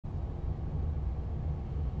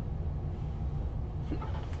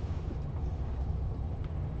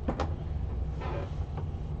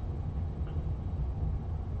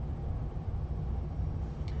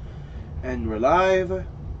And we're live.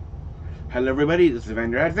 Hello everybody, this is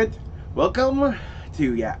Vander Advent. Welcome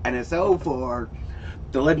to NSO for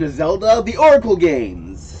The Legend of Zelda, the Oracle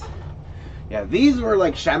games. Yeah, these were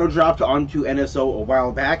like shadow dropped onto NSO a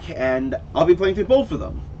while back, and I'll be playing through both of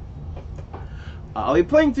them. I'll be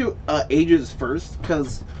playing through Ages first,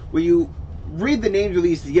 because when you read the names of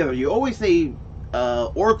these together, you always say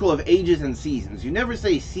Oracle of Ages and Seasons. You never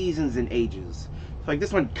say Seasons and Ages. So like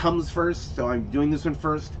this one comes first, so I'm doing this one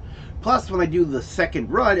first. Plus, when I do the second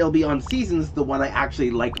run, it'll be on Seasons, the one I actually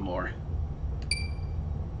like more.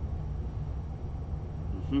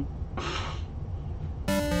 I'll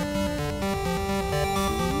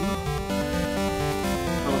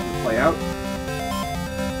let this play out.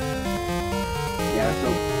 Yeah, so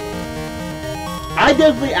I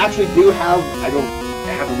definitely actually do have, I don't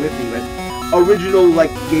have it with me, but original like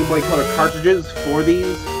Game Boy Color cartridges for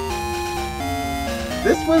these.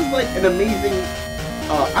 This was like an amazing,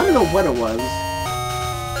 I don't know what it was.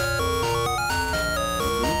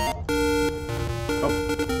 Oh.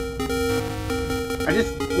 I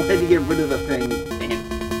just wanted to get rid of the thing. Dang it.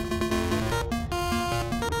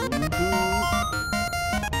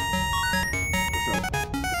 So,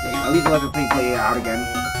 dang, I'll leave the other thing play out again.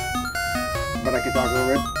 But I can talk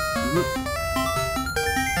over it.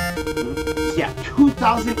 Yeah,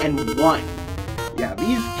 2001. Yeah,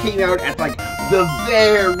 these came out at like the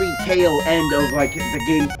very tail end of like the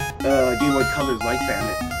Game Boy Color's lifespan.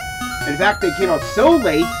 In fact, they came out so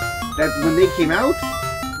late that when they came out,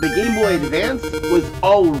 the Game Boy Advance was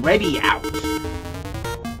already out.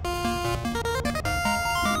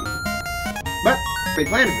 But they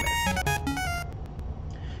planned for this.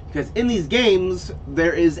 Because in these games,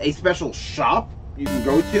 there is a special shop you can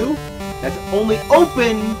go to that's only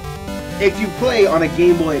open if you play on a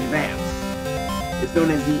Game Boy Advance. It's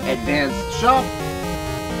known as the Advanced Shop.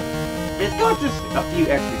 It's got just a few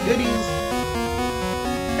extra goodies.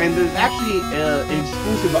 And there's actually an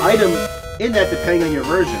exclusive item in that depending on your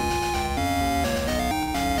version.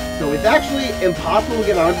 So it's actually impossible to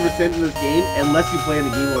get 100% in this game unless you play on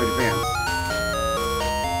the Game Boy Advance.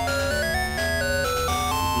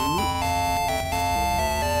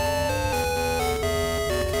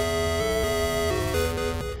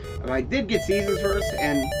 And I did get Seasons first,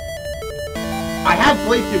 and I have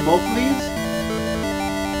played through both of these.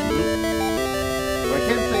 But I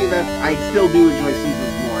can't say that I still do enjoy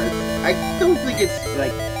Seasons more. I don't think it's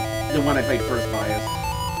like the one I played first bias.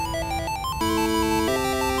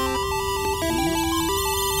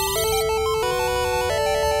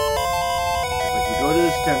 Like we go to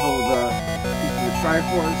this temple, the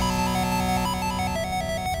Triforce,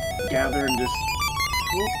 gather and just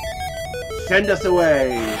send us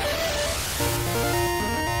away.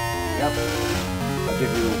 Yep. I'll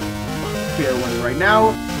give you a fair warning right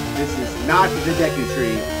now. This is not the Deku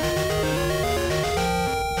Tree.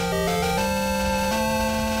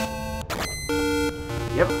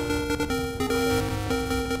 Yep.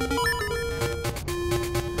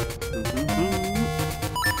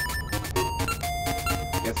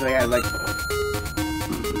 Yeah, so I had like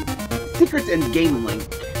secrets and game link,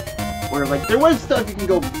 where like there was stuff you can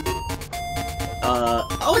go.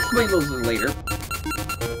 I'll explain those later.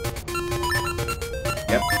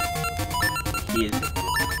 Yep.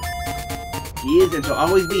 He is and shall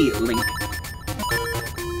always be Link.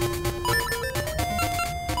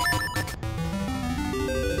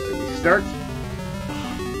 So we start.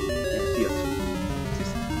 Yes,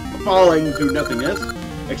 just falling through nothingness.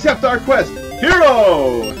 Accept our quest,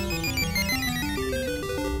 hero!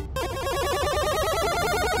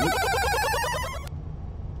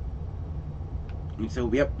 And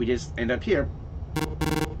so, yep, we just end up here.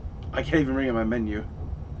 I can't even read on my menu.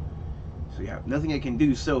 So yeah, nothing I can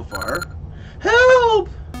do so far. Help!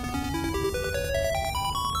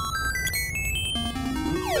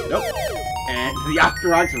 Nope. And the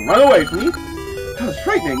Octoroks run away from me. That was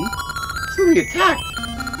frightening. Suddenly attacked.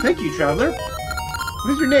 Thank you, traveler.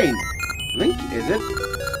 What is your name? Link, is it?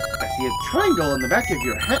 I see a triangle on the back of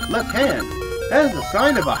your left hand. That is a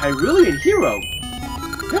sign of a Hyrulean hero.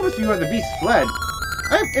 That must be why the beast fled.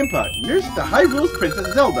 I am Impa, nurse to Hyrule's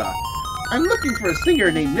Princess Zelda. I'm looking for a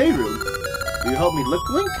singer named Nehru. Will you help me look,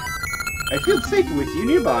 Link? I feel safer with you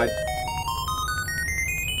nearby.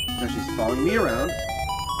 Now she's following me around.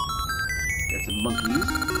 Got some monkeys.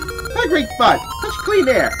 What a great spot! Such clean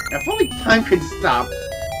air! If only time could stop.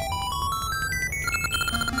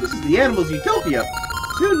 This is the animals' utopia.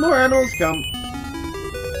 Soon more animals come.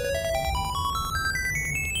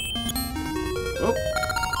 Oh.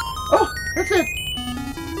 Oh, that's it!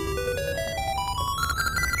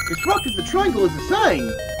 This rock is the triangle is a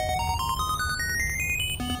sign.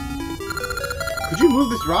 Could you move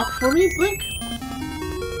this rock for me, Link?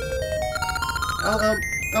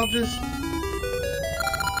 I'll just...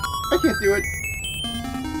 I can't do it.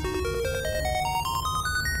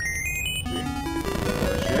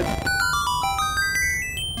 Oh, shit.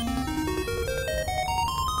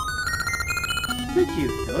 Thank you.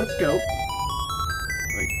 Now let's go.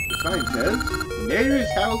 Like the sign says,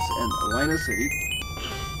 Nehru's house and Alina City.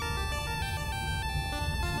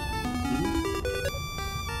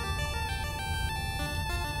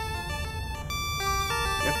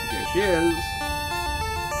 Yep, there she is.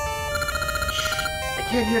 Shh, I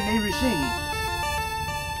can't hear Nehru sing.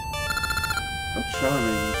 How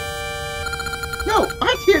charming. No, I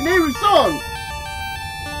hear Nehru's song!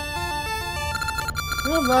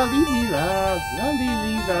 La la li li la, la li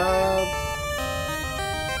li la.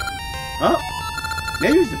 Huh?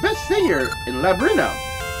 Nehru's the best singer in Labyrinth.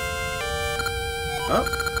 Huh?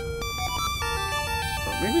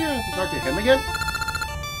 Or maybe I have to talk to him again?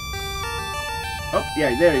 Oh,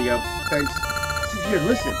 yeah, there you go. Thanks. Sit here,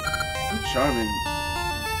 listen. How charming.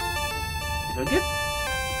 Is that good?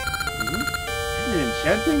 Isn't it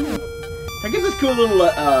enchanting? I get this cool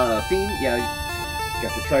little scene. Yeah,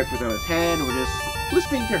 got the trifles on his hand. We're just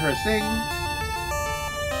listening to her sing.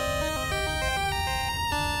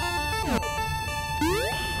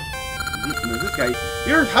 There's this guy.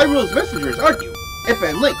 You're Hyrule's messengers, aren't you? If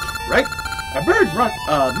and Link, right? A bird brought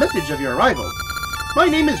a message of your arrival. My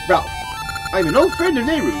name is Ralph. I'm an old friend of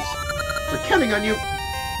Nehru's. We're counting on you.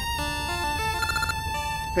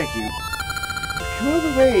 Thank you. You've come all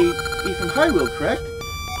the way from Hyrule, correct?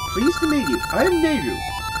 Pleased to meet you. I am Nehru.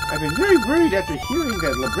 I've been very worried after hearing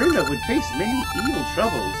that Labyrinth would face many evil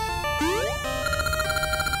troubles.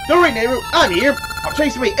 Don't worry, Nehru. I'm here. I'll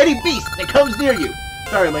chase away any beast that comes near you.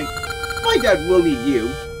 Sorry, Link. My dad will need you.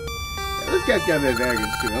 Yeah, this guy's got a bit of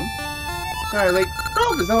arrogance to him. Sorry, Link.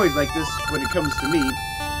 Ralph is always like this when it comes to me.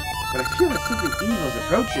 But I feel that something evil is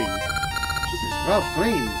approaching. Just as Ralph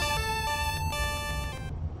claims.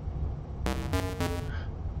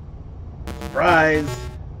 Surprise!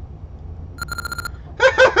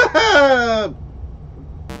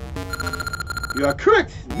 You are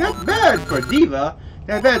correct. Not bad for Diva.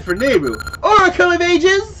 Not bad for Nehru. Oracle of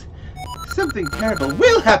Ages! Something terrible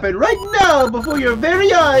will happen right now before your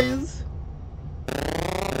very eyes.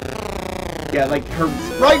 Yeah, like her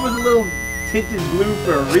sprite was a little tinted blue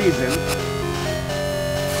for a reason.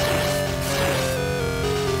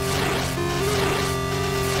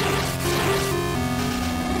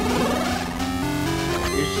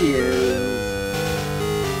 Here she is.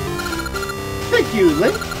 Thank you,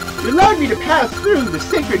 Link. You allowed me to pass through the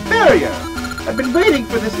sacred barrier. I've been waiting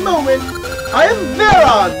for this moment. I am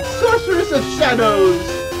Veron, Sorceress of Shadows.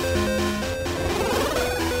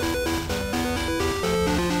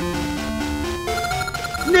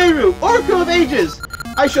 Nehru, Oracle of Ages.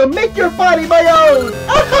 I shall make your body my own.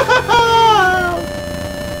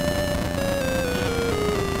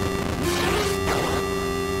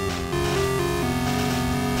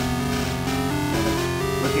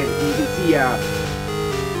 Look at it. You can see her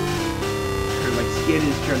like skin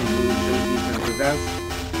is turning blue, so she's been possessed.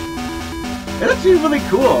 It's actually really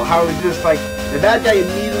cool how it's just like the bad guy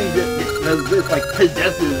immediately does this, like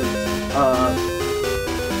possesses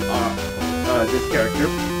this character.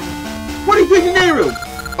 What are you doing to Nehru?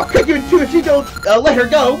 I'll cut you in two if you don't let her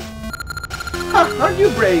go. Ha! Aren't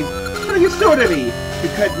you brave? Showing your sword at me. To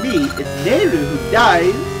cut me, it's Nehru who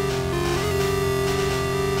dies.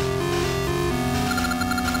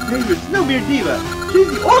 Nehru's no mere diva. She's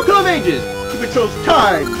the Oracle of Ages. She controls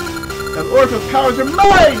time. Now the Oracle's powers are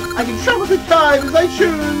mine. I can travel through time as I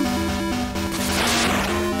choose.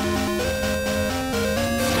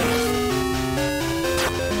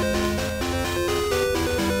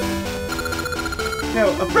 Now,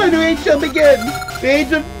 a brand new age shall begin! The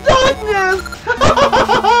Age of Darkness!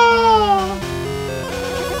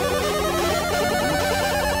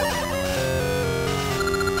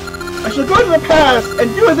 I shall go to the past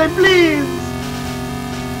and do as I please!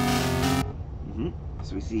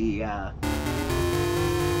 So we see,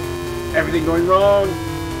 everything going wrong.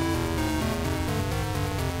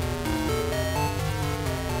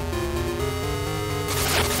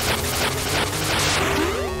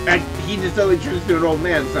 And he just suddenly turns into an old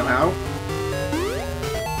man somehow.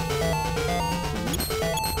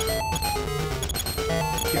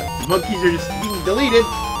 Yeah, the monkeys are just being deleted.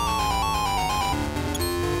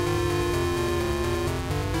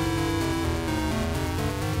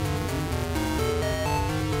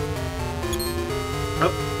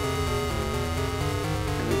 Oh.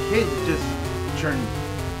 And the kids just turned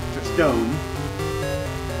to stone.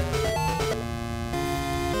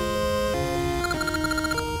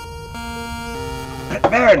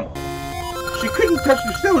 Baron! She couldn't touch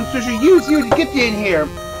the stone, so she used you to get you in here.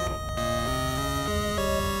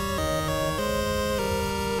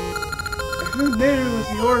 I heard Nehru was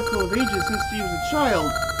the Oracle of Ages since she was a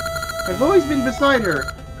child. I've always been beside her,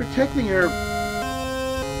 protecting her.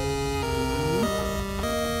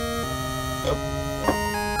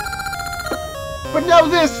 But now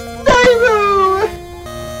this! Nehru!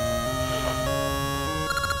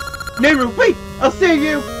 Nehru, wait! I'll save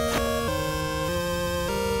you!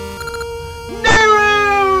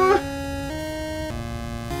 Nehru!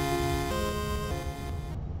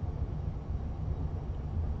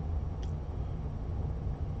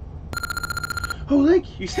 Oh,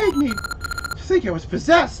 Link, you saved me! To think I was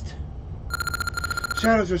possessed!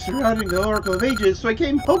 Shadows were surrounding the Oracle of Ages, so I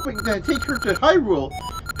came hoping to take her to Hyrule.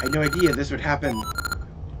 I had no idea this would happen.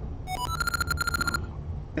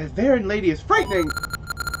 That Baron lady is frightening!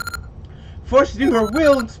 Forced to do her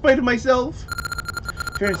will in spite of myself.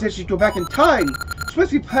 Baron said she'd go back in time. She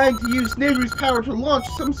must be planning to use Nehru's power to launch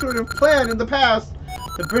some sort of plan in the past.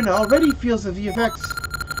 The Brina already feels of the effects.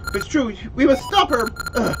 If it's true, we must stop her!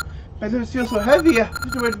 Ugh, my limbs feel so heavy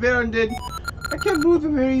after what Baron did. I can't move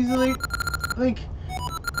them very easily. Link,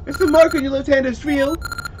 if the mark on your left hand is real,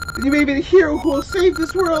 then you may be the hero who will save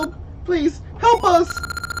this world. Please, help us!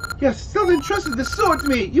 Yes, Zelda entrusted this sword to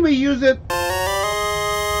me. You may use it.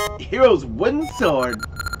 Hero's wooden sword.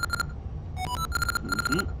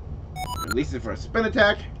 Release it for a spin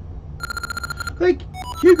attack. Like,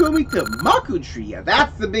 here go meet the Maku tree. Yeah,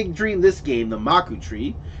 that's the big tree in this game, the Maku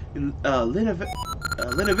tree. In Lina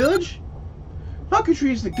Village? Maku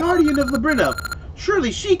tree is the guardian of Labrina.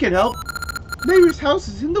 Surely she can help. Nehru's house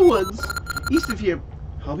is in the woods, east of here.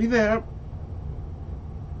 I'll be there.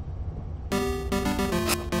 So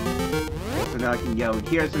now I can go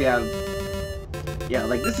here. So we have, yeah,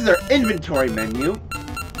 like this is our inventory menu,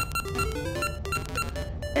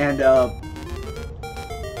 and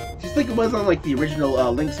just like it was on like the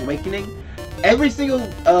original Link's Awakening, every single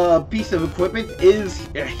piece of equipment is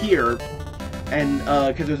here, and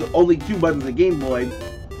because there's only 2 buttons in Game Boy,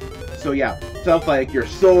 so yeah. Stuff like your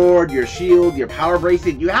sword, your shield, your power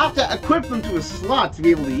bracelet, you have to equip them to a slot to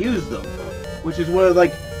be able to use them. Which is one of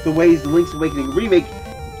like the ways the Link's Awakening remake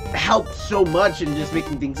helped so much in just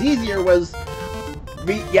making things easier was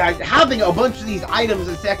having a bunch of these items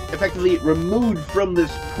effectively removed from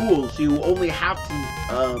this pool, so you only have to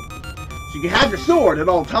so you can have your sword at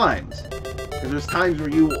all times. Because there's times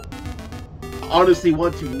where you honestly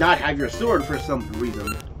want to not have your sword for some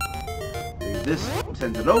reason. This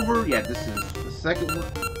sends it over. Yeah, this is the second one.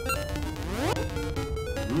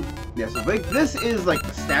 Yeah, so like this is like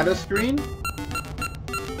the status screen.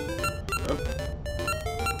 Oh.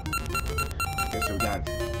 Okay, so we got,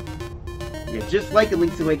 yeah, just like in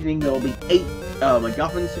Link's Awakening, there will be 8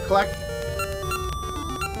 MacGuffins to collect.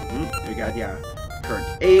 We got, yeah, current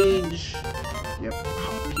age. Yep,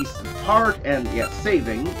 pieces of part, and yeah,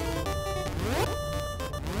 saving.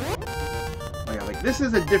 This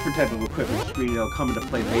is a different type of equipment screen that'll come into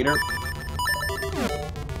play later.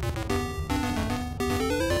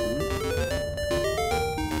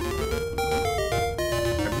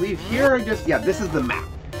 I believe here yeah, this is the map.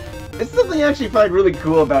 It's something I actually find really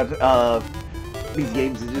cool about these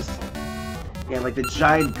games, is just, yeah, like the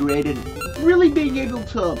giant grid and really being able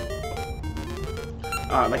to,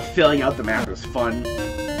 like filling out the map is fun.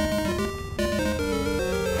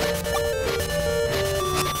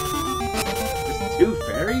 Two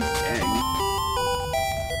fairies? Dang.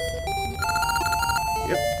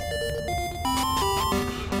 Yep.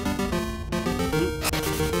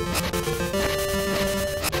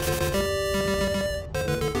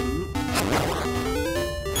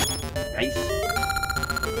 Nice.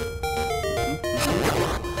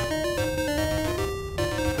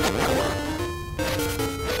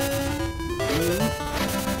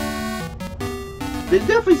 There's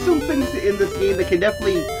definitely some things in this game that can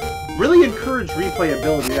definitely really encourage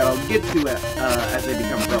replayability that I'll get to as they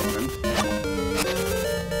become relevant.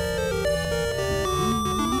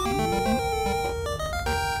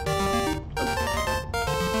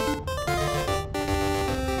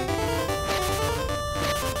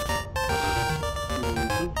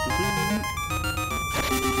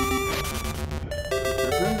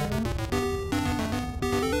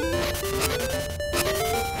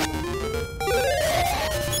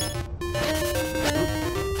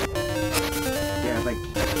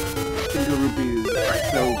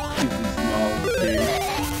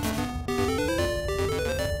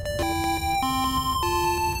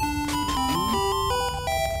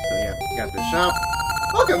 Shop.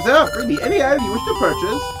 Welcome, sir. Bring me any item you wish to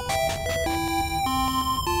purchase.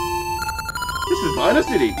 This is Lina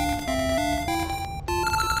City.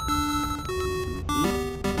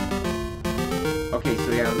 Okay,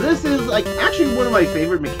 so yeah, this is like actually one of my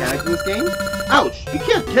favorite mechanics in this game. Ouch! You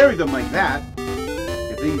can't carry them like that.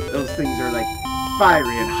 Those things are like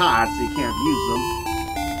fiery and hot, so you can't use them.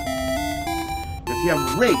 Because you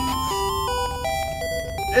have rings.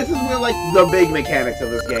 This is one of like the big mechanics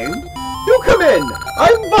of this game. You come in!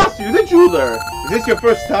 I'm Vasu, the jeweler! Is this your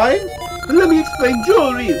first time? Then let me explain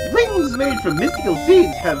jewelry. Rings made from mystical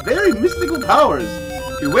seeds have very mystical powers.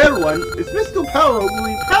 If you wear one, its mystical power will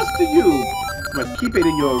be passed to you. You must keep it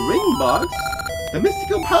in your ring box. The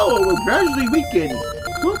mystical power will gradually weaken.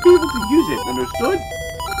 You won't be able to use it, understood?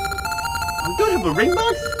 You don't have a ring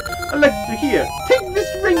box? I'd like to hear. Take this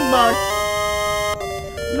ring box!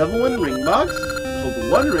 Level 1 ring box.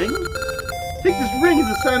 Hold 1 ring. Take this ring as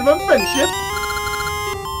a sign of our friendship.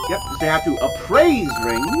 Yep, so you have to appraise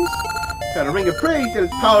rings. Got a ring appraised and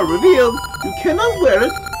its power revealed. You cannot wear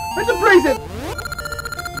it. Let's appraise it.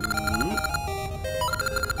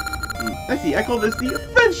 I see. I call this the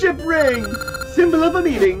friendship ring. Symbol of a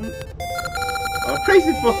meeting. I'll appraise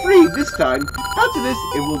it for free this time. After this,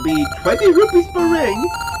 it will be 20 rupees per ring.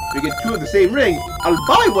 If you get 2 of the same ring, I'll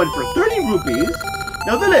buy one for 30 rupees.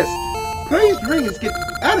 Now the list. Praised rings get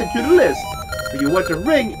added to the list. If you want a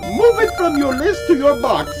ring, move it from your list to your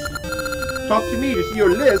box. Talk to me to see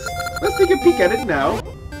your list. Let's take a peek at it now.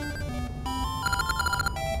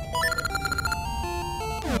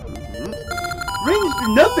 Rings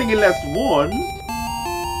do nothing unless worn.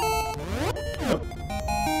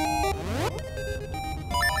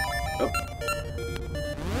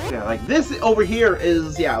 Yeah, like this over here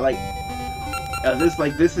is like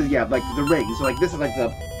this is like the ring. So like this is like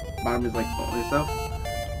the bottom is like all this stuff.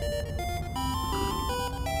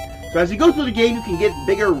 So as you go through the game, you can get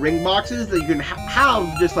bigger ring boxes that you can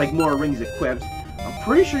have just like more rings equipped. I'm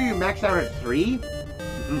pretty sure you max out at 3.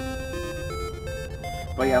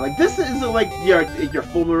 But yeah, like this is like your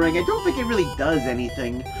full ring. I don't think it really does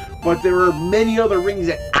anything, but there are many other rings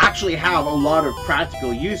that actually have a lot of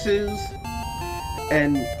practical uses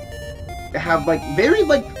and have like very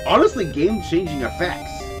honestly game-changing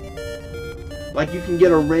effects. Like you can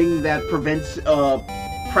get a ring that prevents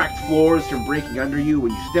cracked floors from breaking under you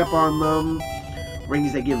when you step on them.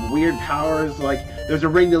 Rings that give weird powers. Like there's a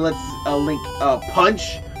ring that lets Link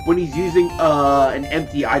punch when he's using an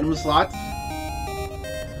empty item slot.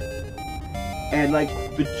 And like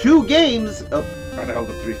the 2 games, I held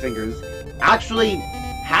up 3 fingers, actually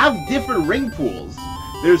have different ring pools.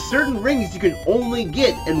 There's certain rings you can only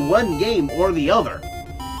get in one game or the other.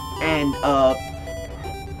 And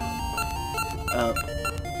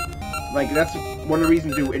like that's one of the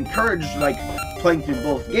reasons to encourage like playing through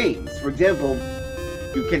both games. For example,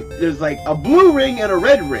 there's like a blue ring and a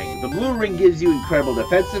red ring. The blue ring gives you incredible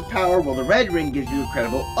defensive power, while the red ring gives you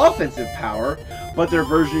incredible offensive power, but they're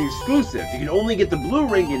version exclusive. You can only get the blue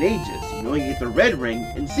ring in ages. You can only get the red ring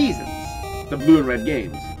in seasons. The blue and red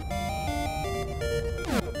games.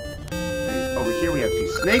 And over here we have 2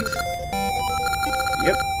 snakes.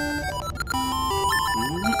 Yep.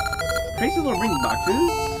 Crazy little ring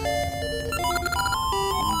boxes.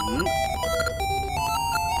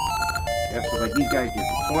 Yep, so like these guys get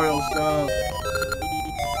tutorial stuff.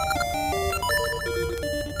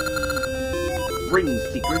 Ring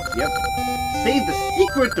secrets, yep. Save the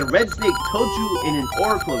secret the Red Snake told you in an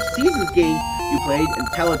Oracle of Seasons game you played and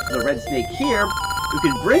tell it to the Red Snake here. You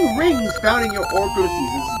can bring rings found in your Oracle of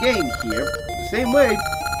Seasons game here. The same way,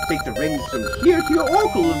 take the rings from here to your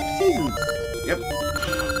Oracle of Seasons. Yep.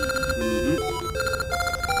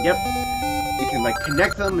 Yep. You can like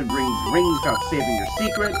connect them and bring rings without saving your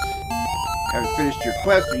secret. Having finished your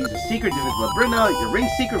quest, or use a secret to visit Labrina, your ring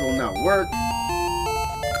secret will not work.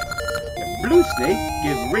 Blue Snake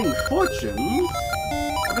give ring fortunes.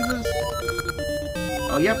 What is this?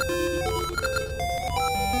 Oh, yep.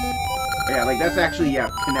 Yeah, like that's actually,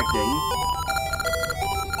 connecting.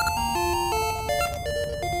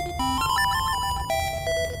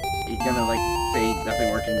 He's gonna, like, say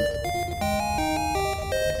nothing working.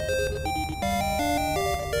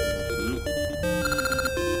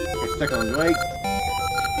 Get stuck on the lake.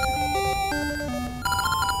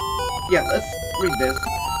 Yeah, let's read this.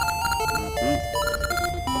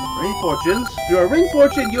 Ring fortunes. Through a ring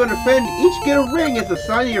fortune, you and a friend each get a ring as a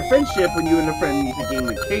sign of your friendship when you and a friend use a game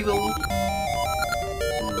of table.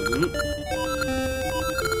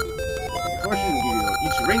 Fortune will give you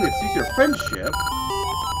each ring that suits your friendship.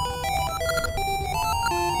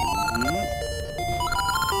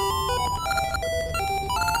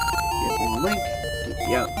 Link.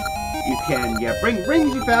 Yep. You can, bring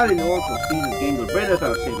rings you found in the Oracle Seasons game to Labrina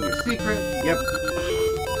without saving your secret. Yep.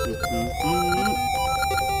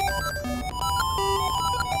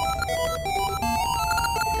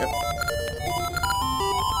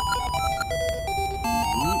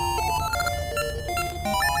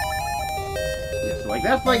 Like,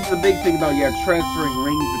 that's like the big thing about, yeah, transferring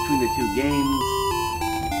rings between the two games.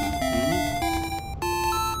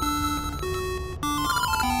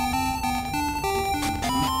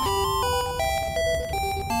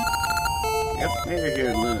 Yep, we're here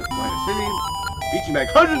in Lina City, reaching back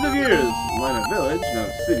hundreds of years. Lina Village, now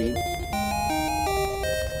city.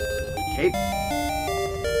 Okay.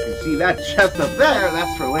 You can see that chest up there,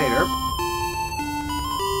 that's for later.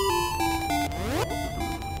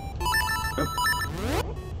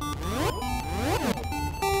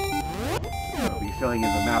 I'll be filling in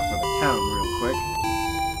the map for the town real quick.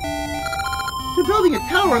 They're building a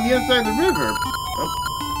tower on the other side of the river.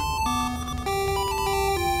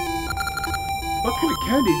 What kind of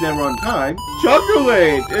candy's never on time?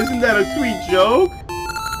 Chocolate! Isn't that a sweet joke?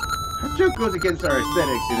 That joke goes against our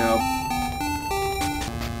aesthetics, you know.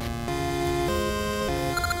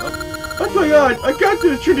 Oh my god! I got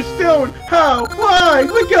this turn to stone! How? Why?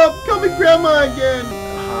 Wake up! Call me Grandma again!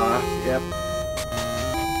 Yep.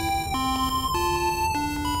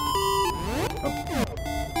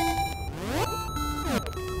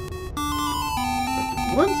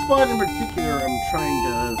 One spot in particular I'm trying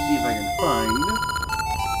to see if I can find.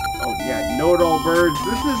 Oh yeah, know-it-all birds.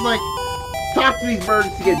 This is like, talk to these birds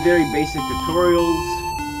to get very basic tutorials.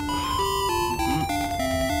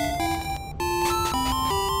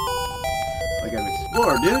 I gotta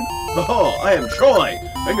explore, dude. Oh, I am Troy.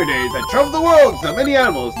 In your days, I traveled the world, saw many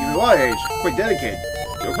animals, even my age, quite dedicated.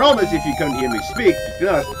 I promise if you come to hear me speak,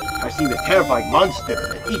 to us, I've seen the terrifying monster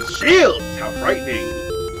that eats shields. How frightening.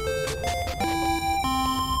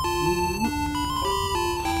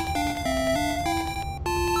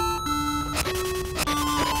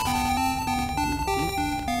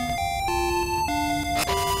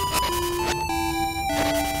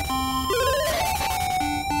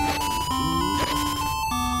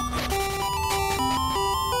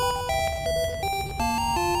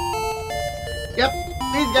 Yep,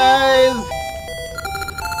 these guys!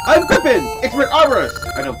 I'm Pippin, expert arborist!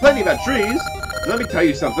 I know plenty about trees. Let me tell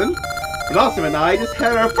you something. Blossom and I just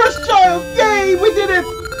had our first child! Yay, we did it!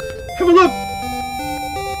 Have a look!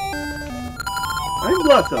 I'm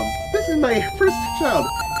Blossom. This is my first child.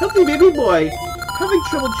 Healthy baby boy. Having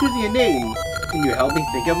trouble choosing a name. Can you help me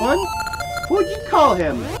think of one? What would you call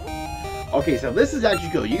him? Okay, so this is actually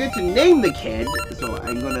cool. You get to name the kid. So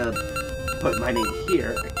I'm gonna put my name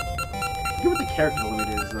here. I forget what the character limit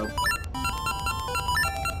is, though.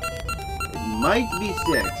 It might be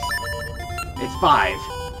 6. It's 5.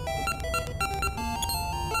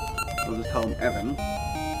 We'll just call him Evan.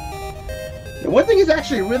 And one thing is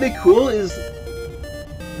actually really cool is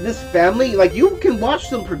this family, like, you can watch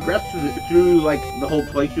them progress through like, the whole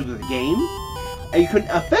playthrough of the game. And you can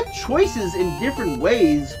affect choices in different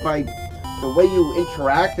ways by the way you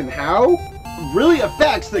interact and how really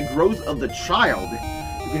affects the growth of the child.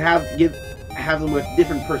 You can have them with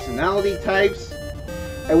different personality types,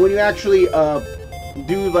 and when you actually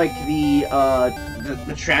do like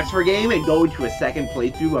the transfer game and go into a second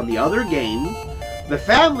playthrough on the other game, the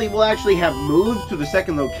family will actually have moved to the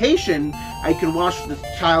second location. I can watch this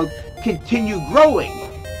child continue growing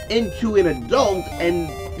into an adult and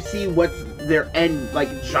see what their end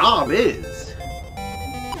job is.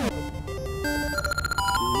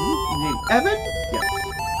 Name Evan? Yes.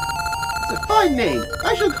 It's a fine name.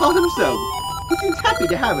 I shall call him so. He seems happy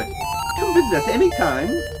to have it. Come visit us anytime.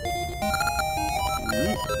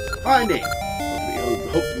 It's a fine name.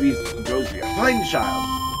 Hope he grows to be a fine child.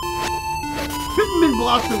 Pippin and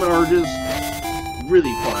Blossom are just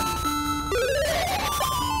really fun.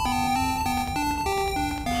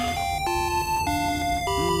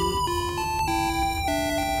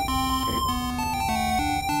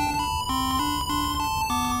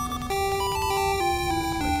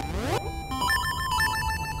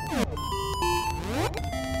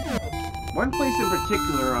 One place in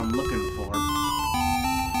particular I'm looking for,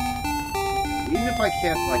 even if I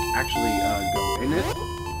can't actually go in it.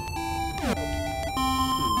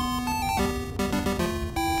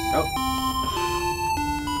 Oh,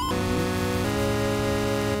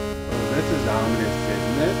 this is ominous,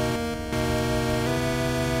 isn't it?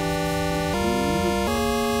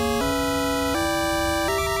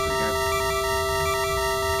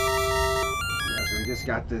 So we just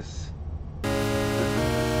got this.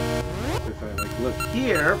 If I look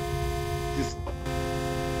here, just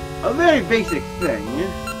a very basic thing. It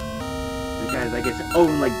has its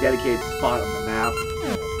own dedicated spot on the map.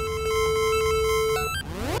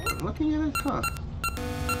 I'm looking at it, huh?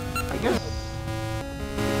 I guess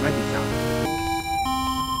it might be south.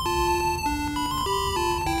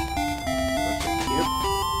 Let's check here.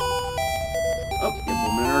 Oh, a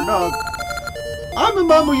woman and her dog. I'm a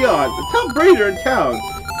Mamuyan, the top breeder in town.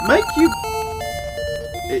 My cute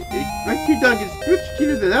dog is much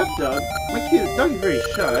cuter than that dog. My cute dog is very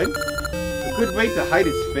shy. A good way to hide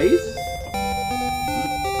its face?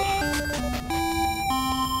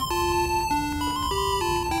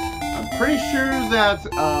 I'm pretty sure that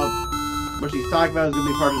what she's talking about is going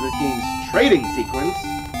to be part of this game's trading sequence.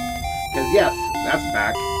 Because yes, that's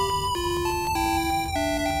back.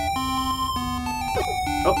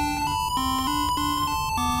 Oh.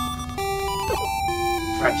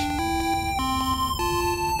 French.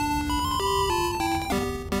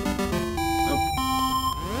 Oh.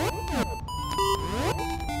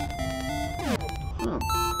 Huh.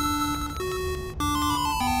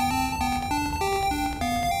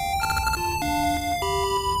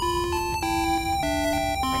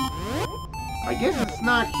 I guess it's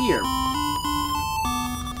not here.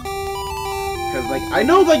 Because, like, I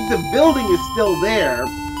know, like, the building is still there,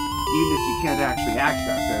 even if you can't actually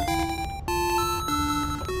access it.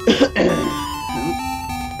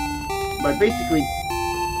 But basically,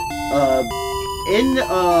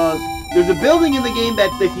 there's a building in the game that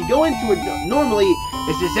if you go into it, normally,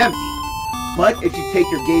 it's just empty. But if you take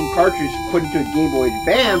your game cartridge, put it into a Game Boy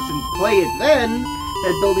Advance, and play it then,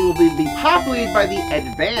 that building will be populated by the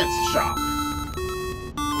Advance Shop.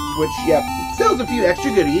 Which, yeah, sells a few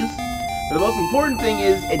extra goodies. But the most important thing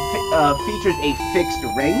is it features a fixed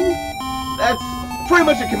ring. That's pretty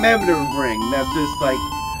much a commemorative ring. That's just like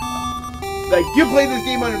you play this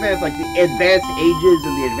game on Advance, like the Advanced Ages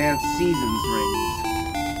and the Advanced Seasons rings.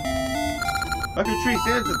 Bucket Tree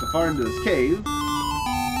stands at the far end of this cave.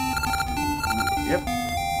 Yep.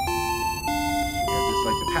 Yeah, just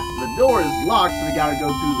like the door is locked, so we gotta go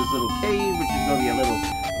through this little cave, which is gonna be a little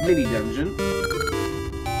mini dungeon.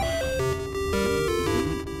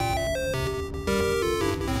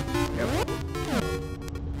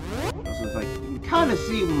 Kind of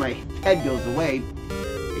see when my head goes away.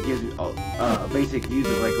 It gives me a basic views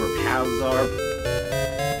of like where paths are.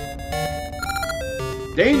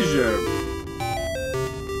 Danger!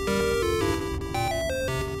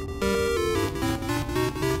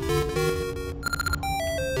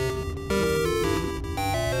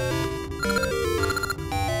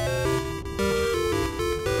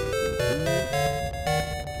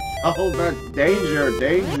 Oh, but danger,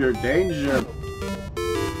 danger, danger.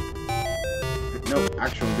 No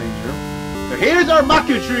actual danger. So here's our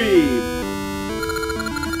Maku Tree!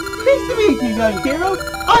 Nice to meet you, young hero!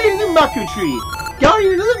 I am the Maku Tree,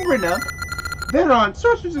 guardian of the Brina. Veron,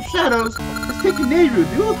 Sorceress of Shadows, has taken Nehru,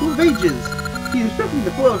 the Oracle of Ages. He is stripping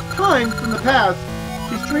the flow of time from the past.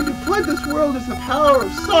 She's trying to flood this world with the power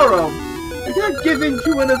of sorrow. You cannot give in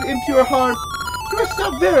to one of impure heart. You must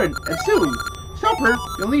stop Veron, and soon. Stop her,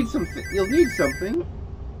 you'll need something.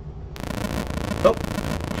 Oh.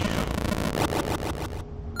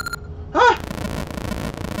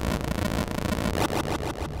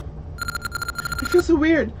 I feel so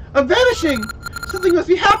weird. I'm vanishing! Something must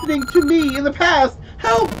be happening to me in the past!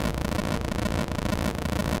 Help!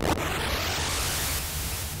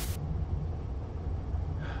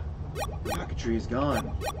 The Pocket Tree is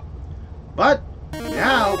gone. But,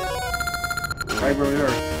 now... Right where we were.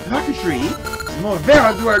 The Pocket Tree is more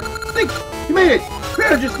Veron's work! Think! You made it!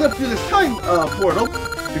 Veron just slipped through this time portal.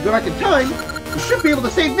 If you go back in time, you should be able to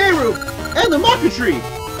save Nehru! And the Pocket Tree!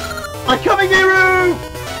 I'm coming, Nehru!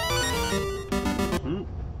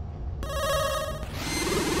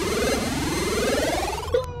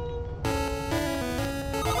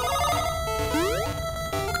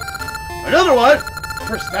 Another one!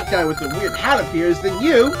 First that guy with the weird hat appears, then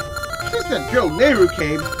you! Since that girl Nehru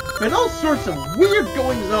came, there's been all sorts of weird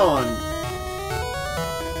goings on.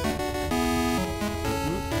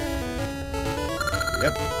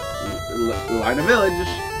 Yep. Lina Village.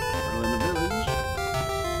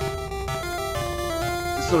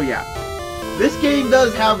 So yeah. This game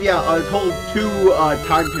does have, a whole 2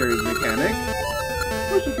 time period mechanic.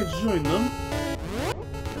 I wish I could join them.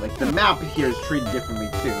 Like, the map here is treated differently,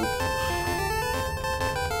 too.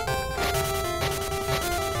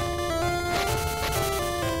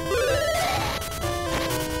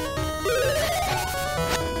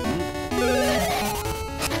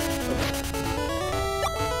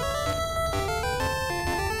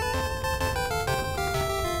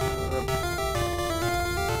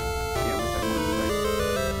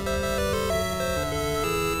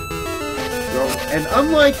 And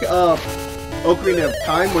unlike Ocarina of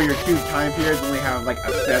Time, where your 2 time periods only have like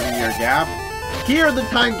a 7-year gap, here the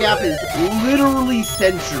time gap is literally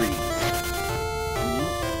centuries.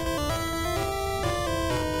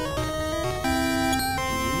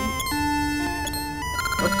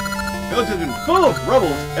 village has been full of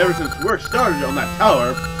rubble ever since work started on that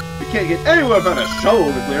tower. We can't get anywhere without a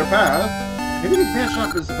shovel to clear a path. Maybe the command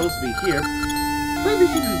shop is supposed to be here. Maybe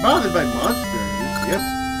she's been bothered by monsters. Yep.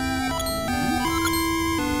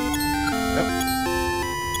 Yep.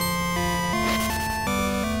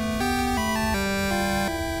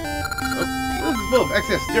 Oh, this is full of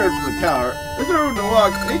excess dirt from the tower. There's no room to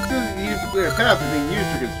walk. It's easy to use to clear a path is being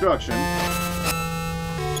used for construction.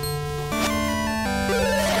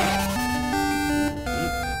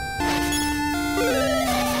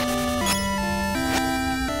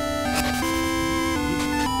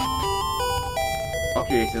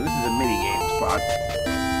 Okay, so this is a mini-game spot.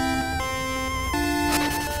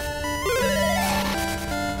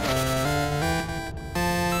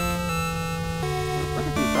 What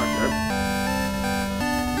did you talk to her?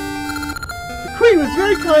 The Queen was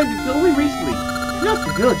very kind until only recently. She asked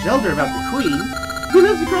the village elder about the Queen, who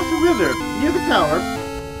lives across the river, near the tower.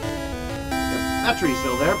 Yep, that tree's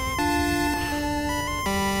still there.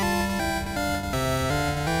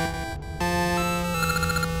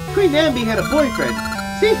 Queen Amby had a boyfriend.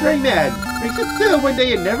 Seemed very mad, but he set sail one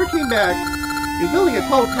day and never came back. He's building a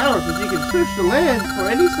tall tower so he can search the lands for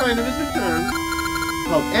any sign of his return.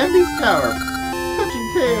 Called Amby's Tower.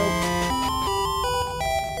 Touching tale.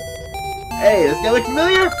 Hey, this guy look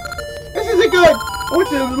familiar? This isn't good! I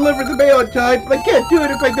want you to deliver the mail on time, but I can't do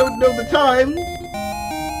it if I don't know the time.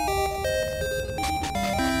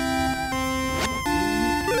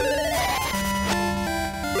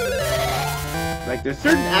 Like, there's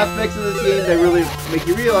certain aspects of this game that really make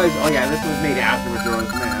you realize, oh yeah, this was made after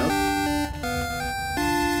Majora's Mask.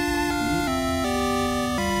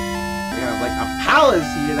 We have, like, a palace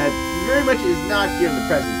here that very much is not here in the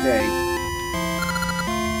present day.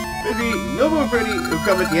 Busy, Noble and Freddy, who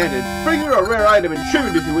come at the end, and bring her a rare item and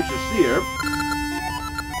tribute if you wish to see her.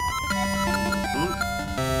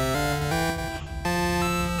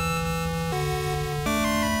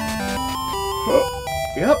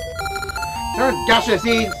 Yep. There are gacha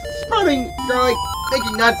seeds, sprouting, growing,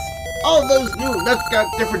 making nuts. All those new nuts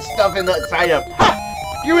got different stuff inside of. Ha!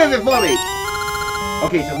 Get rid of it for me!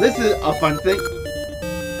 Okay, so this is a fun thing.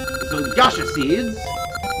 So gacha seeds.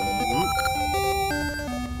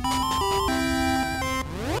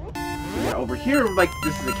 Yeah, over here, like,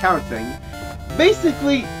 this is a count thing.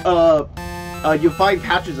 Basically, you find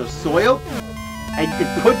patches of soil, and you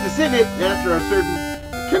can put this in it, and after a certain,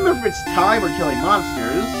 I can't remember if it's time or killing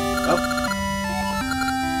monsters.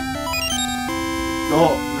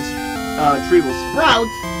 This tree will sprout,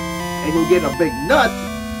 and you'll get a big nut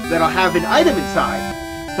that'll have an item inside.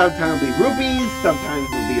 Sometimes it'll be rupees, sometimes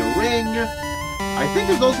it'll be a ring. I think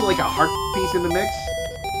there's also like a heart piece in the mix.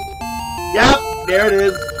 Yep, there it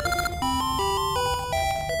is.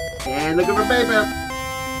 And looking for paper.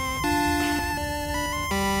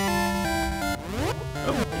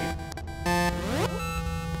 Oh, yeah.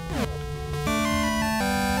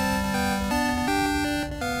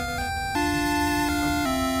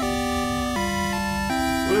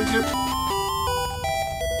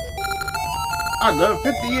 I've lived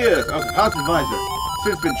 50 years. I was a palace advisor.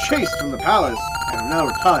 Since been chased from the palace, and am now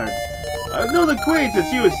retired. I've known the Queen since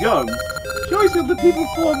she was young. She always held the people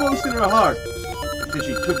foremost in her heart. Since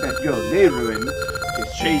she took that girl Nehru in,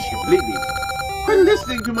 she's changed completely. Quit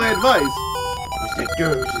listening to my advice. It was that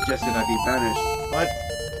girl who suggested I be banished. What?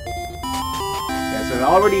 Yeah, so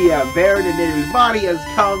already Baron and Nehru's body has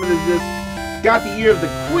come and has just got the ear of the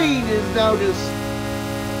Queen and is now just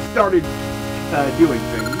started doing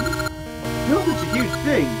things. Build such a huge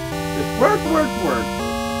thing. Just work.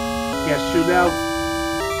 Yes, sure now.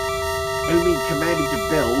 I mean commanding to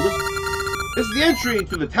build. This is the entry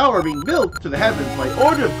to the tower being built to the heavens by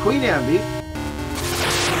order of Queen Amby.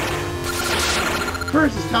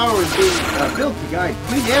 First, this tower is being built to guide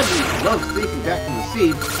Queen Amby's love safely back from the sea.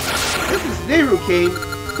 Ever since Nehru came,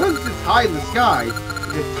 the sun sits high in the sky.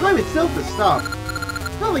 It's time itself to stop.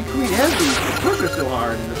 Not like Queen Amby can push her so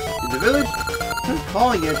hard in the village. I'm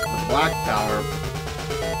calling it the Black Tower.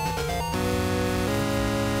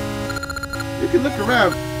 You can look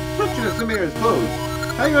around. Construction of some areas closed.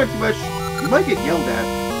 Hang on too much, you might get yelled at.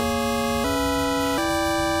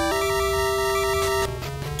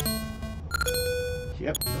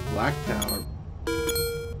 Yep, the Black Tower.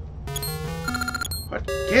 What,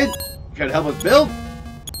 kid? You gotta help us build?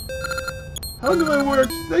 How do I work?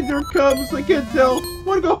 There comes. I can't tell. I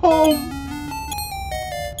wanna go home.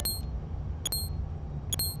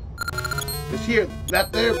 It's here.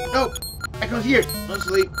 That there. No. Echo's here. Don't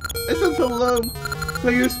sleep. I sound so alone. So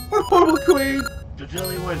you're a horrible queen. Don't tell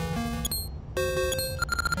anyone.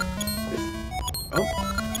 Oh.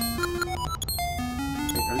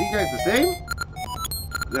 Wait, are these guys the same?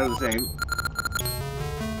 they're the same.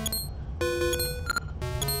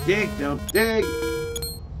 Dig, don't dig.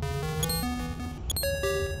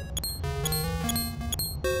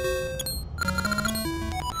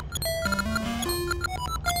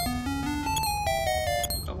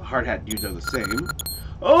 Oh, the hard hat dudes are the same.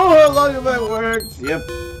 Oh, how long have I worked? Yep.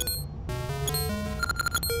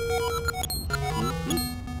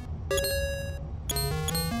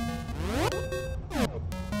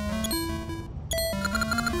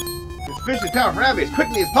 Just finish the tower for Abby as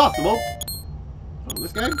quickly as possible. Oh,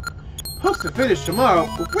 this guy? Supposed to finish tomorrow.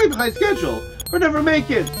 We're way behind schedule. We'll never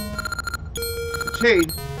make it.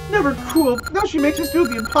 Change. Never cruel. Now she makes us do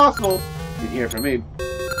the impossible. Didn't hear from me.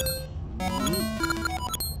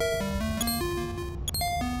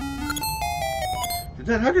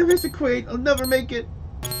 How can I miss a queen? I'll never make it.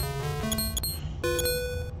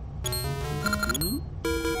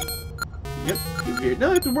 Yep, get here. Now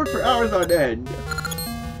I have to work for hours on end.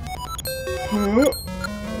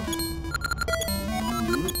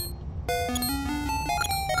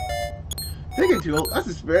 Thinking tool, that's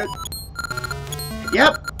the spirit.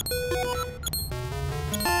 Yep.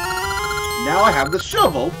 Now I have the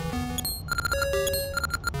shovel.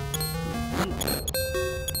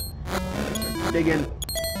 Digging.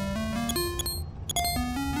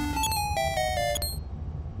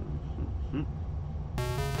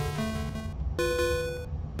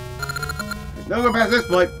 There's no going past this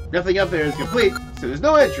point. Nothing up there is complete, so there's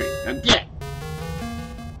no entry. Now get.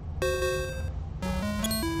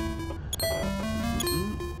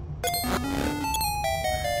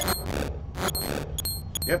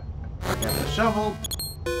 Yep. I got the shovel.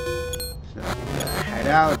 So I head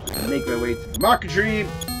out and make my way to the marquetry.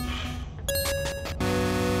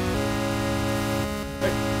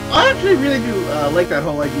 I actually really do like that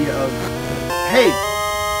whole idea of, hey,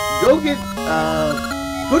 go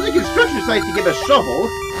to the construction site to get a shovel.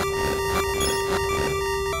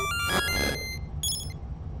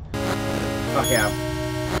 Oh yeah.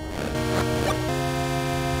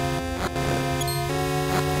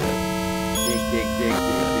 Dig, dig, dig,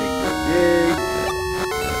 dig, dig, dig, dig.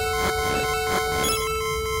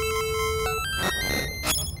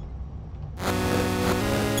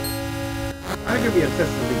 I'm gonna be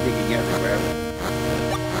obsessively digging everywhere.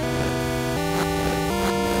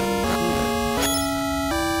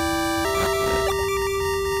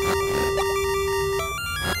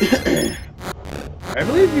 I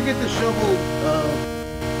believe you get the shovel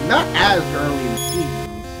not as early in seasons.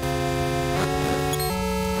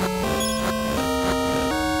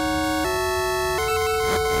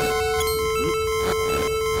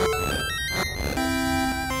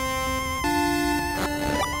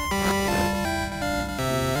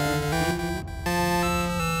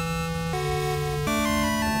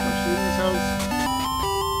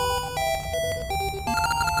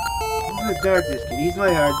 The darkness can ease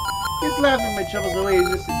my heart. Just laughing my troubles away is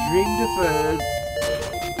just a dream deferred.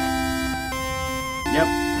 Yep,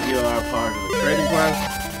 you are part of the trading class.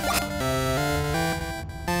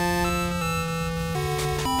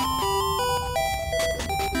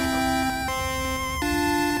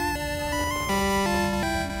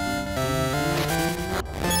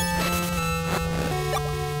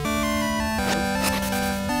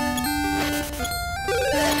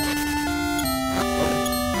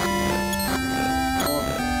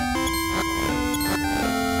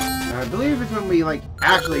 I believe it's when we, like,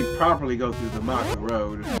 actually properly go through the Maka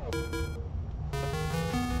Road.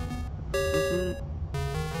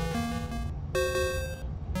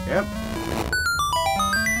 Yep.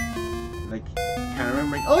 Like, kind of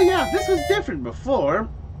remembering, oh yeah, this was different before.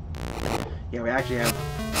 Yeah, we actually have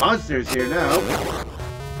monsters here now.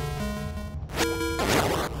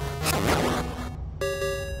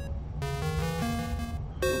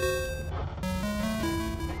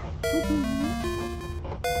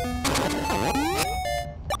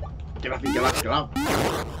 Get up, get up, get up.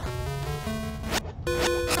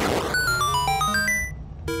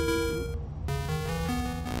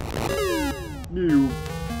 New.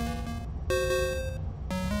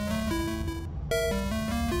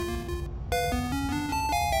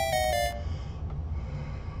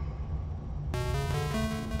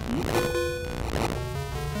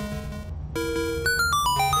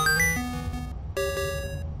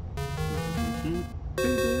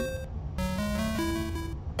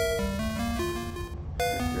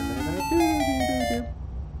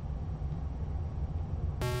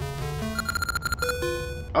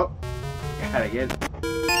 Oh, got it again.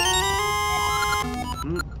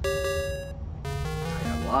 I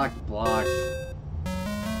unlocked blocks.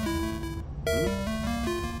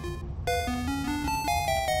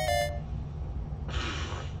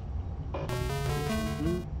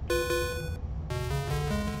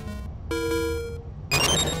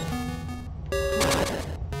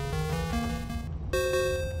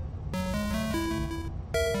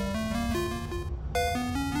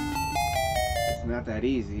 that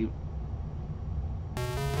easy.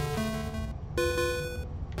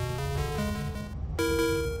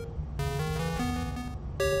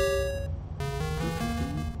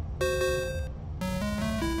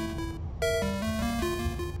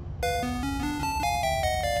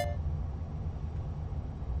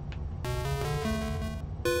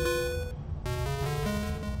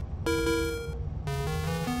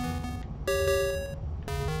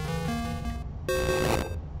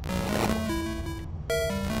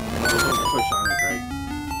 Push on it, right?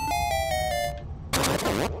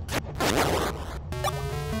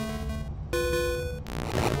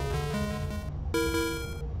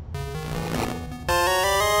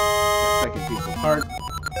 Second piece of heart.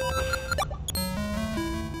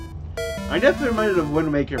 I definitely reminded of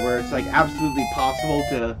Wind Waker, where it's like absolutely possible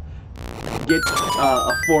to get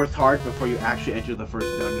a fourth heart before you actually enter the first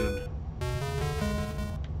dungeon.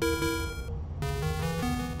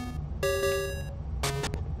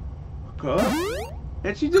 Huh?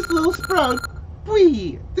 And she's just a little sprout.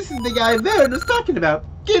 Whee! This is the guy Varen was talking about.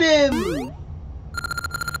 Get him!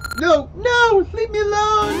 No, no! Leave me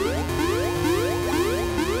alone!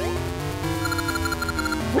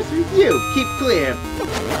 What's with you? Keep clear.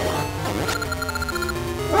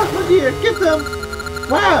 Oh dear, get them!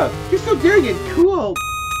 Wow, you're so daring and cool!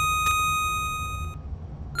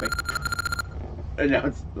 Like, and now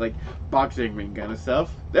it's like boxing ring kind of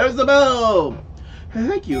stuff. There's the bell!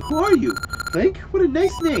 Thank you. Who are you? Link? What a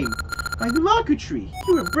nice name. I'm the Maku Tree.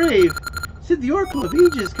 You were brave. Said the Oracle of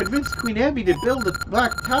Ages convinced Queen Abby to build a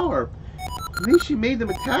black tower. Maybe she made them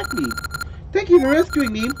attack me. Thank you for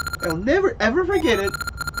rescuing me. I'll never ever forget it.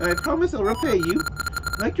 And I promise I'll repay you.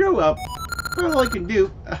 When I grow up, that's all I can do.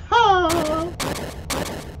 Aha!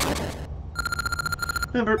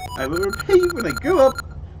 Remember, I will repay you when I grow up.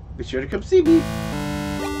 Be sure to come see me.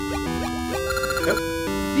 Oh,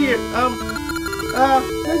 dear,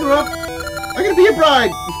 when I grow up, I'm gonna be a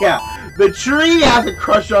bride! Yeah, the tree has a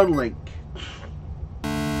crush on Link.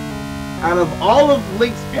 Out of all of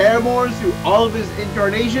Link's paramours through all of his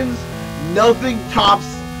incarnations, nothing tops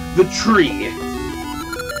the tree.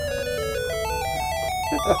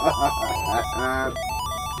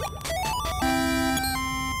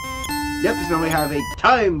 Yep, so we have a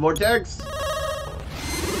time vortex.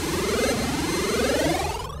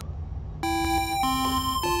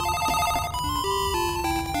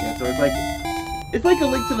 So it's like a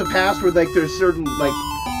Link to the Past where like there's certain like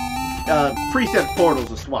preset portals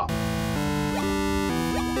to swap.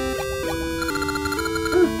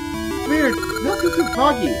 It's weird. Nothing's so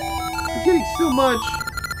foggy. I'm getting so much.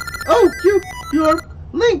 Oh, you're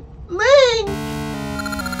Link. Link!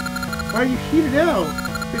 Why are you here now?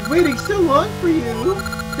 I've been waiting so long for you.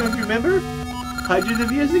 Don't you remember? Hundreds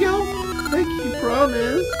of years ago? Like you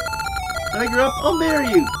promised. When I grow up, I'll marry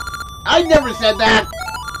you. I never said that.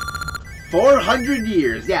 400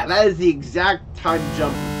 years. Yeah, that is the exact time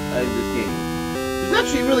jump in this game. It's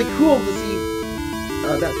actually really cool to see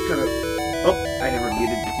that kind of... Oh, I never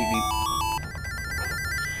muted the TV.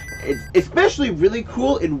 It's especially really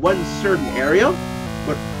cool in one certain area.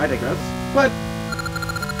 But I digress. But...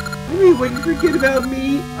 I mean, when you forget about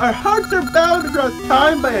me, our hearts are bound across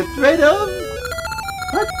time by a thread of...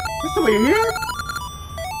 What? That's the way you're here?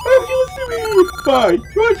 Oh, you listen to me! Fine.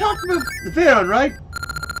 You want to talk about the Varen, right?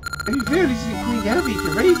 If you fail using Queen Abby to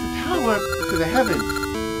raise the tower to the heavens,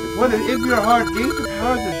 if one of your heart gains the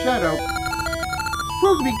powers of shadow, it's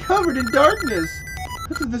supposed to be covered in darkness.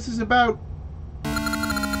 That's what this is about.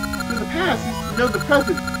 For the past is to know the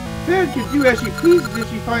present. Varen can do as she pleases if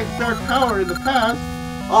she finds dark power in the past.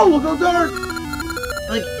 All will go dark.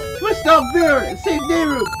 Like, you must stop Varen and save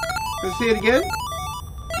Nehru. Can I say it again?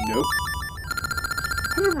 Nope.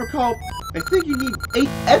 I don't recall. I think you need 8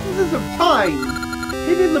 essences of time.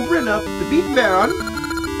 Hidden in Labyrinth to beat Varen.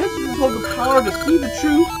 Essences hold the power to see the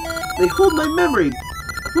truth. They hold my memory.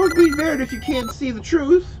 You won't beat Varen if you can't see the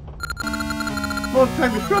truth. Well, if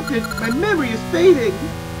time disrupted, my memory is fading.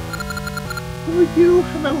 Oh, you,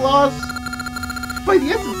 I'm at a loss. To find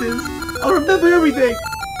the essences, I'll remember everything.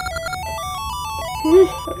 I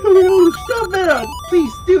don't know to stop Varen.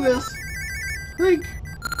 Please, do this. Link.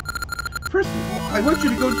 First of all, I want you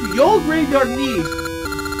to go to Yol Graveyard in the East.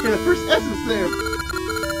 Get the first essence there.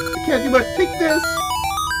 I can't do much. Take this.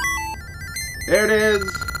 There it is.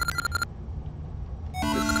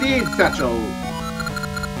 The seed satchel.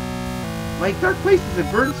 Like dark places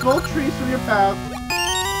and burn small trees from your path.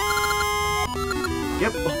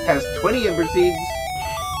 Yep, has 20 ember seeds.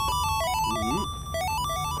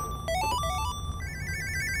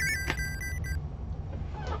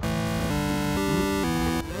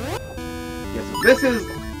 Yeah, so this is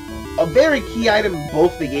a very key item in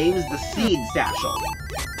both the games, the seed satchel.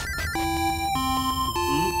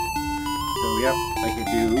 So, yep, I can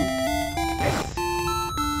do this.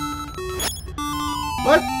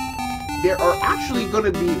 But there are actually going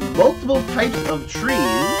to be multiple types of trees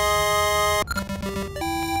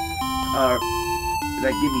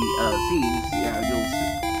that give me seeds. Yeah, you'll see.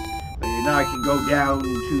 And now I can go down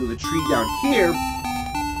to the tree down here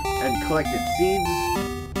and collect its seeds.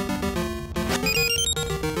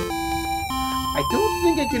 I don't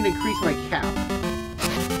think I can increase my cap.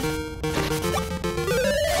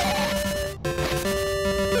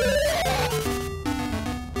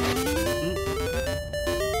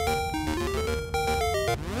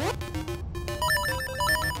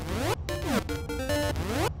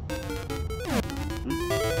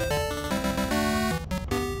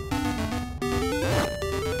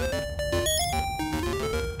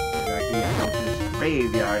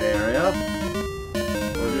 Graveyard area.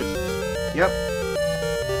 Or just... Yep.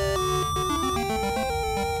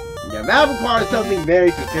 Yeah, that requires something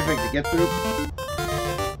very specific to get through.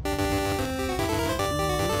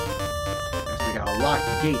 Guess we got a locked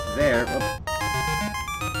gate there. Oh.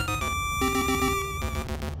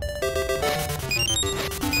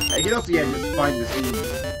 I can also, just find the seeds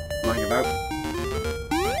lying about.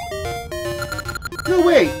 No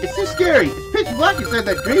way! It's too scary! It's pitch black inside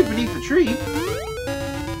that grave beneath the tree!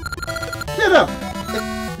 Shut up!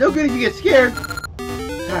 It's no good if you get scared!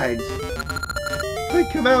 Besides, it might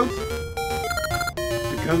come out.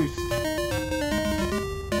 It's a ghost.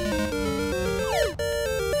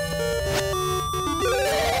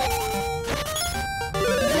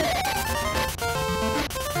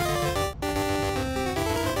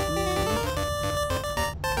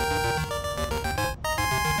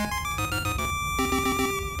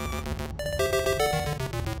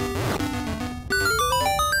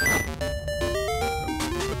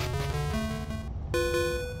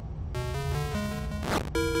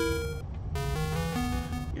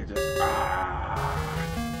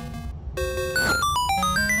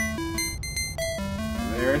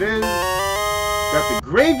 There it is. Got the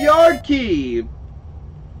graveyard key.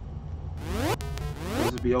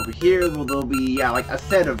 Those will be over here. Well, there'll be like a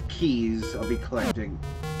set of keys I'll be collecting.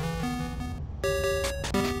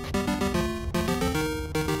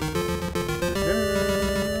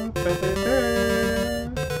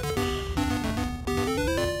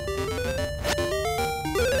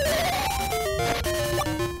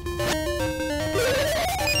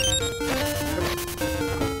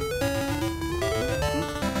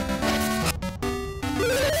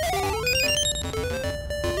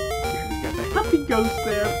 Ghost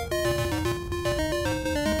there.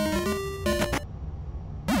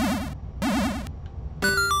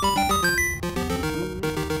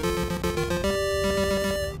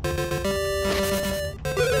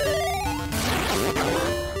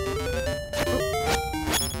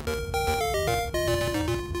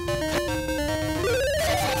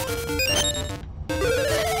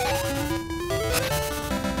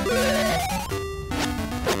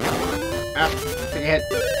 Ah, take a hit.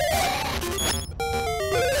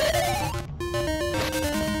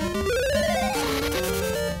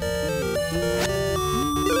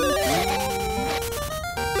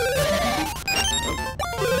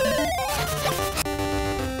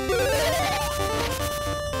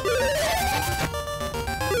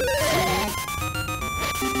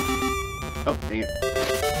 Oh, dang it.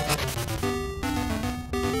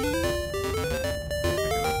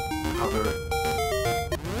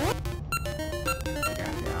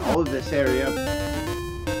 All of this area.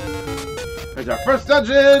 There's our first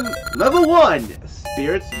dungeon! Level 1!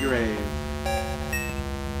 Spirit's Grave.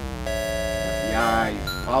 The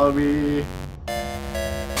eyes. Follow me.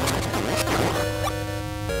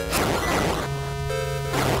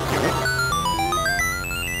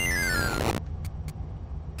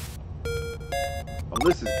 Oh,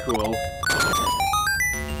 this is cool.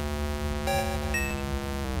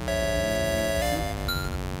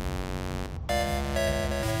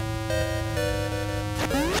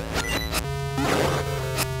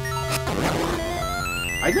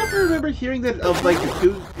 I definitely remember hearing that of like the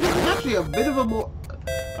two. There's actually a bit of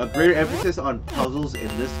a greater emphasis on puzzles in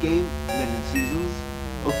this game than in Seasons.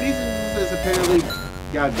 Well, Seasons has apparently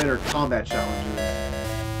got better combat challenges.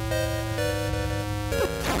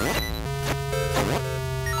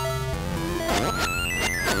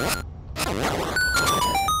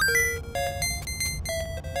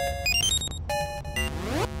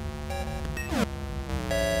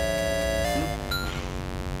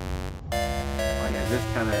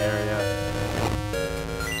 This kind of area.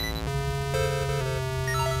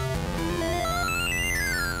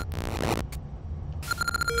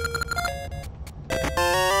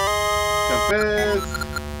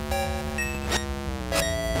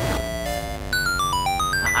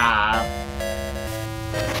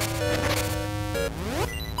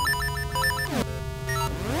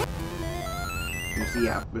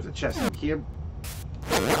 a chest in here.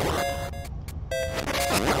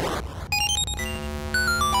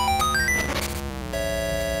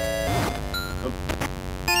 Oh.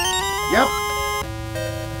 Yep.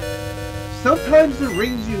 Sometimes the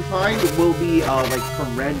rings you find will be like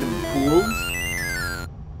from random pools.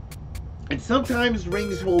 And sometimes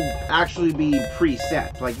rings will actually be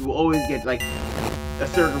preset. Like you will always get like a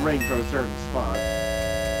certain ring from a certain spot.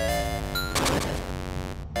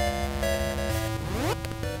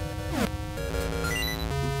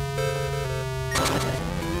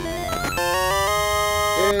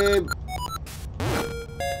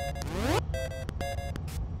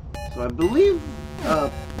 So I believe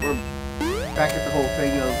we're back at the whole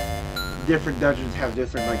thing of different dungeons have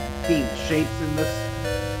different like themed shapes in this.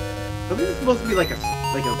 I think it's supposed to be like a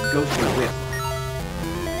ghostly wisp.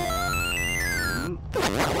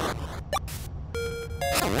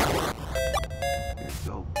 Okay,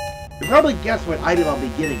 so you can probably guess what item I'll be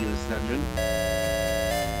getting in this dungeon.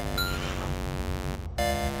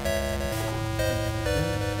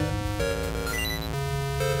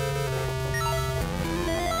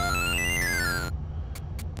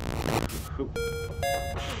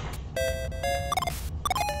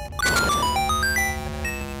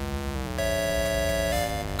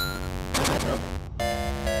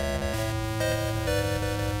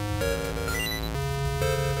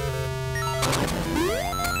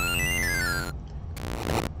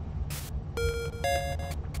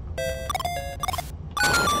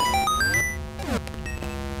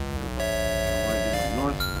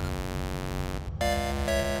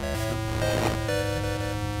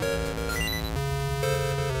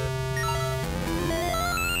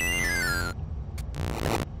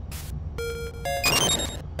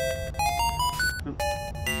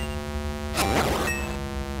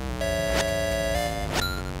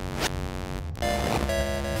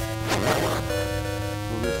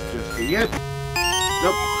 Yet.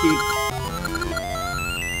 Nope, keep.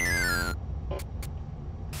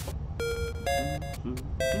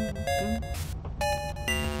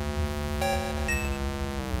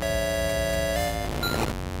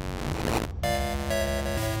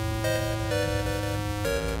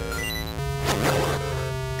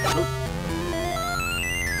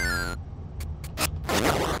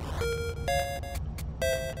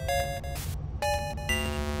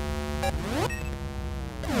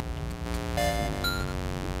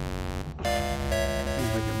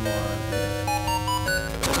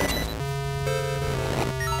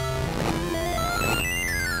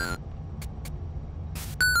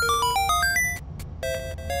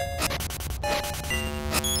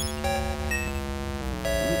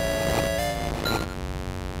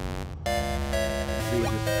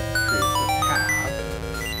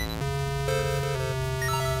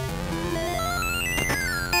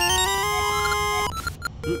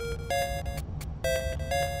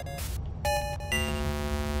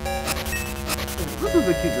 This is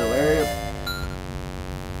a cute little area.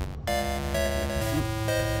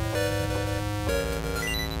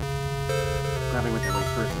 Glad I went that way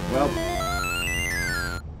first as well.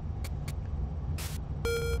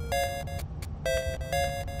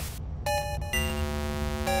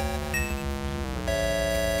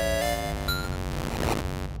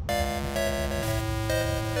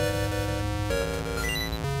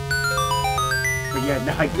 But yeah,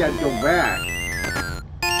 now I can't go back.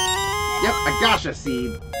 Yep, I gotcha,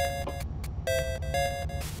 seed.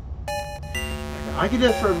 I can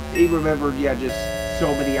just remember, yeah, just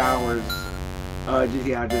so many hours, just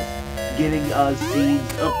getting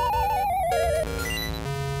seeds up,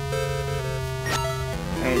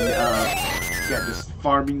 and yeah, just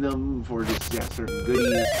farming them for just certain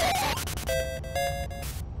goodies.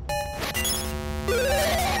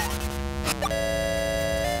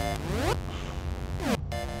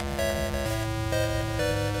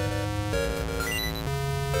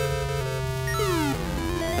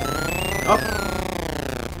 Oh!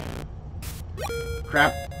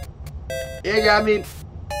 Crap. It got me.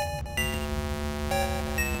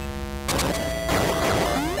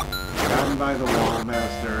 Got me by the wall,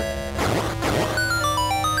 master.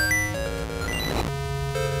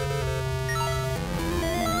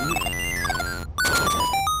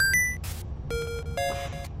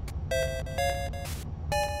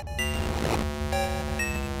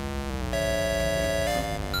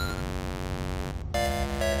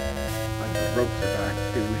 Ropes are back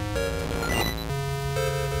too.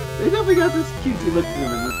 They definitely got this cutesy look to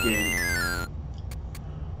them in this game.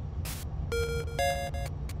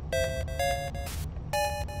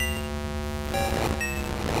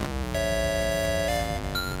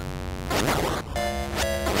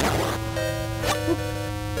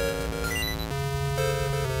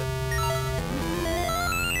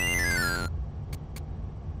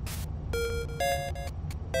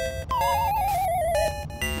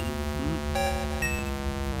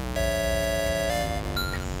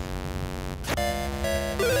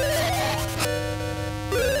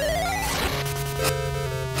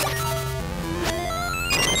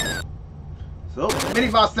 Mini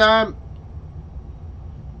boss time!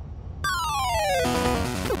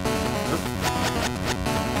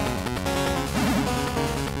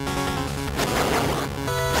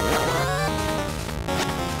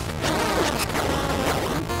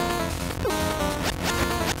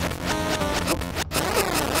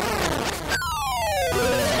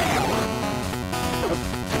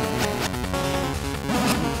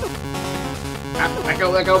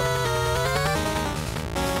 Let go.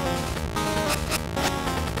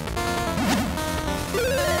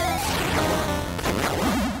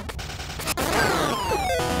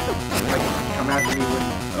 Come after me when...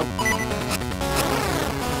 Oh.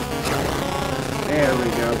 There we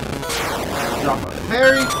go. Drop a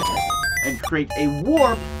fairy and create a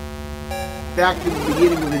warp back to the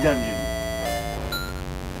beginning of the dungeon.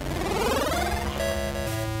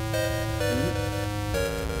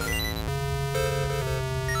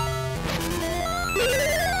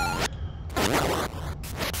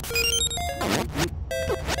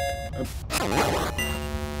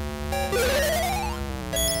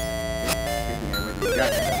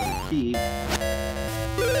 Key.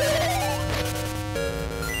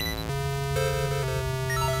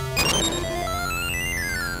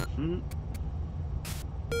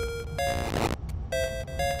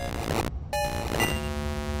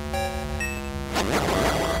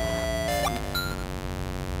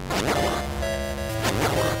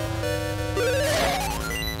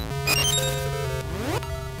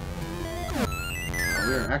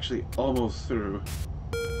 We're actually almost through.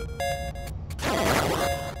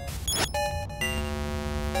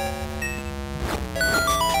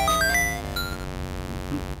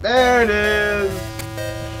 There it is!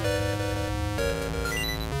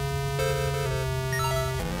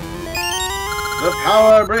 The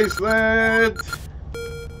power bracelet!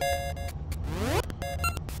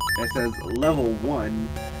 It says level 1.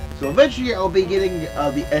 So eventually I'll be getting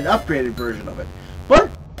an upgraded version of it. But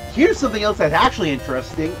here's something else that's actually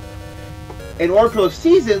interesting. In Oracle of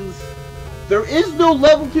Seasons, there is no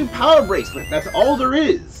level 2 power bracelet. That's all there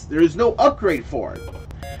is. There is no upgrade for it.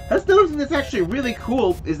 That's another thing that's actually really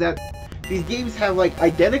cool, is that these games have like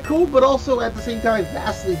identical, but also at the same time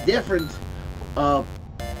vastly different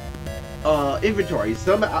inventories.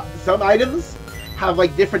 Some items have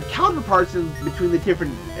like different counterparts between the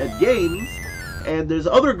different games, and there's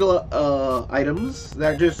other items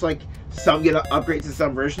that are just like some get upgrades in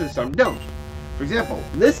some versions and some don't. For example,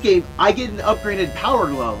 in this game, I get an upgraded power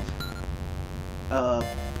glove,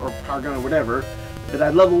 or power gun or whatever, but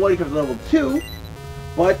at level 1 it comes to level 2.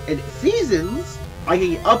 But in Seasons, I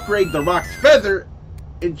can upgrade the Rock's Feather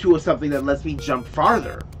into something that lets me jump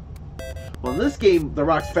farther. Well, in this game, the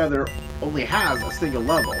Rock's Feather only has a single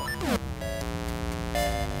level.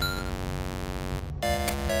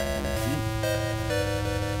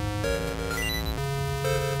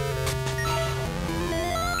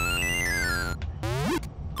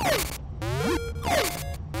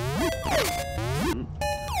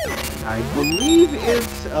 I believe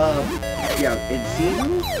it's, yeah, in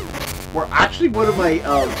Seasons, were actually one of my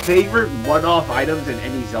favorite one-off items in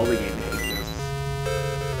any Zelda game that exists.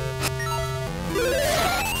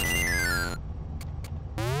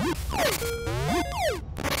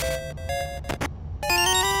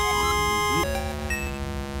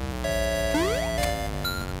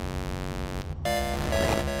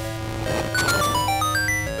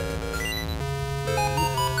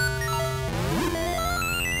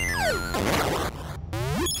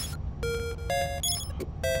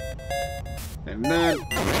 And then...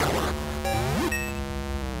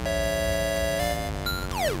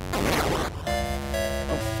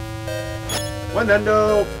 One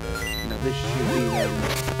hundo! Now this should be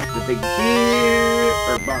the big key,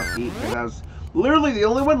 or boss key, because I was literally the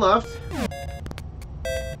only one left. I'm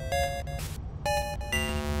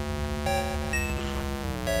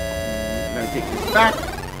gonna take this back.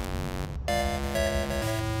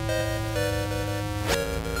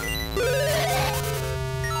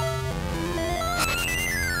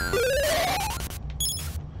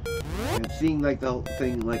 Seeing like the whole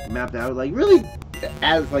thing like mapped out, like really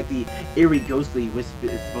as like the eerie ghostly wisp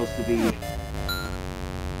is supposed to be.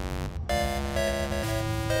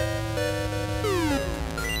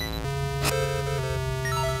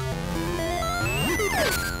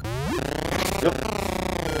 Yep.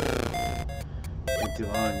 Not too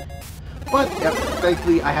long. But yep,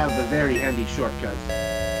 thankfully I have the very handy shortcut.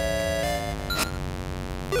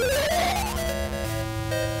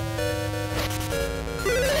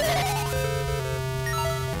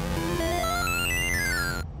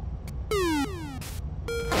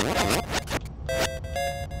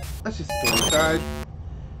 Let's just go inside.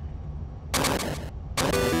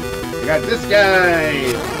 I got this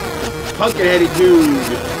guy! Pumpkin-headed dude!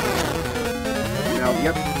 Now,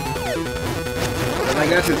 yep. And like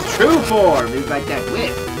that's his true form! He's like that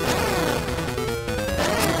whip!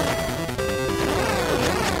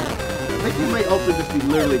 I think he might also just be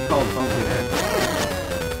literally called Pumpkinhead.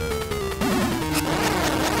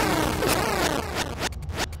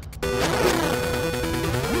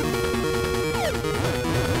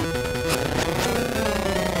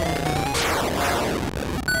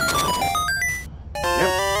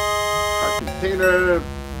 Container.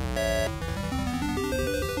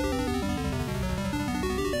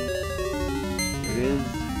 It is.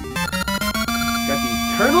 Got the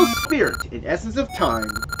eternal spirit in essence of time.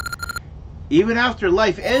 Even after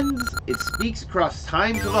life ends, it speaks across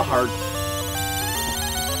time to the heart.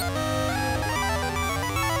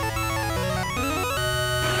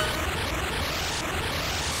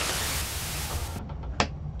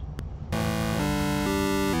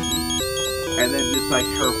 And then just like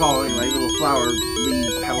her following like little flower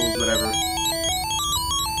leaves, petals, whatever.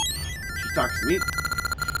 She talks to me.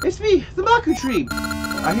 It's me, the Maku tree.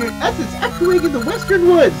 I hear essence echoing in the western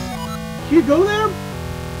woods. Can you go there?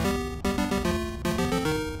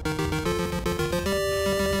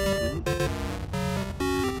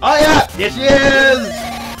 Oh yeah, here she is.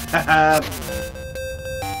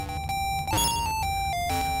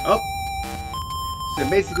 Oh. So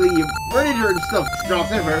basically, you furniture and stuff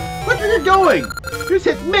drops in her. Where are you going? Here's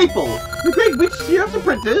hit Maple, the Great Witch Sirup's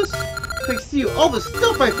apprentice. Thanks to you, all the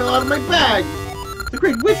stuff I fell out of my bag. The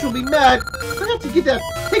Great Witch will be mad. I have to get that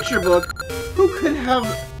picture book. Who could have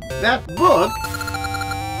that book?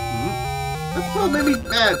 That's what made me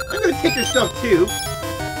mad. I'm gonna take your stuff too.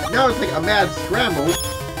 Now it's like a mad scramble.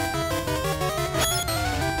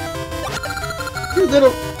 You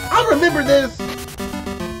little... I'll remember this!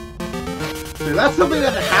 So that's something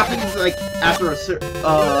that happens, like, after a certain,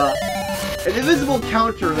 an invisible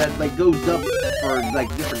counter that, like, goes up for,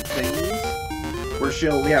 like, different things. Where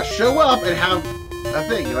she'll, yeah, show up and have a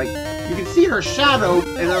thing. Like, you can see her shadow,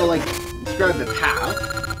 and it'll, like, describe the path.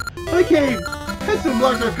 Okay, head some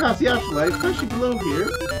blocks are past the afterlife, especially below here.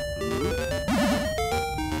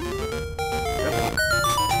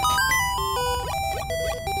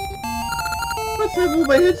 Let's not move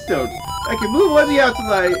my headstone. I can move on the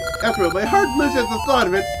outside. After all, my heart bleeds at the thought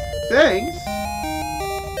of it. Thanks.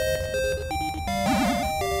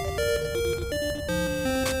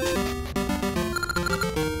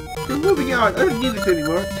 You're moving out. I don't need this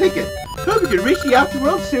anymore. Take it. Hope you can reach the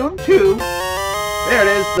afterworld soon, too. There it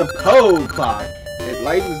is, the Poe clock. It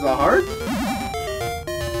lightens the heart.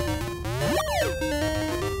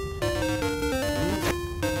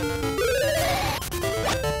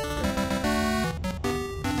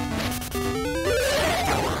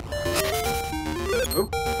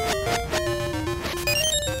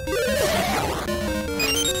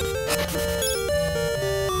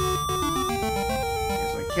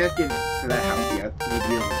 Can't get to that house yet. We'll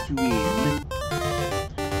be able to swim.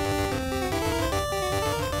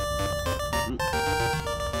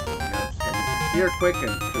 Let's head here quick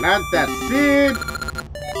and plant that seed.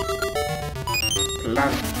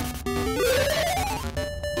 Plant.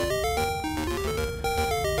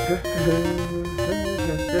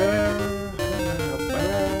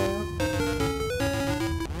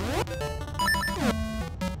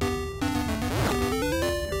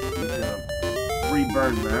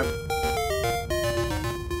 Burn that.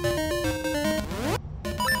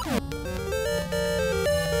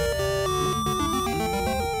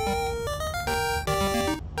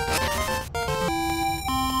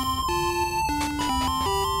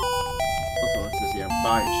 Also, let's just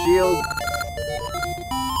buy a shield.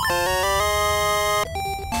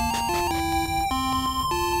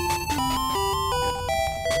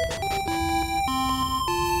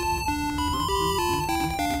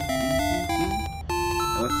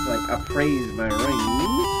 Appraise my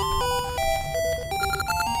rings.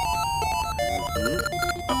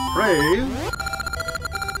 Appraise.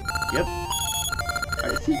 Yep. I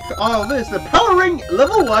see all this. The power ring,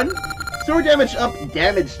 level 1. Sword damage up,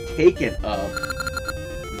 damage taken up.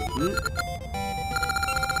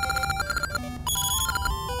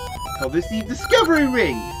 Call this the discovery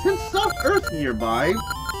ring. Sense soft earth nearby.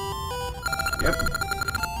 Yep.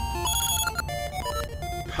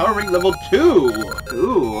 Power ring level 2.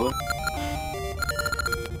 Ooh.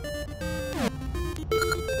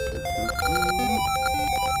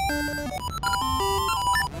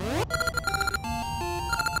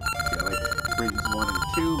 Rings 1 and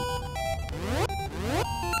 2.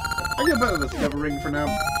 I get better the discovery ring for now.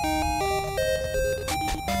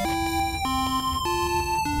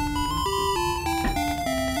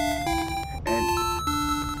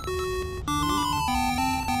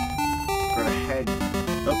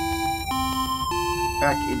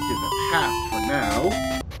 back into the past for now.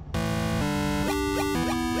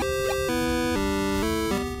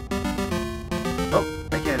 Oh,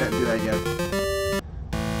 I can't do that yet.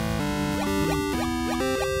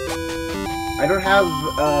 I don't have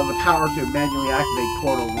the power to manually activate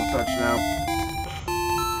portals and such now.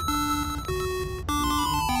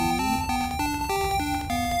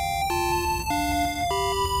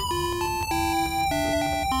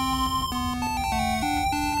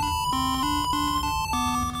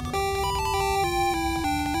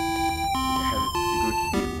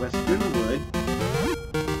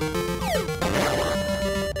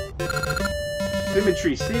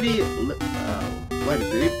 Symmetry City, Light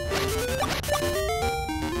City.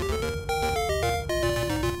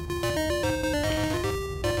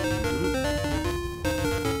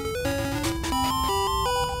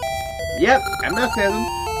 Yep, I'm not saying.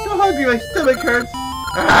 So hungry, my stomach hurts.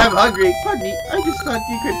 I'm hungry. Pardon me, I just thought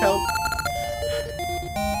you could help.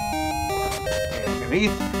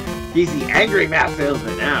 He's the angry math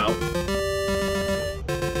salesman now.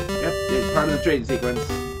 Yep, it's part of the trading sequence.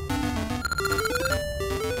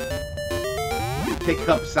 Pick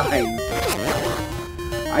up signs.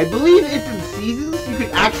 I believe it's in seasons you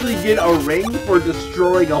can actually get a ring for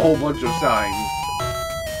destroying a whole bunch of signs.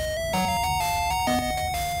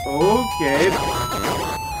 Okay.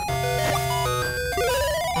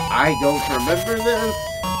 I don't remember this.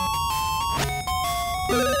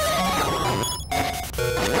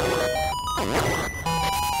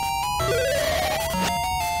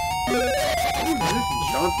 What is this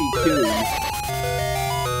jaunty tune?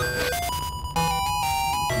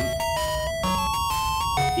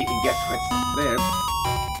 You can guess what's there.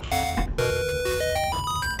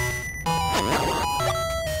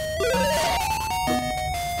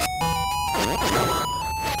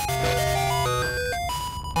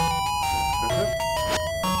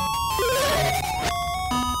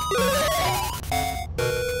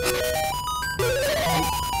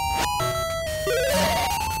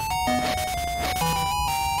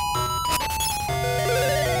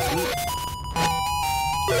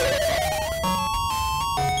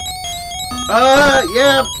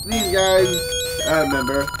 Yeah, these guys, I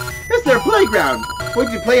remember. It's their playground.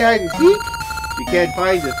 Would you play hide and seek? If you can't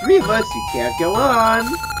find the three of us, you can't go on.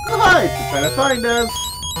 Hi, to try to find us.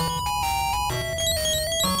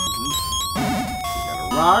 We got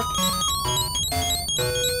a rock.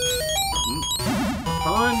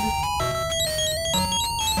 Pond.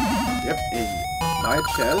 Yep, in my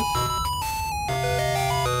chest.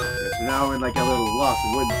 Yep, so now we're in like a little Lost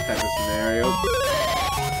Woods type of scenario.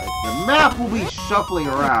 The map will be shuffling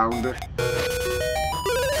around.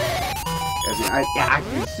 I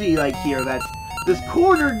can see, like, here, that this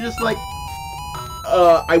corner just, like,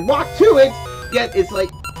 I walk to it, yet it's,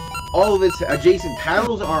 like, all of its adjacent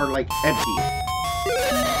panels are, like, empty.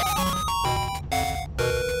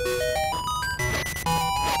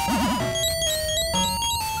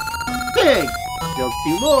 Dang! Still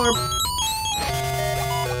two more.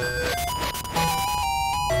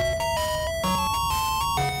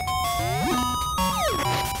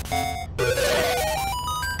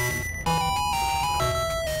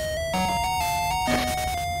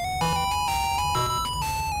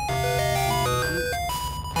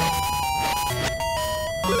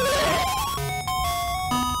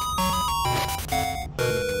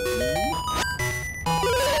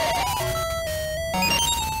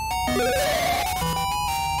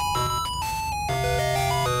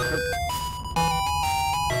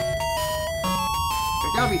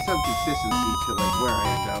 There gotta be some consistency to like where I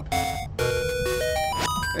end up.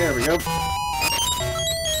 There we go.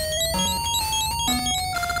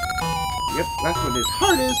 Yep, last one is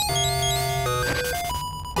hardest.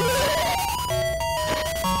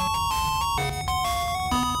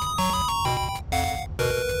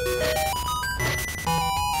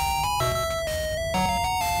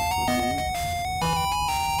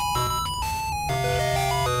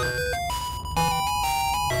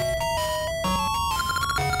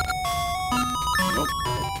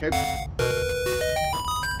 Okay.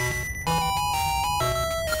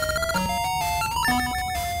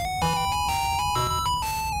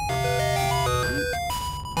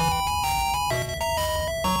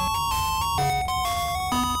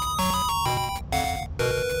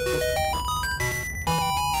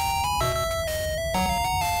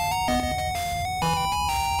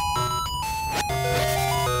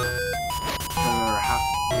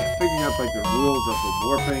 Figuring out like the rules of the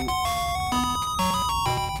warping.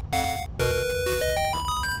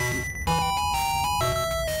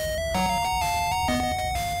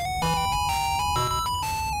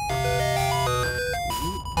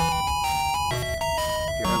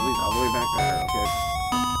 All the way back there, okay.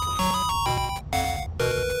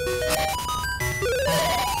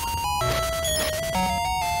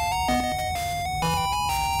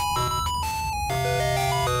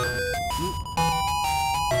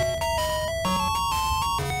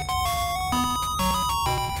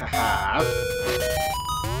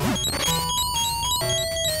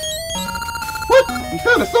 You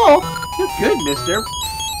found us all? You're good, mister.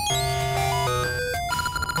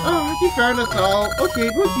 Oh, you found us all. Okay,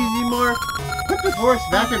 what's easy more? Put the horse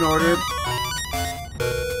back in order.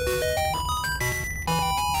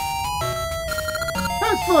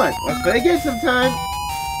 That was fun. Let's play again sometime.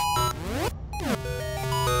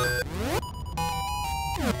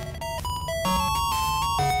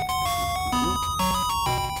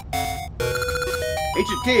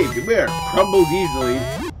 Ancient cave, beware, crumbles easily.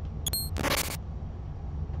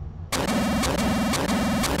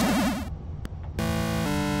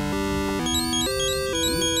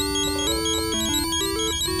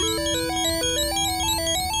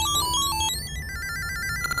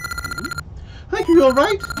 Like you all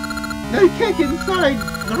right? Now you can't get inside.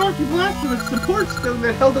 The rocky blasphemous support stone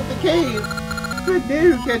that held up the cave. But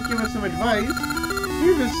Nehru can't give us some advice.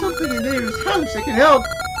 Maybe there's something in Nehru's house that can help.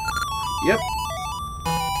 Yep.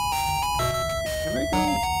 Can I go?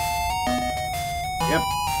 Yep.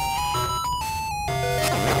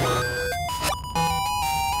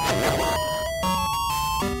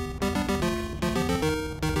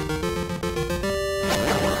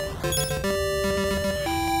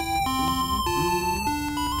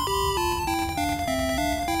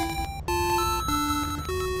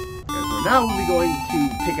 Now we'll be going to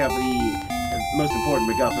pick up the most important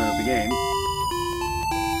MacGuffin of the game.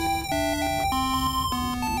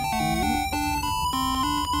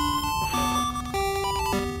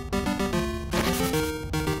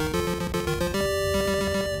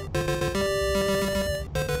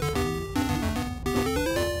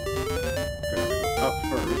 Up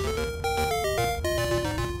first.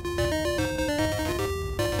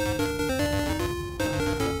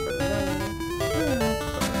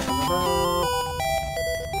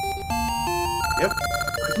 Yep.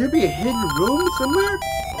 Could there be a hidden room somewhere?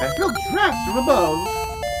 I feel drafts from above.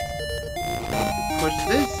 Push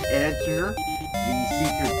this, enter the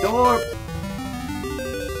secret door.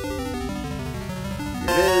 Here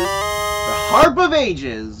it is. The Harp of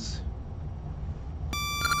Ages.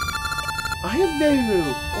 I am Nehru,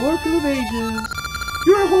 Oracle of Ages.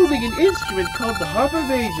 You are holding an instrument called the Harp of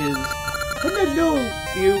Ages. I do not know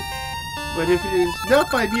you, but if it is not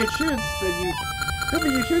by mere chance, then you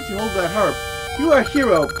hold that harp. You are a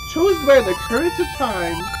hero, chosen by the currents of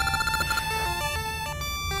time.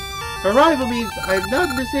 Arrival means I am not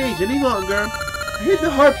in this age any longer. I hid the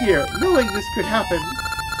harp here, knowing this could happen.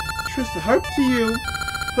 Trust the harp to you.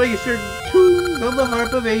 Play certain tunes on the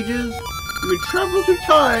Harp of Ages. You can travel through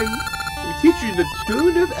time. It will teach you the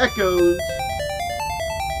tune of echoes.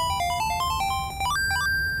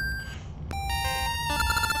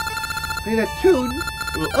 Play that tune.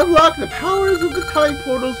 It will unlock the powers of the time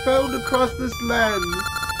portals found across this land.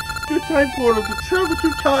 Through a time portal to travel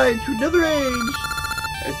through time to another age.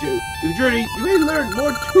 As you journey, you may learn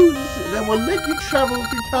more tunes that will let you travel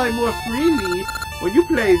through time more freely when you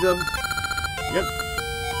play them. Yep.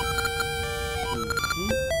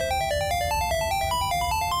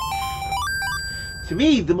 To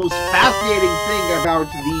me, the most fascinating thing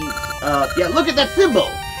about these, yeah, look at that symbol!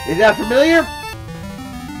 Is that familiar?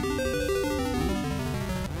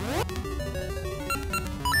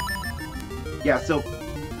 Yeah, so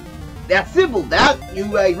that symbol, that you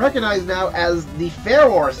recognize now as the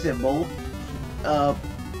Pharaoh symbol,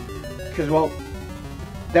 because, well,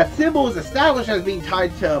 that symbol is established as being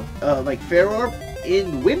tied to, like, Pharaoh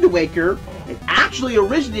in Wind Waker. It actually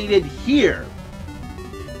originated here.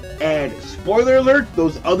 And, spoiler alert,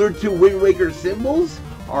 those other two Wind Waker symbols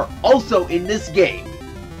are also in this game.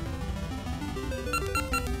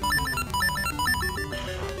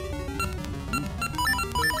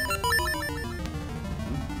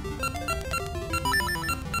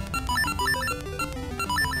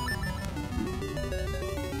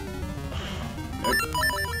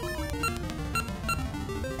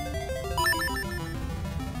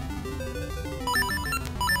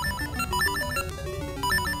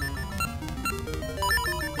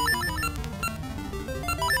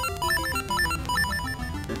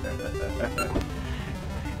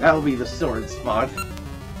 That'll be the sword spot.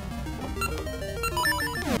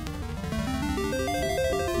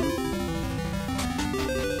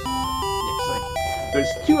 There's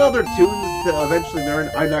two other tunes to eventually learn.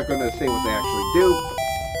 I'm not going to say what they actually do.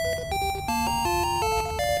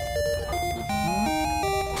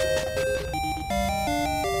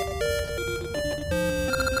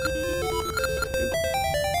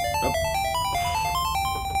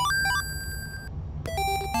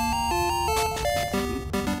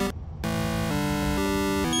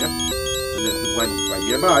 Right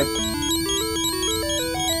nearby.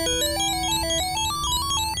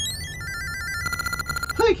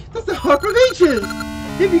 Look, that's the Harp of Ages!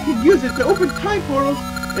 If you can use it to open time portals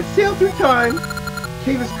and sail through time.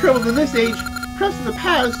 Cave is crippled in this age. Perhaps in the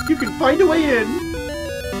past, you can find a way in.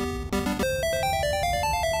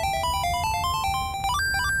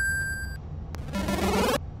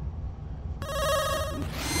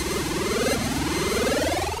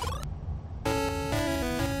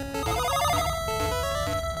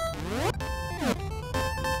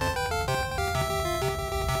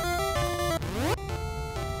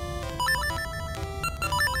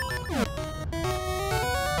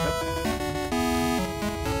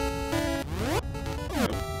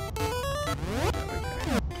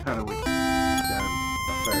 Kind of went down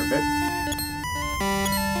a fair bit.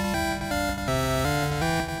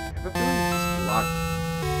 But then it's just locked.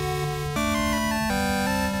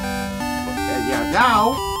 But, yeah, now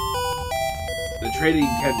the trading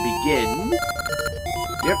can begin.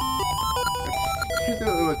 Yep. 2 at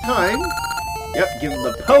a time. Yep, give him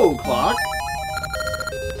the Poe clock.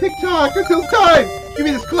 Tick tock until it's time. Give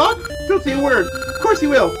me this clock. Don't say a word. Of course you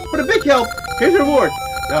will. But a big help. Here's your reward.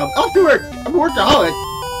 Off to work. I'm a workaholic.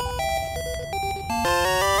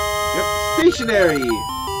 Stationary. Okay,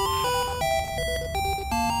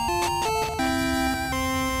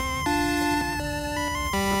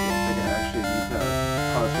 I think I actually need to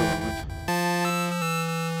pause for a moment.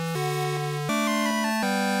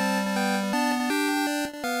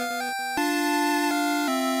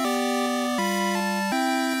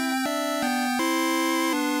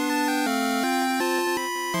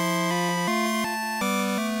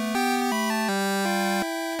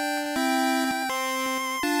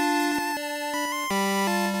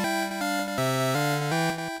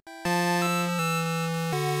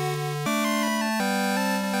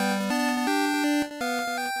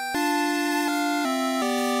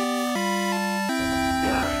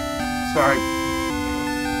 Sorry.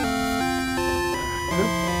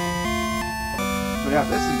 So yeah,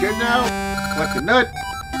 this is good now. Collect the nut.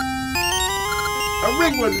 A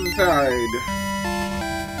ring was inside.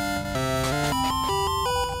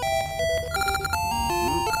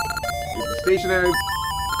 Keep it stationary.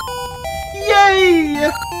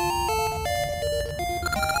 Yay!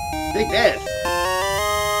 Take this.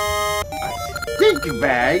 A stink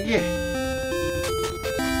bag.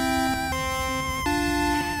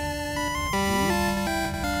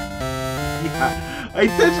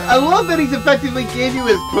 I love that he's effectively gave you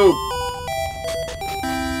his poop.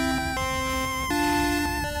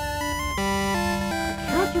 I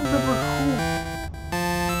can't remember who.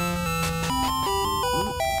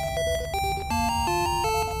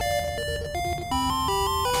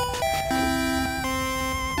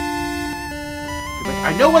 Like,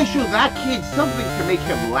 I know I showed that kid something to make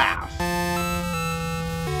him laugh.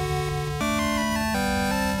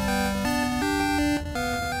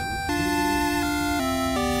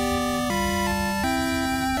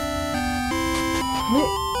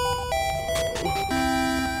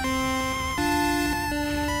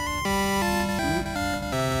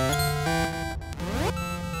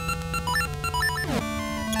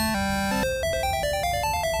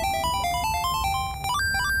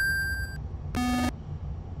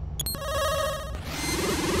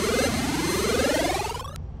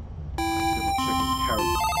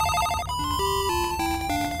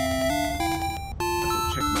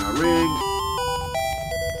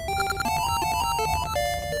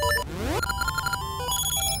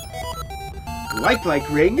 Like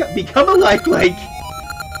ring, become a like. Yep.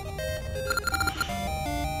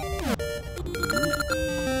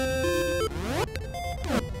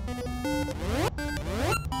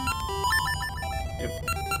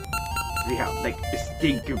 See how, like, a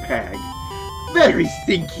stinker bag. Very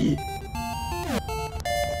stinky.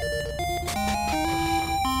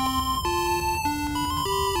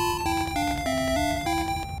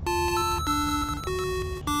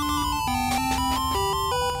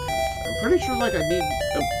 Pretty sure, like, I need...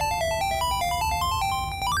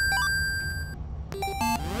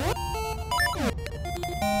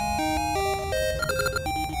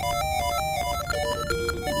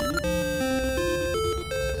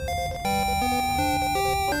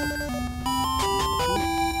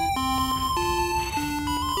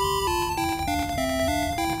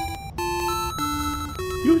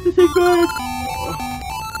 You have to take back!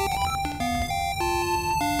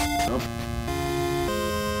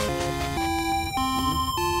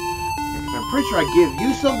 Pretty sure I give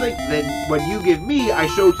you something, then when you give me, I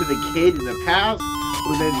show to the kid in the past,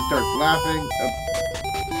 who then starts laughing.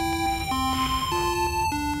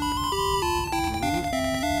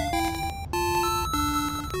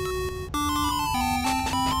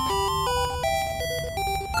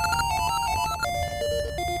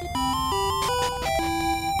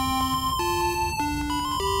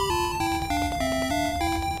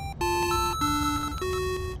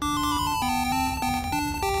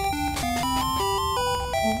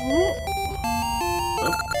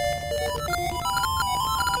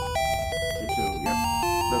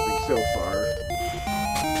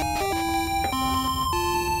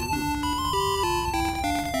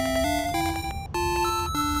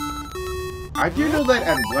 I do know that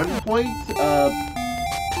at one point,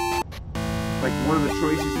 like one of the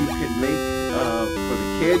choices you could make for the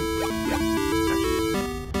kid, yeah, actually,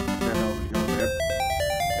 that already go there.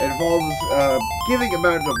 It involves giving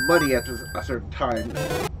amount of money at a certain time.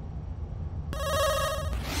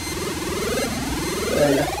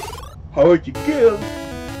 How much you give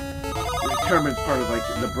determines part of like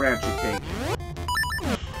the branch you take.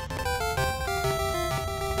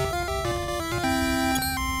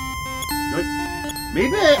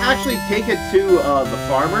 Maybe I actually take it to the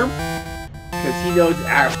farmer, because he knows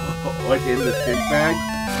what's in the stink bag.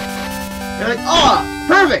 They're like, oh,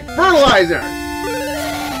 perfect, fertilizer!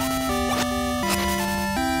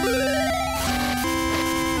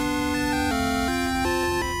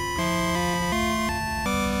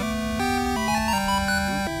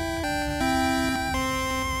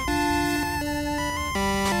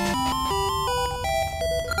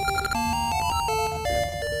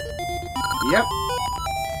 Yep.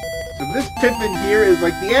 So this Pippin here is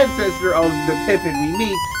like the ancestor of the Pippin we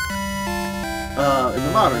meet in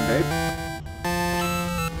the modern day.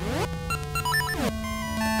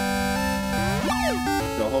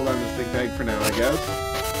 So hold on to the stink bag for now, I guess.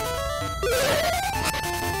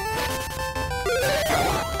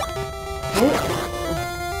 Oh.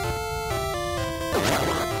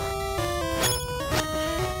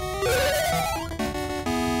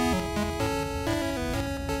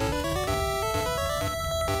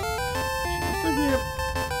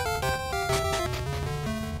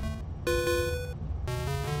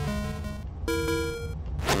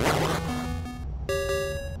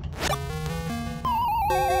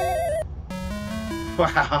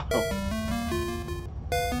 Wow.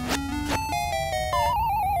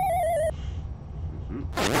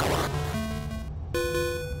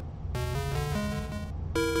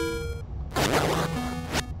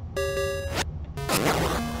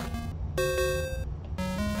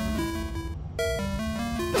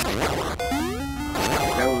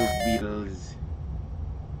 Those beetles.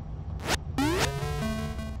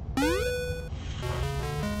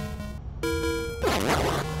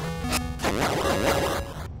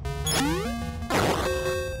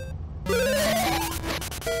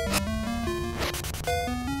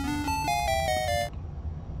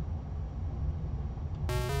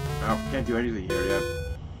 Oh, can't do anything here yet.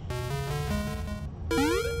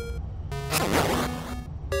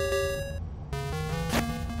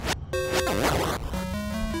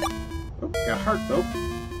 Oh, got a heart though.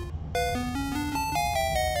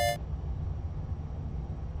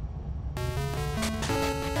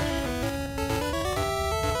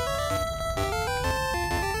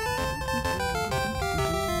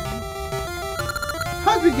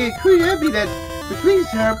 Husband quite happy that the police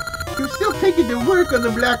have. He was still taking to work on the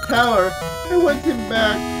Black Tower. I want him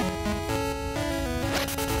back.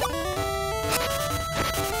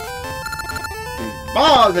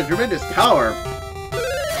 Wow, the tremendous tower.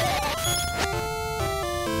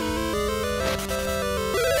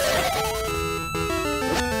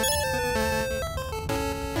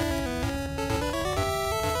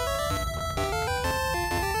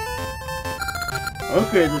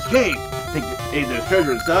 Okay, this cave. Take the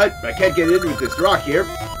treasure inside, but I can't get in with this rock here.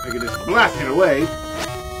 I can just blast it away.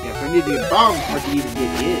 Yes, I need to get bombs for it to even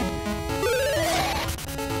get in.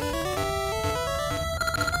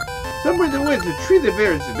 Somewhere in the woods, a tree that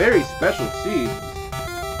bears very special seeds.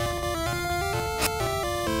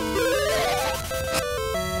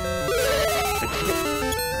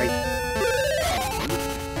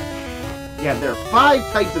 Yeah, there are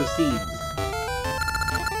 5 types of seeds.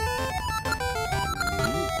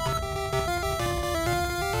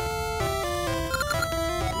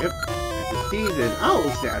 Yep, there's a seed and owl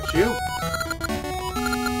statue.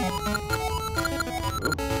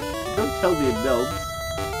 Oh, don't tell the adults.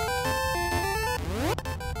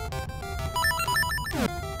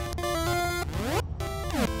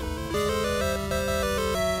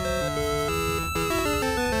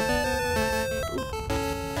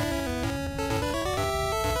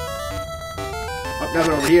 Oh,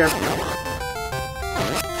 nothing over here.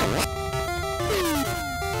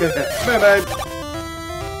 Bye-bye.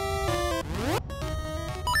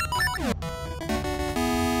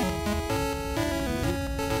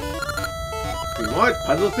 What?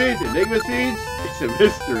 Puzzle seeds? Enigma seeds? It's a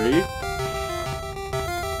mystery.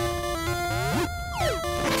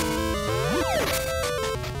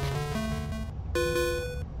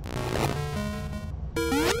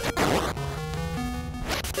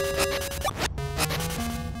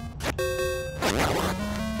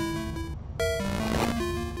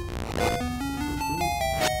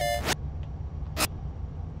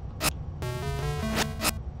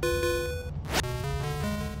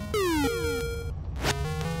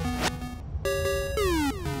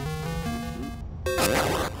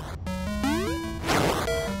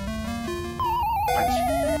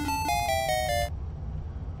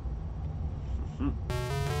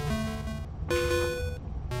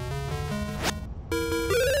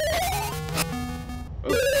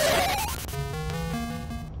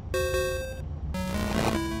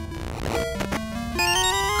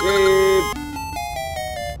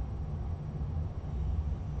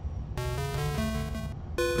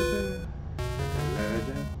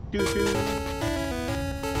 Yeah,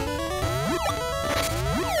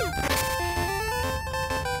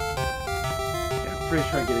 I'm pretty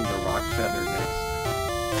sure I'm getting the rock feather next.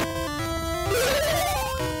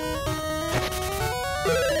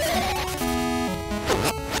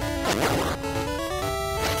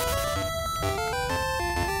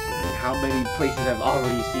 How many places I've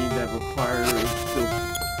already seen that require still.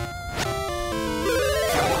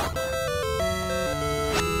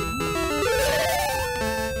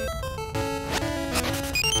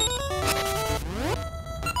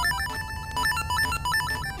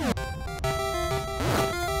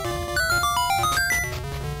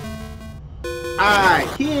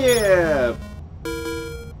 Here!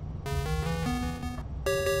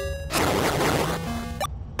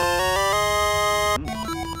 I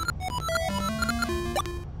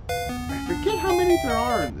forget how many there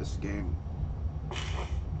are in this game.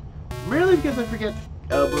 Merely because I forget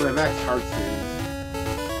what my max hearts is.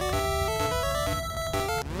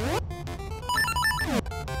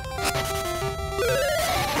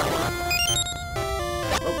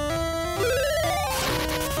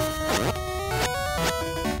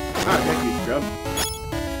 Thank you, Scrub.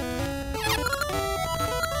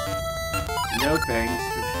 No thanks.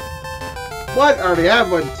 But I already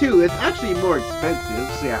have one too. It's actually more expensive.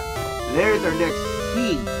 So yeah, there's our next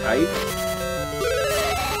seed type.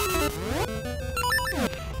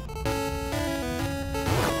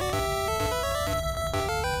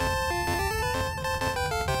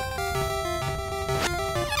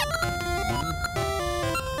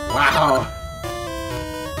 Wow.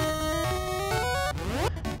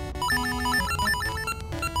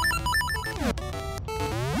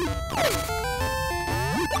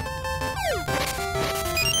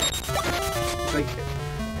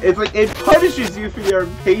 It's like it punishes you for your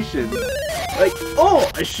impatience. Like, oh,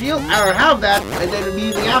 a shield? I don't have that. And then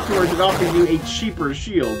immediately afterwards, it offers you a cheaper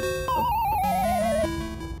shield.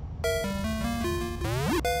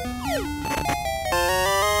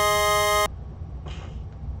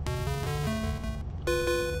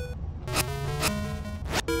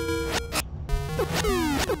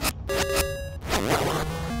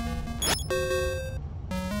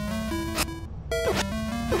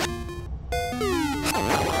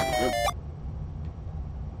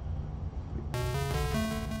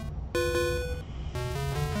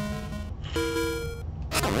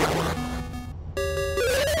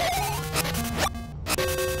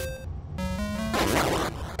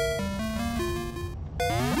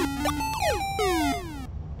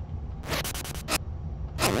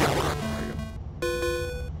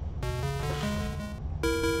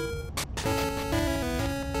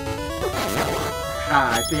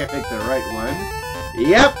 Ah, I think I picked the right one.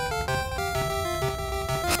 Yep!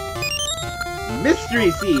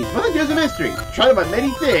 Mystery seeds! Well, there's a mystery. Try them on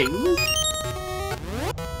many things.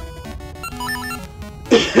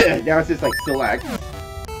 Now it's just like select.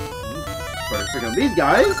 Better pick on these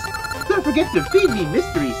guys. Don't forget to feed me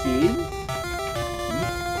mystery seeds.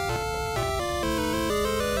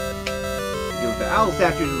 The owl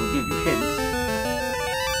statues will give you hints.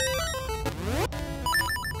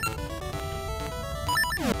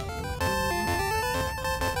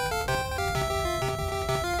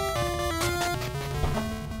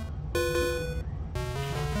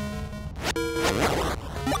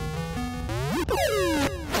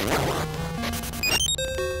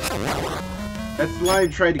 That slime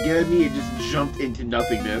tried to get at me and just jumped into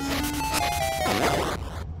nothingness.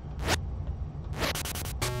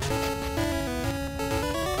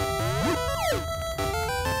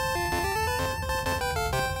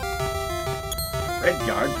 Red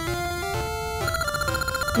guard.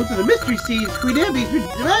 Those are the mystery seeds Queen Ambi's been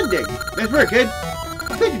demanding. Nice work, kid.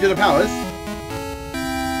 I'll take you to the palace.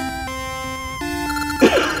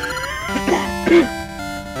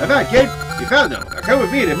 Not bad, kid. You found them. Now come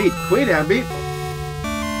with me to meet Queen Ambi.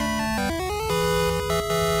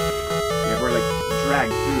 Yeah, we're like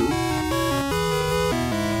dragged through.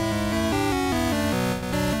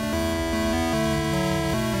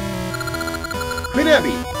 Queen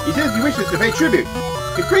Ambi, he says he wishes to pay tribute.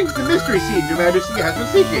 It brings the mystery seeds Your Majesty has been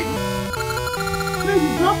seeking. No,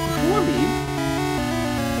 you dropped before me.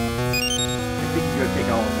 I think you're gonna take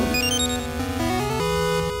all of them.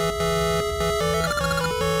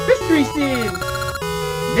 Mystery seeds!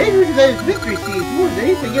 Neighbor desires mystery seeds more than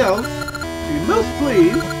anything else. She'll be most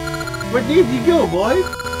pleased. What name do you go, boy?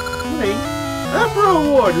 Link. Up for a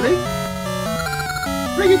reward, Link.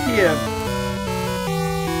 Bring it here.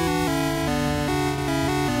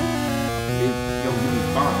 You'll give me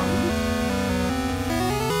bombs.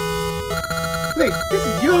 Link, this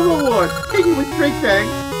is your reward. Take it with great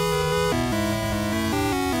thanks.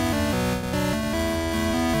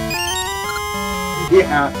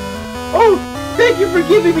 Yeah. Oh, thank you for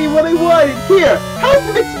giving me what I wanted. Here, have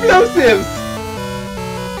some explosives.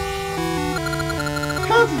 The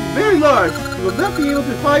house is very large. You will not be able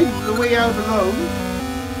to find the way out alone.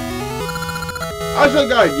 I shall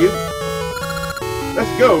guide you.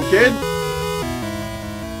 Let's go, kid.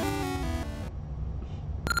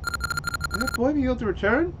 Will that boy be able to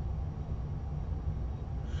return?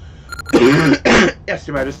 Yes,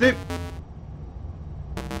 Your Majesty.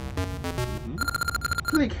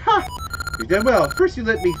 Blink, ha! You've done well. First you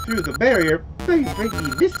let me through the barrier, now you bring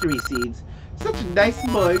me mystery seeds. Such a nice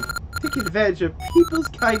boy. Taking advantage of people's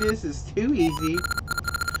kindness is too easy.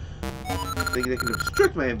 Think they can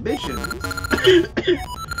obstruct my ambitions.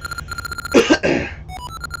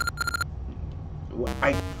 Well,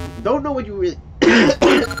 I don't know what you really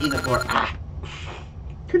need it for. Ah.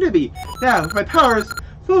 Could it be? Now, with my powers,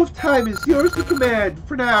 flow of time is yours to command.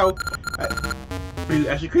 For now,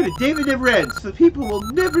 I should create a day that never ends, so people will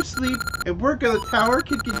never sleep and work on the tower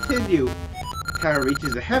can continue. The tower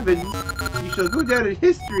reaches the heavens. You shall go down in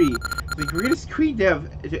history as the greatest queen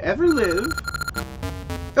to ever live.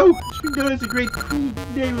 Oh, she should be known as the great queen,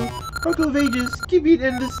 named Oracle of Ages. Give me an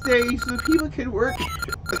endless day so the people can work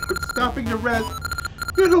without stopping to rest.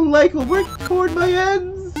 You don't like will work toward my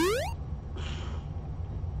ends.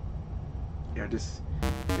 Yeah, just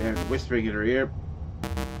whispering in her ear.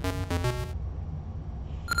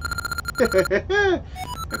 I'm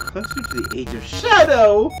closer to the age of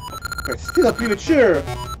shadow, but still premature.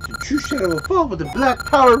 The true shadow will fall when the black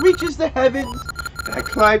tower reaches the heavens, and I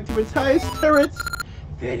climb to its highest turrets.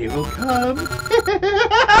 Then it will come.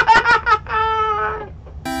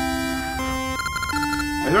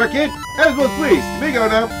 That's our kid. As well, please. Me go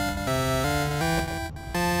now.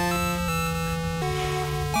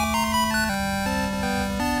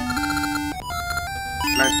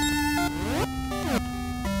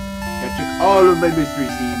 I took all of my mystery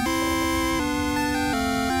seeds.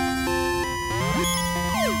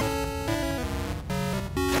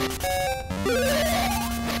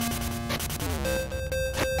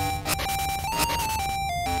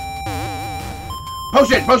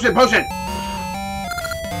 Potion! Potion! Potion!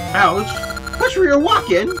 Ouch! Watch where you're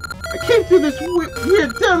walking! I came through this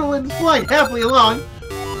weird tunnel and flying happily along.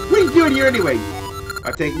 What are you doing here anyway?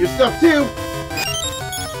 I'm taking your stuff too!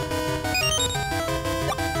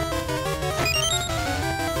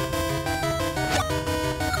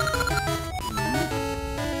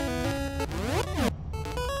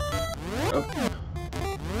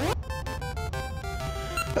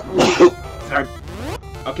 Sorry.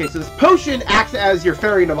 Okay, so this potion acts as your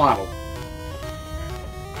fairy in a bottle.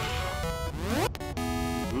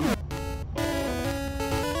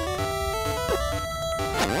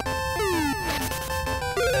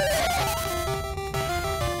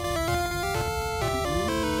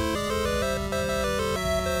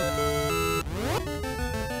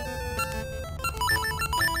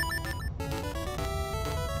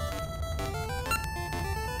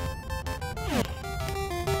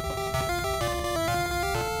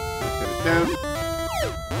 Down.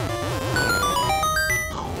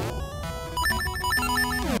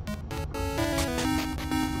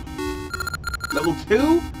 Level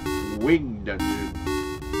 2? Wing Dungeon.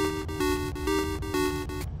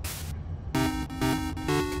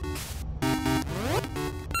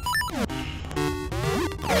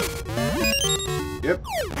 Yep.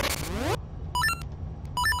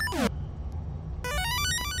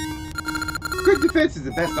 Good defense is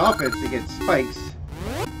the best offense against spikes.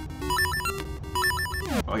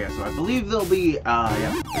 Oh yeah, so I believe there'll be,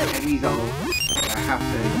 yeah, enemies I have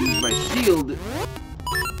to use my shield.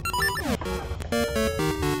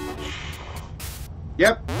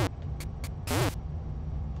 Yep.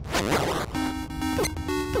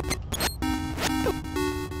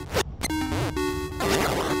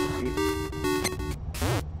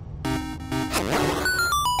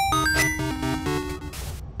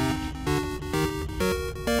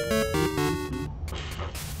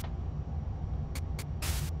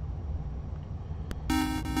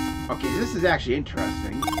 Okay, this is actually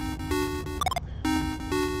interesting.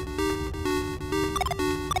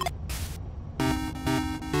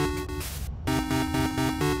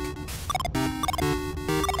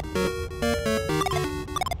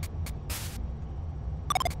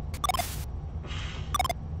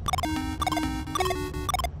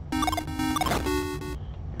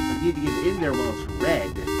 I need to get in there while it's red.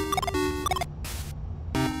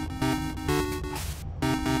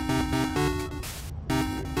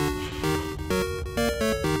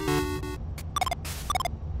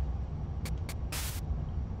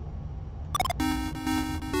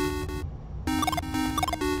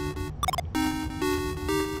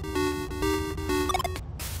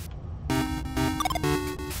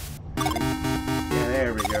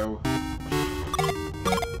 There we go.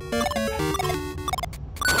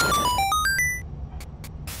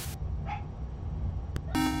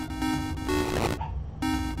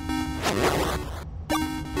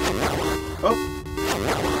 Oh!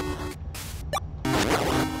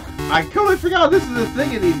 I totally forgot this is a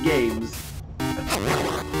thing in these games.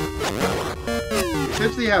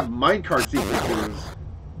 Essentially have minecart sequences.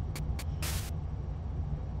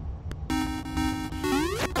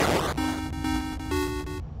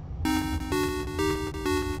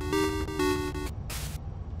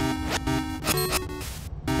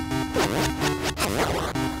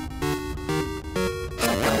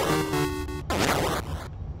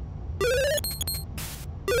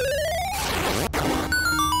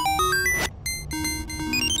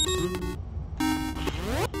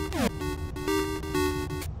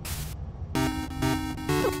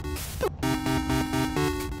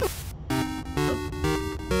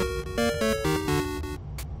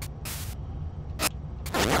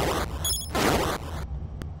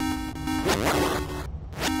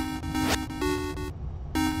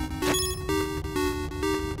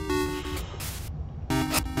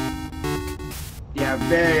 Yeah,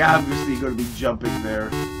 very obviously going to be jumping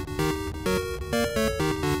there.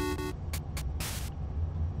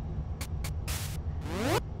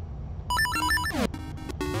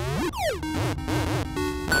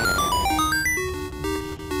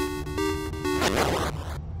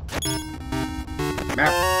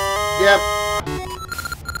 Map. Yep.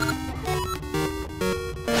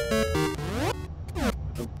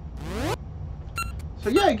 So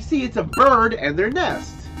yeah, you can see it's a bird and their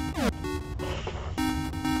nest.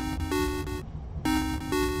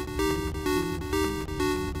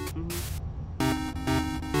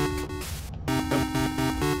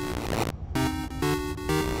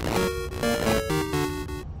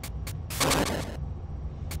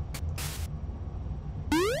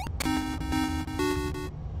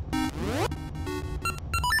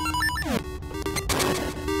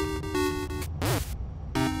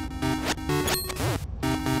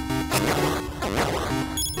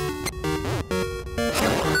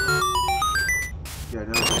 Yeah,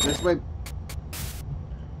 no, this way.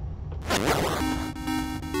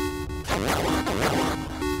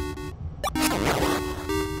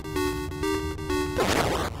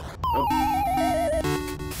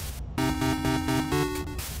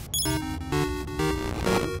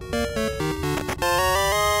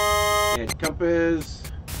 And compass.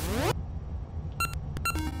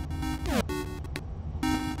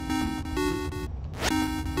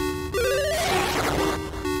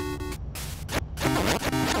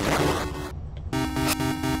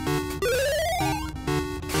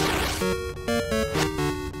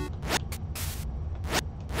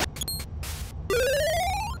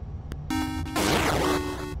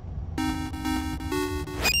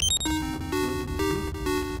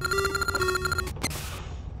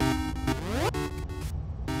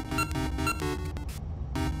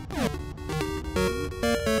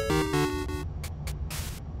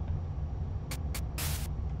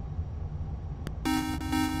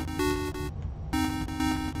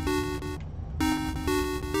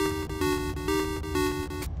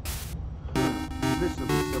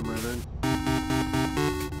 Somewhere then.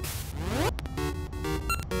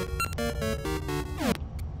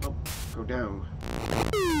 Oh, go down.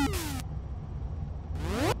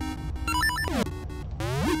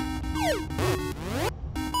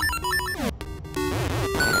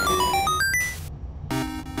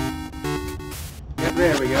 Yep,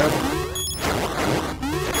 there we go.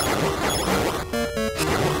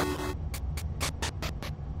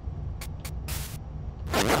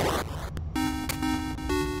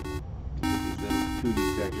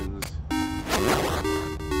 Sections.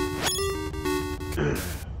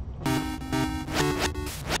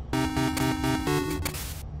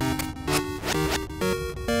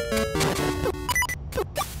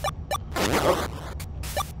 Oh.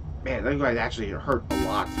 Man, those guys actually hurt a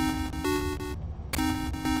lot.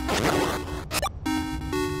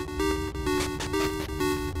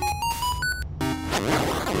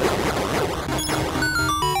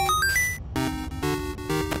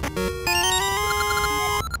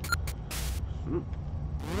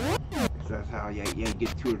 That's how you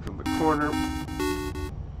get to it from the corner.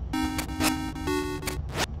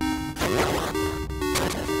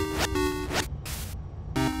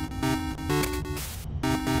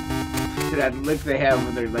 That look they have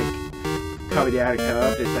when they're like coming down and come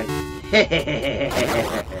up, it's like,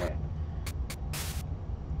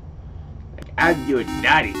 like I'm doing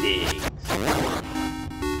naughty things.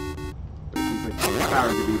 But he's like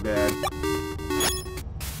powered to be bad.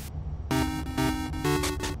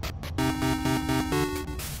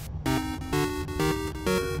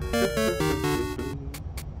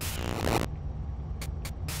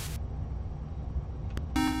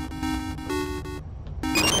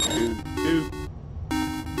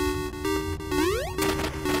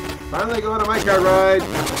 finally go on a minecart ride.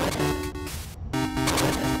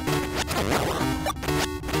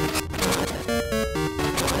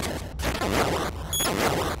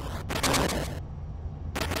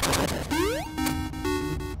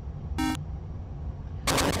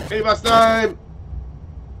 Hey, bus time!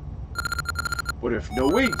 What if no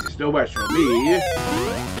wings is no match for me?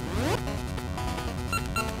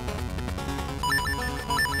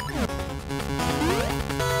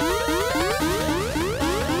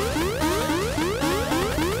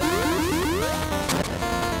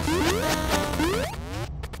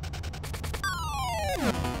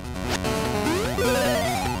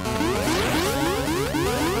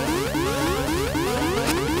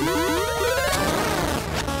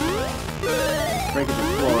 Breaking the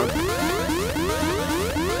floor.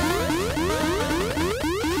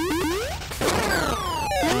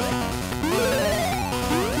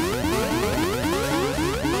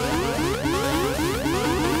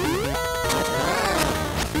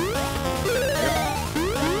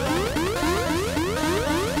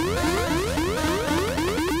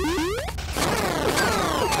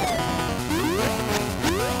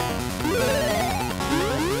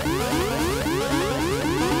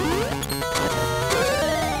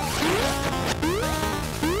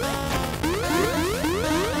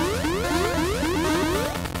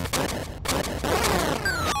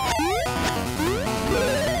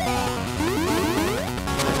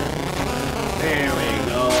 There we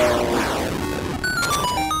go.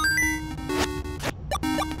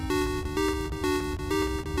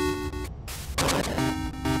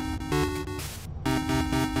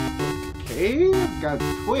 Okay, I've got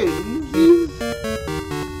twins.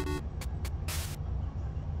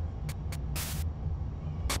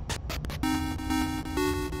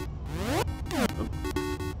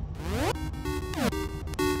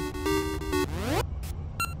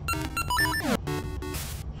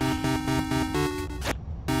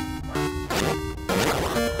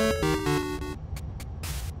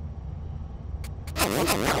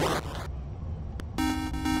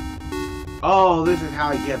 Oh, this is how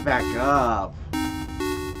I get back up.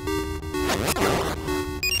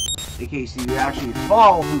 In case you actually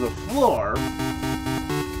fall through the floor.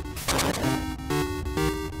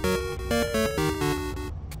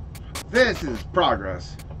 This is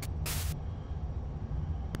progress.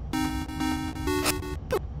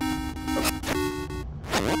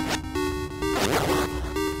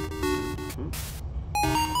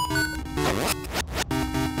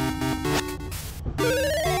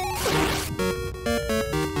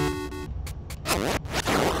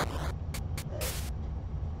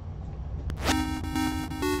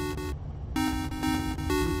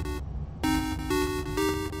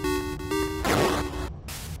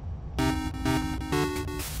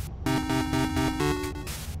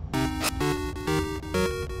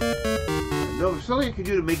 No, there's something I can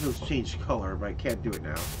do to make those change color, but I can't do it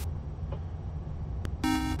now.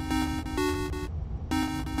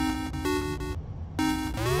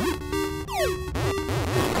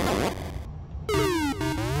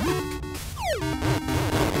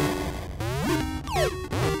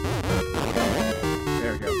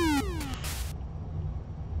 There we go.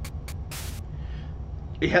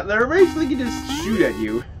 Yeah, they're basically can just shoot at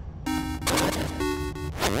you.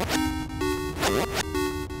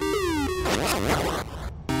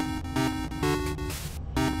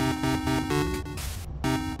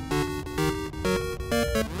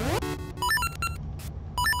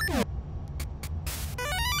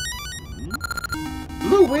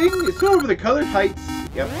 Blue wing is so over the colored heights.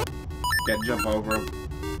 Yep. Gotta jump over them.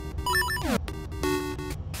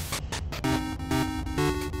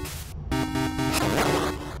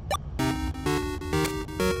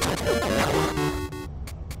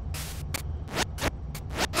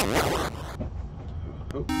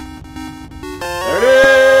 Oh. There it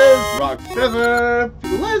is! Rock feather!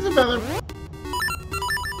 Liza feather!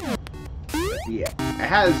 Yeah, it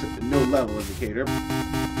has no level indicator.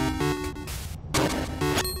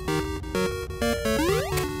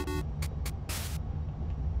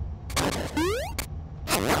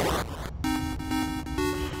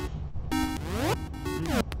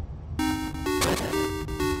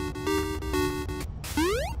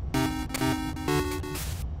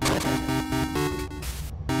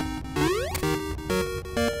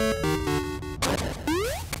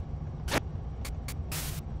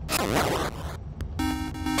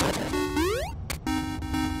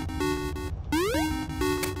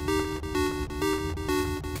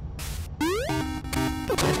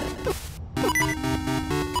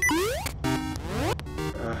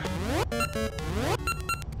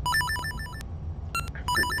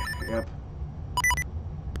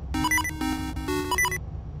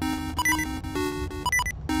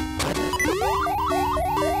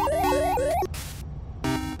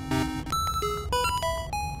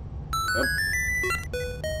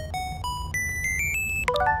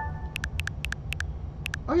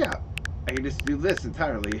 this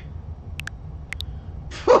entirely.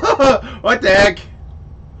 What the heck?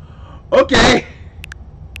 Okay.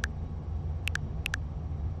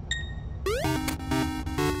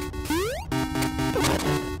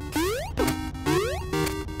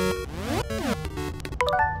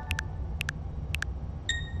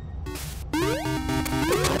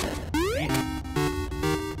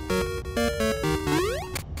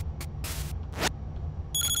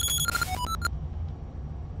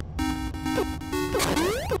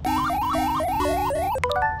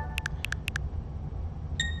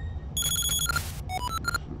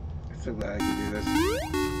 So glad I can do this.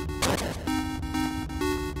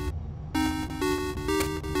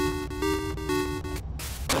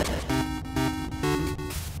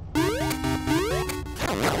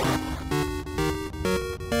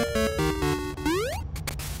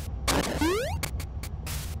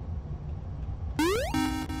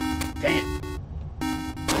 Dang it.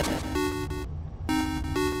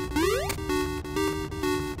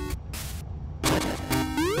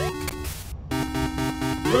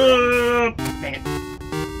 Dang it.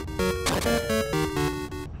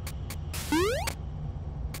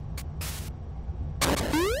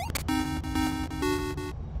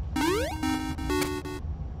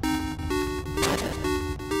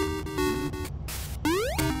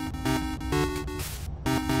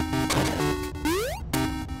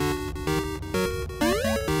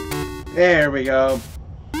 There we go.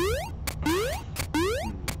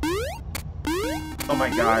 Oh my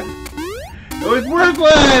god. It was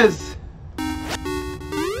worthless!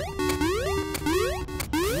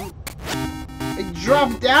 It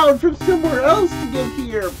dropped down from somewhere else to get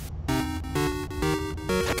here.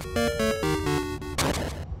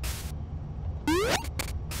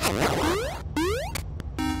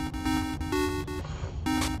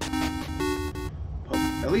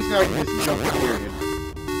 At least now I can just jump the period.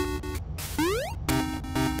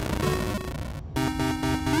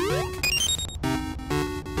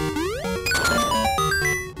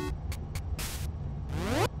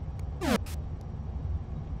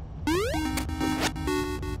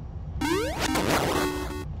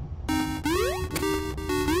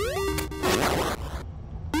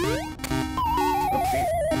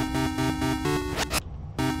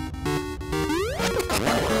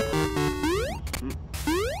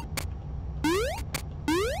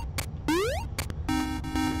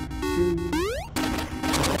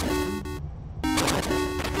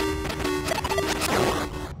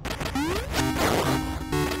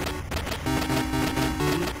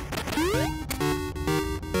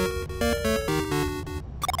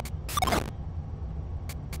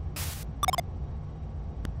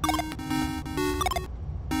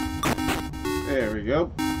 There we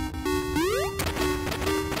go.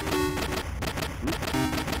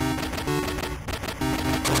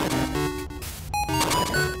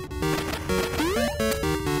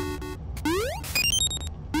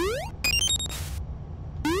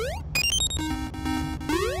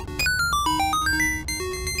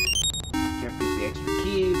 Can't miss the extra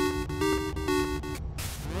key.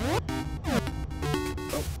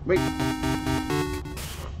 Oh, wait.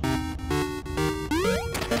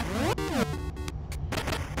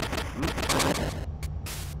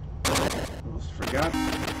 Forgot.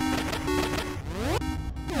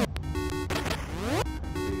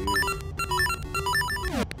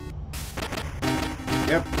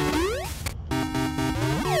 Yep.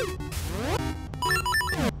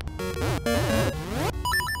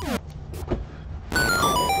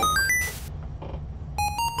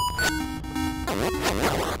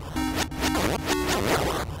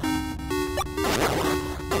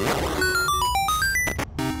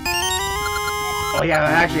 Oh yeah,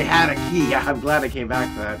 I actually had a key. Yeah, I'm glad I came back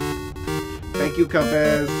for that. Thank you,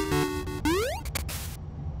 Compass.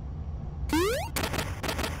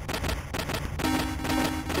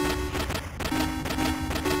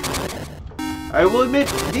 I will admit,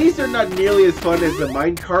 these are not nearly as fun as the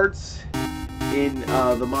mine carts in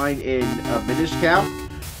the mine in Minish Cap,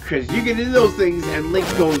 because you get into those things and Link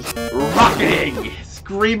goes rocketing,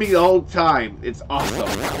 screaming the whole time. It's awesome.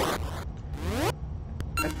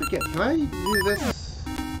 I forget, can I do this?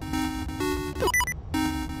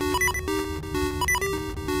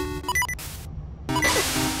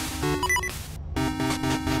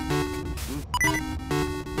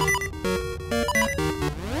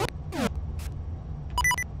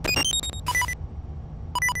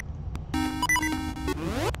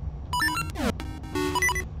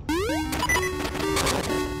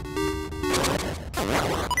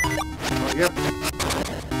 Yep.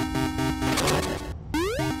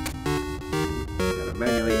 Gotta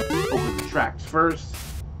manually open the tracks first.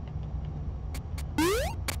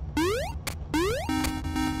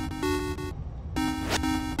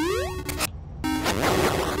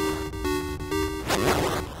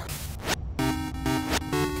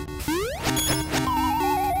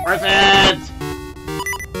 Damn it!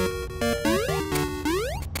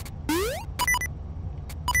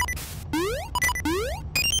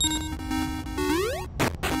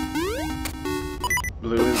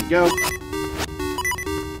 Balloons go.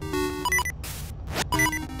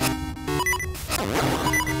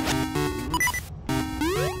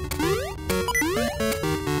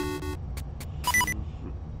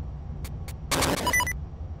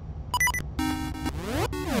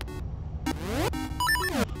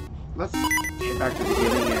 Let's get back to the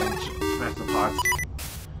beginning and smash the pots.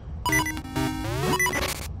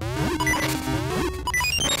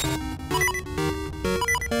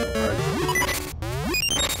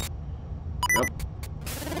 Nope.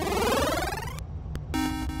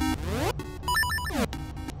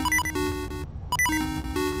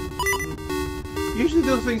 Usually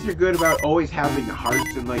those things are good about always having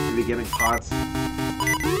hearts in like the beginning pots.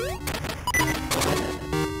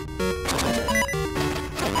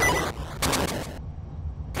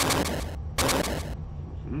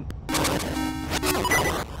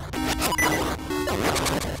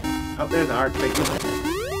 Oh, there's a heart, thank you.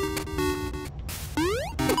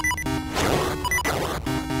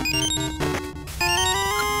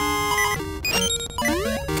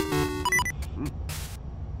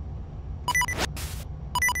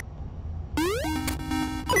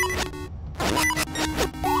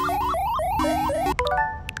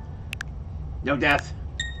 No death.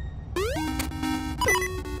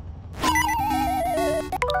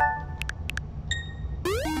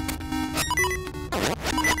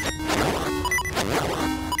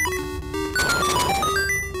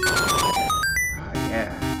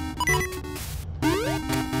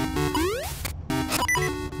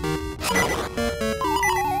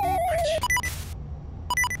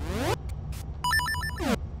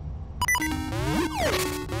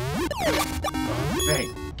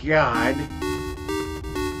 Thank God.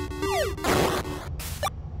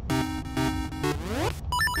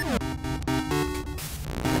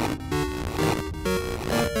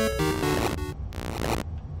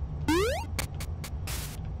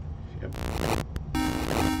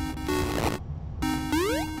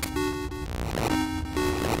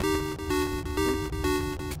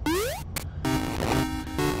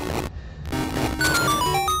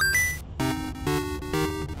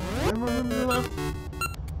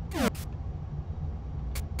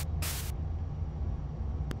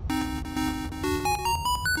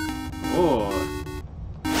 Oh.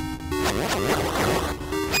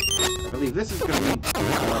 I believe this is going to be for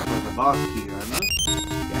the boss key then.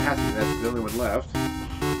 Yeah, it has to be. That's the only one left.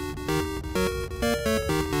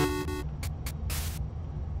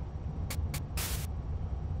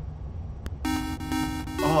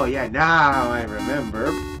 Oh yeah, now I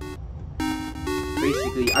remember.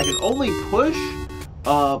 Basically, I can only push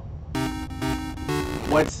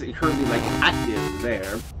what's currently like active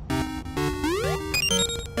there.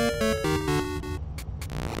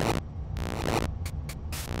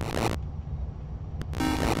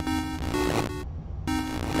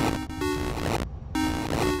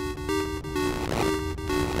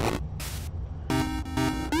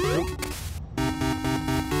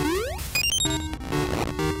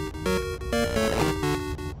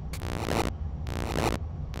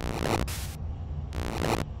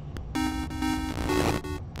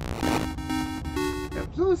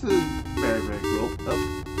 So this is very, very cool. Oh.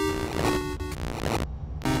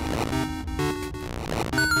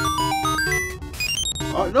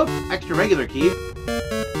 Oh, nope. Extra regular key.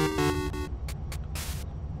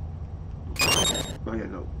 Oh, yeah,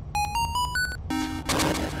 no.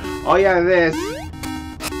 Oh, yeah, this.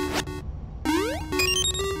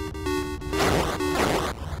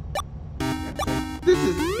 This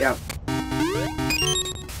is, yeah.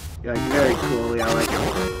 Yeah, like, very cool. Yeah, I like it.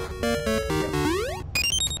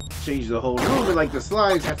 Change the whole room, and like the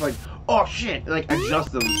slides have to like, oh shit, like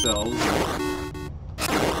adjust themselves.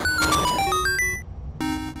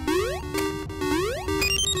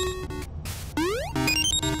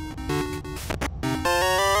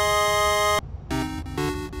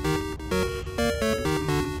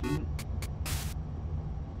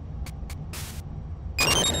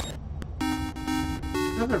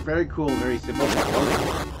 Those are very cool, very simple.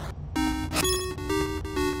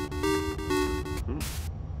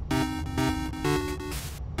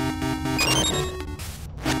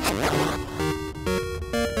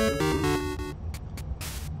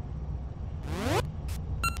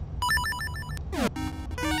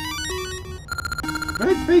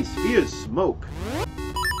 Red face spews smoke.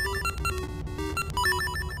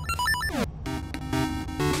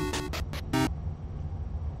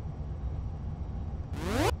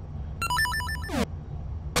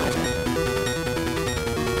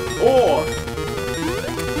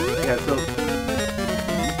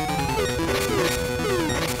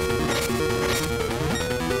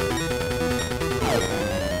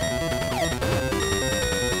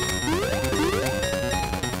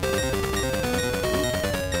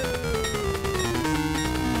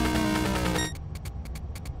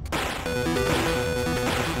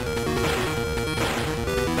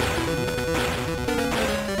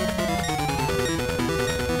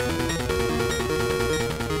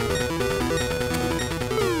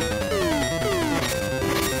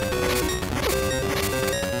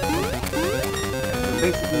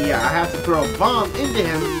 basically, yeah, I have to throw a bomb into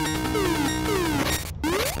him.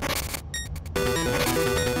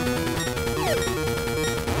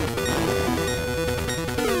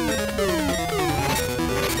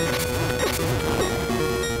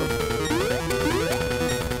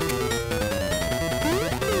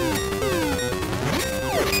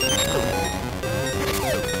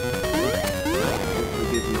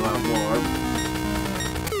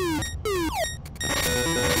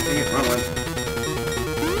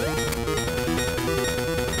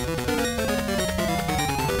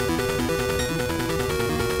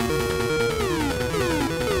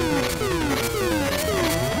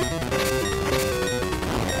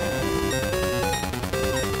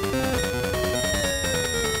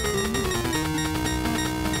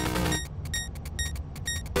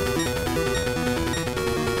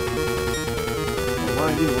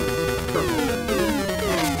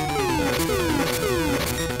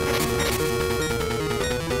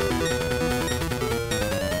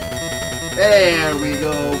 There we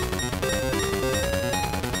go.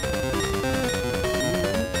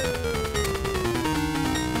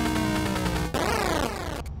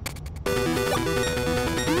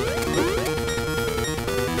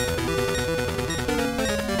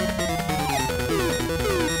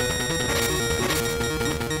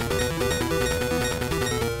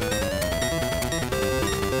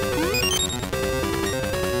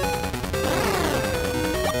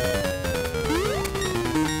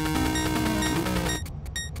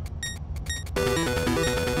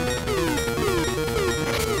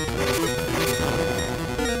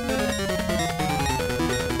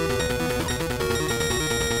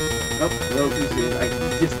 Oh, a little too soon. I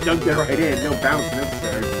just dunked it right in. No bounce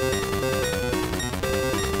necessary.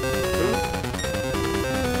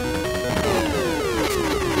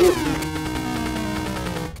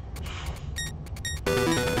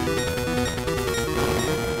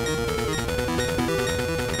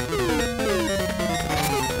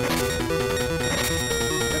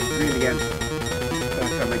 That's green again.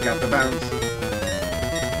 Last time I got the bounce.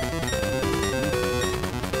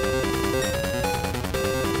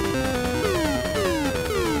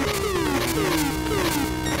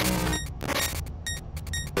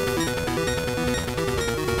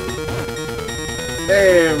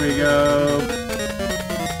 There we go.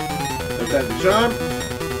 Let's have the jump.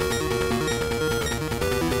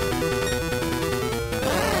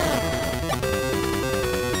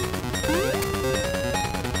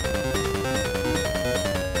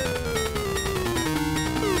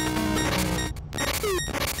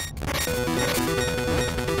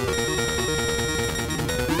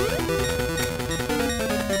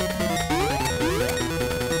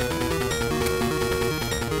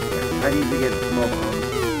 I need to get more bombs.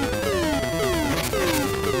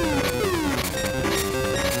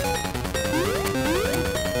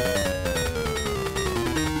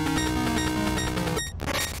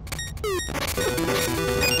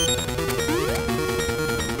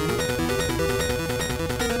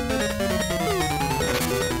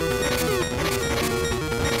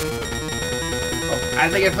 Oh, I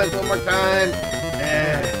think I flipped one more time.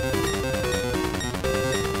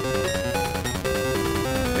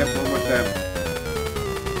 Yep, one more time.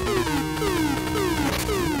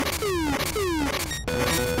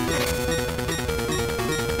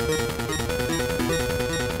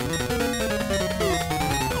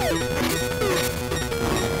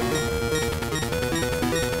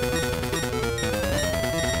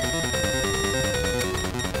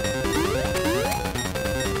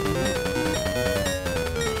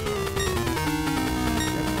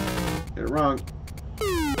 Get it wrong.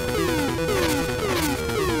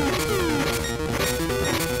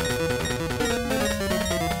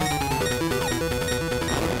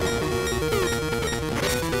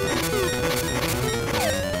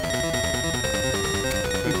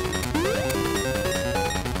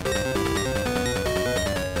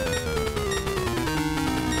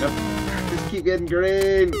 Nope. Just keep getting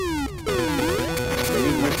green. I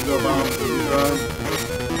need much to go bomb.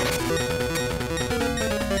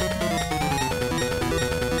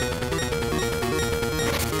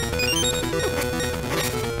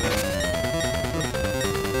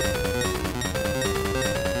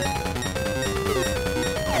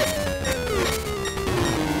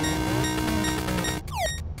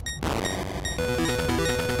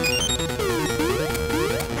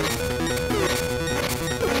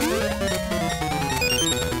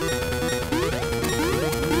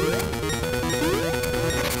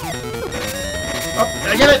 Oh,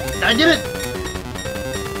 I get it! I get it!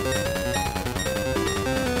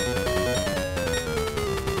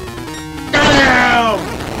 Got him!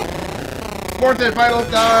 Fourth and final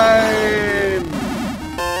time!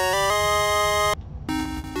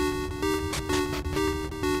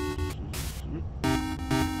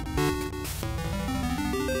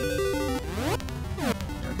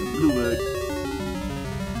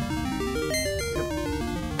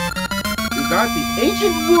 not the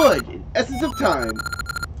ancient wood, essence of time.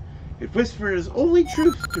 It whispers only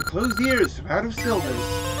truth to closed ears from out of stillness.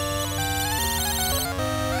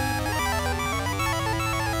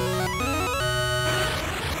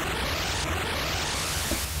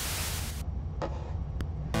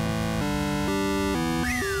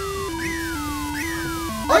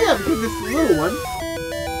 Oh yeah, because it's the little one.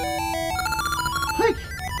 Hike!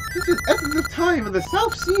 This is essence of time on the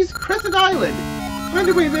South Seas Crescent Island. Find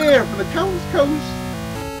a way there from the town's coast.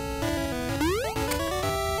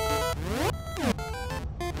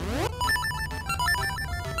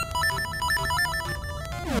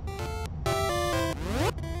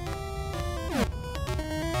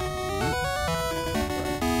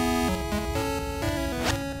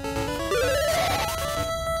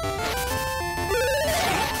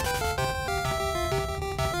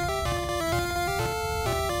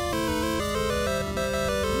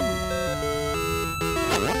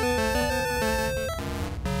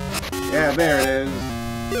 Yeah, there it is.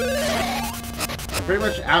 Pretty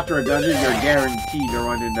much after a dungeon, you're guaranteed to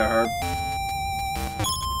run into her.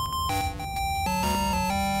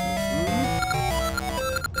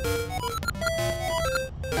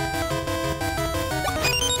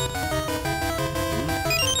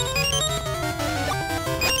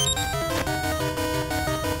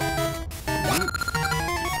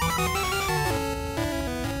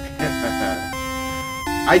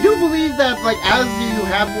 I do believe that, like, as you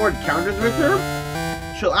have more encounters with her,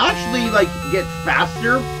 she'll actually, like, get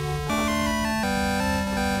faster.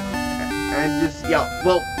 And just, yeah,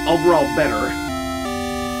 well, overall better.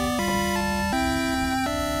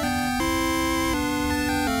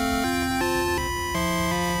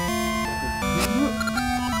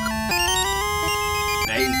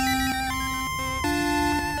 Nice.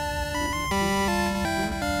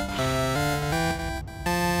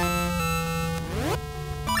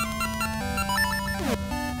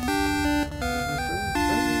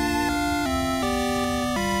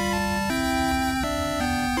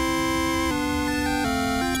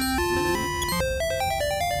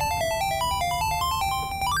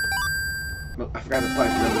 I forgot to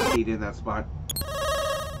plant another seed in that spot.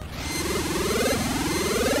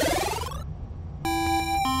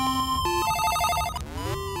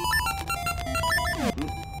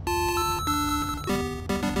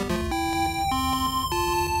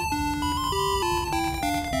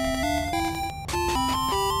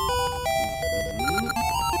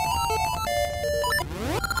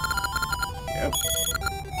 Yep.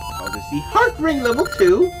 Odyssey Heart Ring level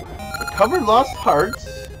 2. Recover lost hearts.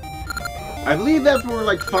 I believe that's where,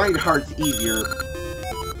 like, find hearts easier.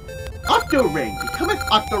 Octo Ring! Become an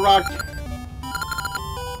Octorok!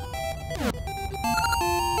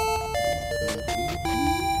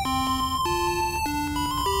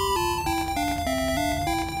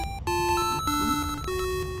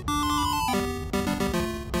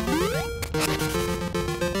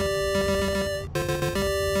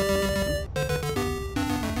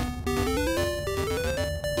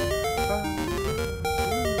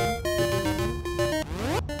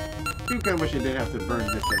 I wish I didn't have to burn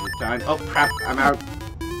this every time. Oh crap, I'm out.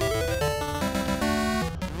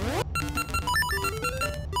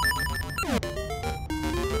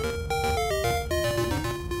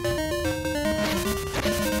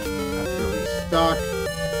 That's really stuck.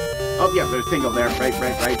 Oh yeah, there's a single there. Right.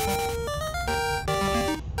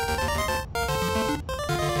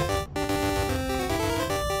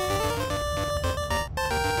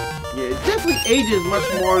 Yeah, it definitely ages much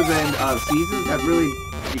more than Seasons. That really...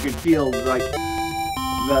 You can feel, like,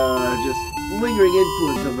 the just lingering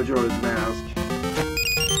influence of Majora's Mask.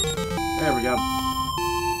 There we go.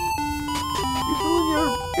 You feeling your...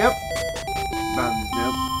 Yep. Buttons,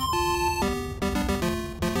 yep.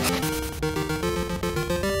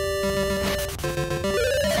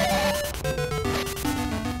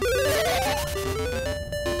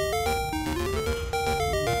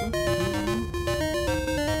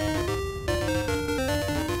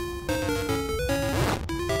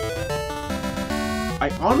 I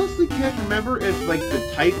honestly can't remember if, like,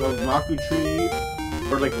 the type of Maku tree,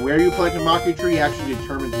 or, like, where you plant a Maku tree actually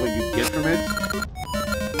determines what you get from it.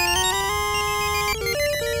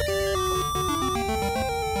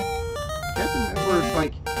 I can't remember if,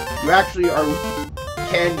 like, you actually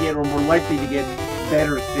can get, or more likely to get,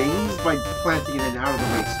 better things by planting in an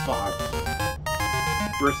out-of-the-way spot.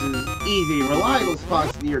 Versus easy, reliable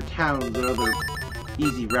spots near towns and other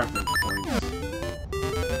easy reference points.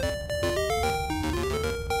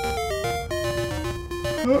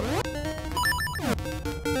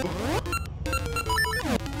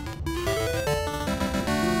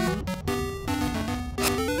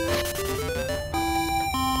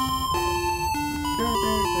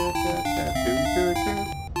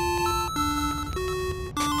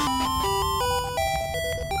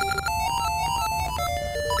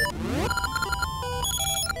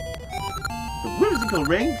 The whimsical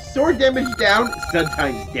ring, sword damage down,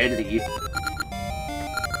 sometimes deadly.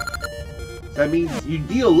 So that means you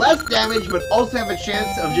deal less damage, but also have a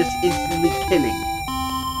chance of just instantly killing.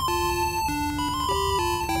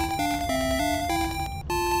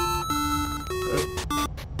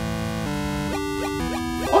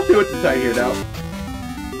 I'll see what's inside here now.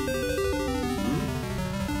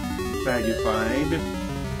 Inside you find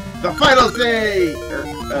the final stage!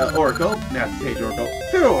 Oracle, not Sage Oracle.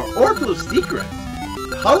 Oracle of Secrets.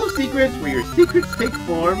 The Hall of Secrets, where your secrets take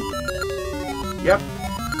form. Yep.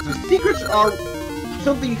 So secrets are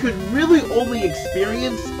something you could really only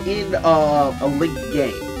experience in a linked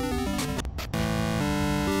game.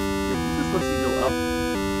 This lets you go up.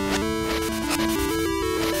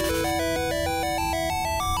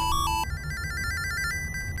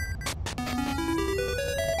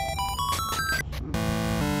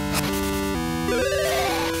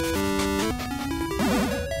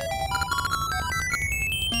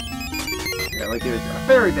 Yeah, like there's a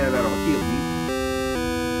fairy there that'll heal me.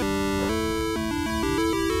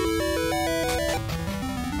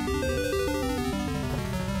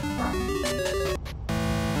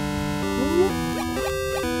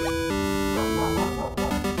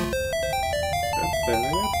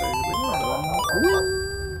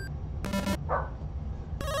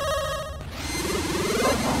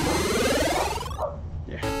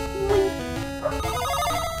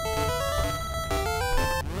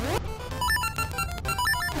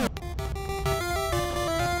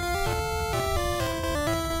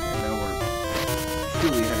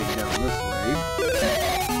 Truly heading down this way.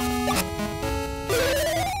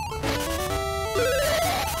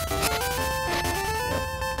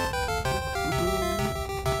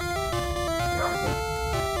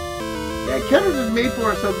 Yeah, cameras is made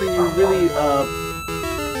for something you really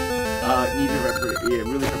need to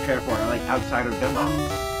really prepare for, like outside of dungeons.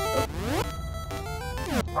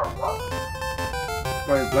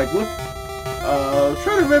 But like, look,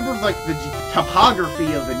 try to remember like the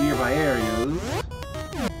topography of the nearby areas.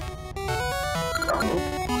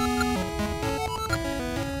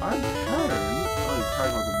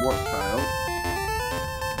 Warp tile.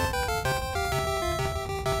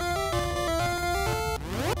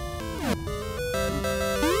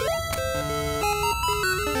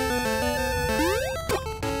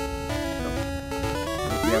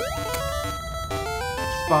 Yep.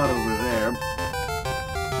 Spot over there.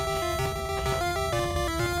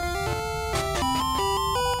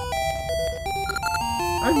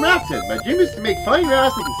 I'm Raptor. My dream is to make fine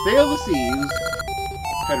rafts that can sail the seas.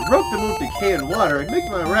 I'd rope them won't decay in water and make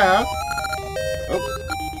my raft. Oh.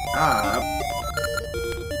 Ah.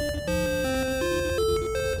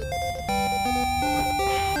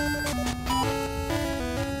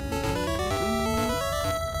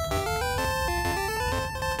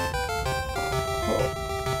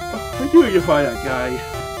 I knew you'd find that guy.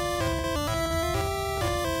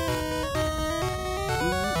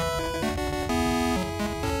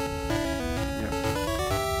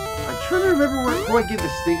 I'm trying to remember who I give the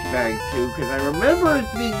stink bag to, because I remember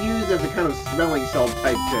it's being used as a kind of smelling salt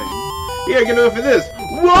type thing. Yeah, I can know for this.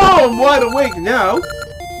 Whoa, I'm wide awake now!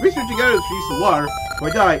 Researching items for use of water. If I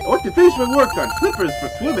die, I want to finish my work on flippers for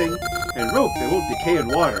swimming, and rope that won't decay in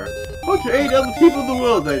water. How to aid other people in the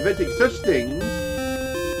world by inventing such things.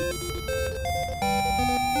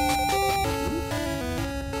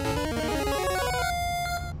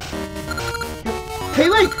 Hey,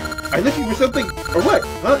 Link! I'm looking for something, or what?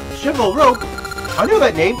 Huh? Shovel rope? I know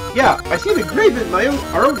that name. Yeah, I see the grave in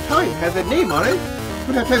our own time has that name on it.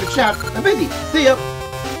 Don't have time to chat. I'm busy. See ya.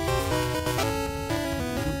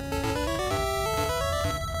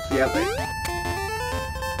 See ya, Link.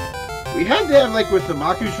 We had to have, like, with the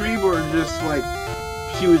Maku tree, where just, like,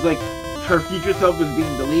 she was, like, her future self was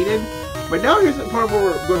being deleted. But now here's the part where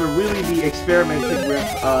we're going to really be experimenting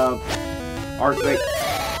with, our, like,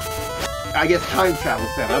 I guess time travel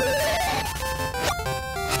setup.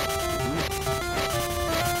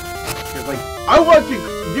 Because, like, I want to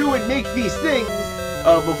do and make these things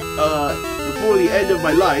before the end of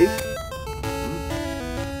my life.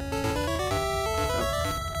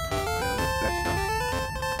 That's not.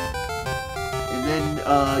 And then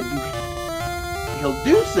he'll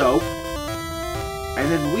do so, and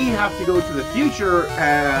then we have to go to the future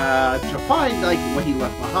to find like what he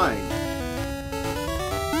left behind.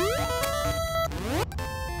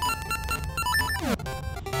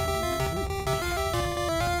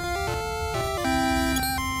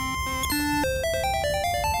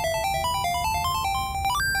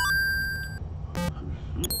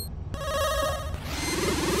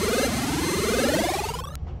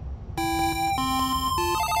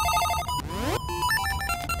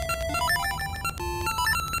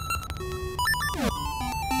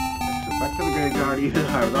 I'm gonna already.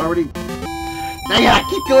 I was already. Now yeah, I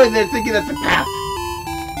keep going there thinking that's a path.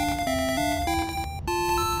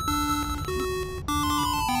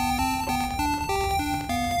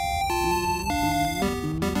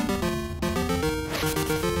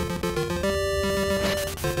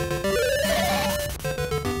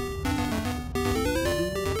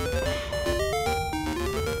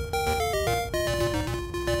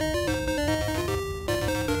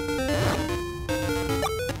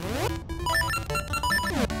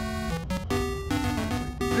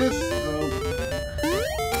 This, though...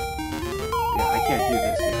 Yeah, I can't do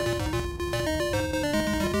this yet.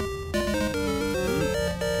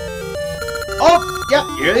 Oh! Yep,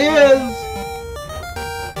 here he is!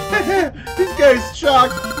 This guy's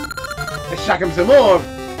shocked! I shock him some more!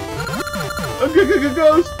 A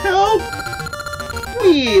ghost! Help!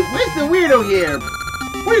 Wait, where's the weirdo here?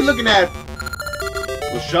 What are you looking at?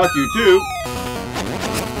 We'll shock you too.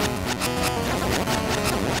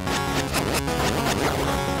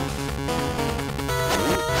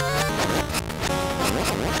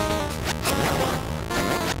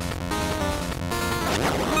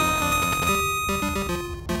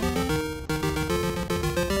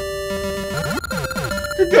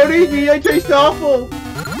 Don't eat me, I taste awful!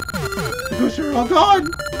 The ghosts are all gone!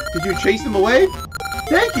 Did you chase them away?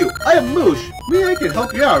 Thank you! I am Moosh! Maybe I can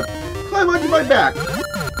help you out. Climb onto my back!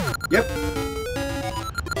 Yep.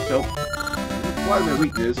 So, why my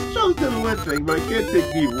weakness? Shows them one thing, but I can't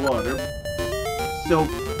take deep water. So,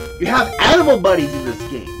 you have animal buddies in this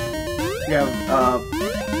game. You have,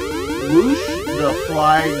 Moosh, the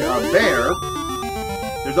flying bear.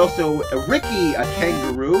 There's also a Ricky, a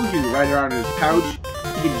kangaroo. You can ride around in his pouch.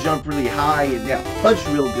 He can jump really high and punch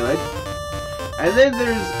real good. And then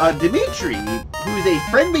there's Dimitri, who's a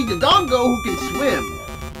friendly Dodongo who can swim.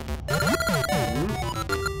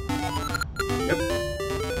 Yep.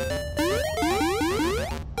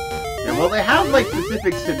 And while they have like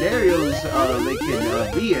specific scenarios they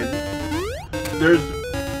can be in,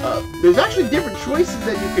 there's actually different choices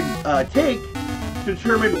that you can take to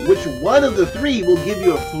determine which one of the three will give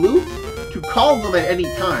you a flute to call them at any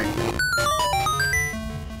time.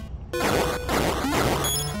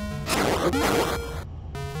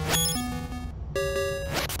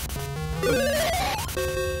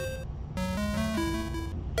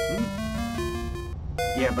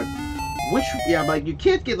 Yeah, but which... Yeah, but you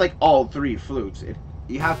can't get, like, all three flutes.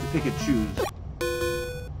 You have to pick and choose.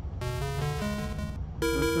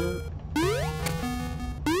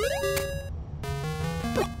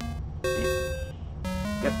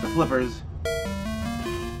 Get the flippers.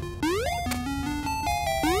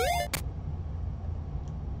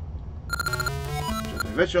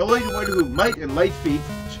 Eventually, only one who might and light feet,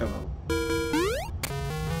 cello.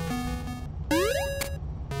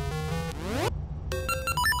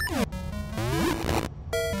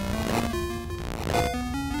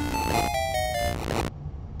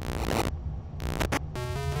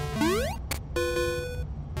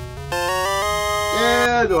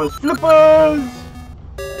 Yeah, those flippers!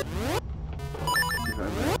 If I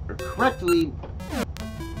remember correctly.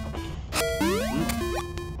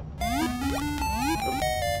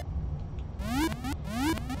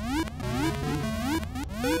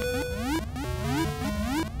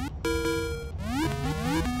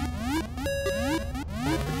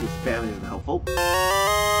 Spam isn't helpful.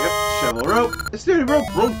 Yep, shovel rope. A sturdy rope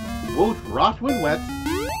won't rot when wet.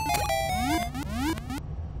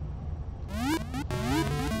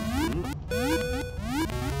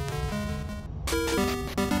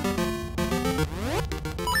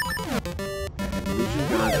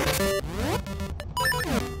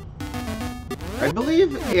 I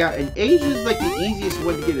believe, yeah, and Age is like the easiest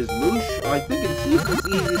one to get is Moosh. I think in Season the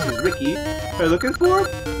easiest is Ricky. If you're looking for,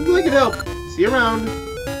 maybe I can help. See you around.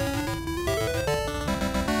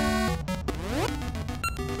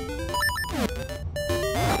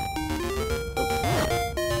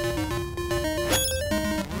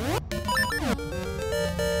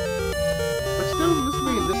 But still, this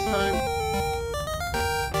way this time.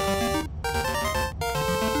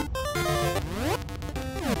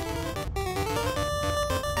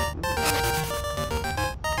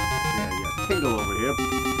 Tingle over here.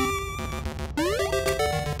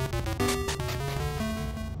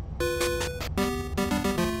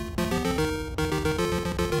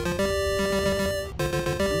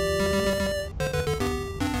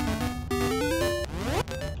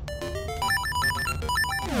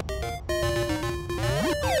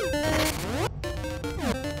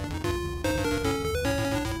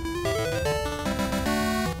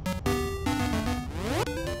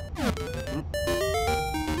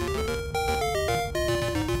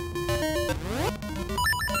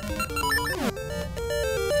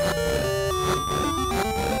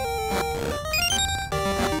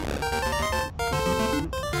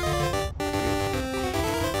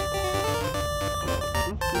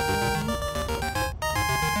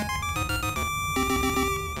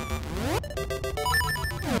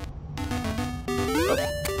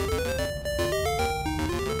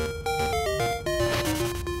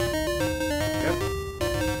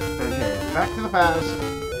 back to the past.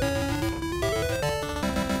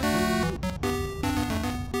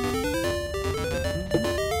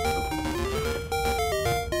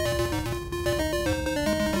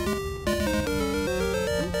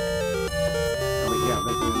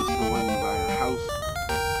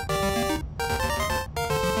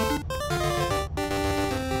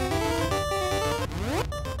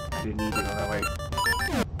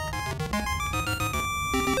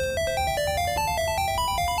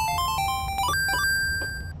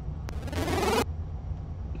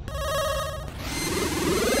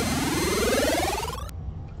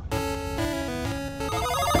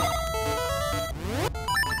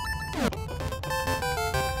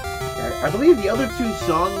 I believe the other two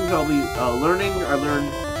songs I'll be learning, I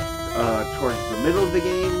learned towards the middle of the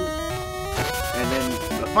game, and then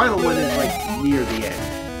the final one is like near the end.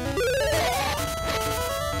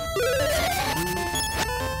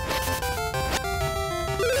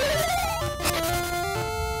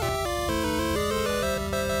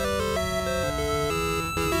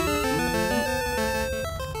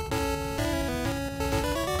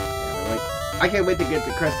 I can't wait to get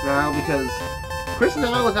to Crescent Isle because Crescent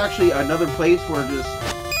Isle is actually another place where I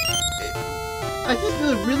just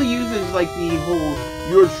really uses like the whole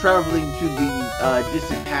you're traveling to the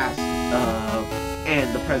distant past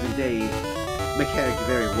and the present day mechanic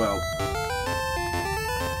very well.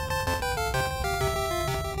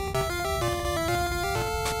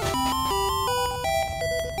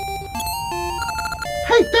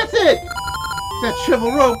 Hey, that's it! That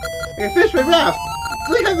shovel rope. I can fish my raft.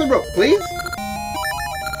 Let me have the rope, please.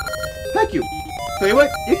 Thank you. Tell you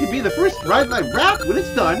what, you can be the first to ride my raft when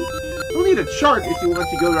it's done. You'll need a chart if you want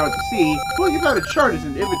to go out to sea. Going without a chart is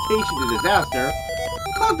an invitation to disaster.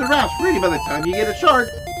 I'll have the raft ready by the time you get a chart.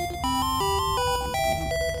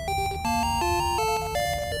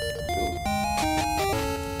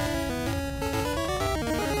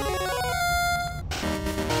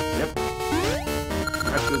 Yep.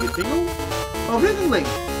 Perhaps we'll get tingle. Oh, Rhythm Link.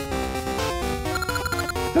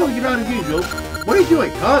 Telling you about as usual. What are you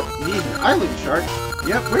doing, huh? You need an island chart?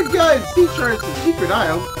 Yep, we're guys. Sea charts and secret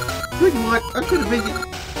isle. So what do you want? I'm trying to visit.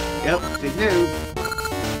 Yep, say no.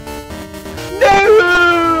 No!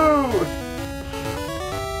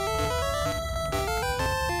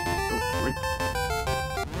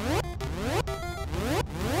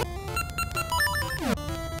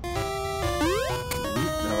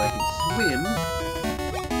 Now I can swim.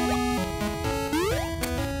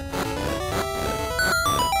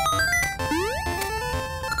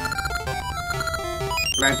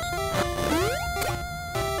 Right.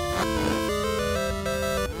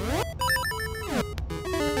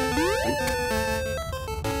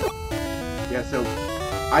 Yeah, so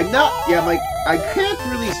I'm not. Yeah, I can't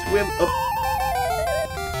really swim up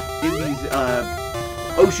in these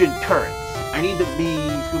ocean currents. I need to be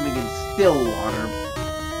swimming in still water.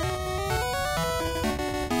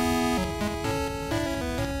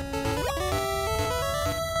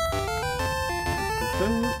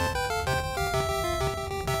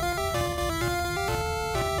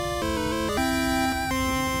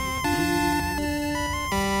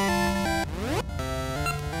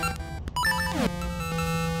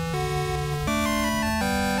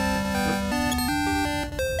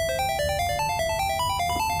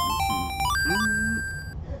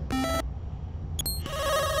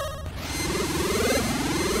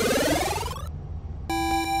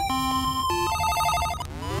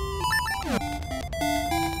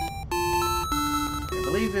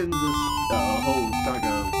 In this whole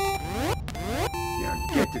saga, yeah,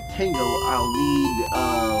 get to Tingle, I'll need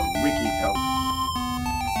Ricky's help.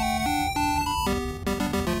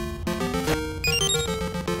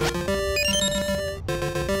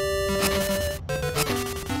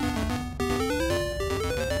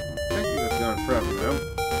 I think that's gone forever though.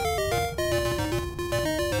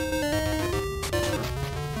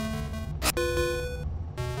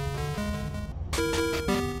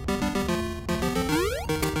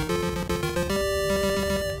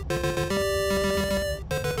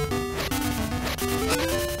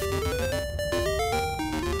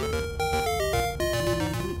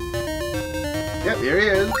 Yep, here he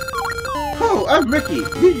is. Oh, I'm Ricky.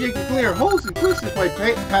 Usually I can clear holes and twists if my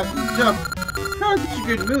passes jump. I'm in such a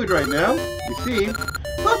good mood right now. You see,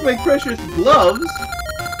 lost my precious gloves.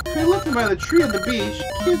 I left them by the tree on the beach.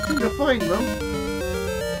 Can't seem to find them.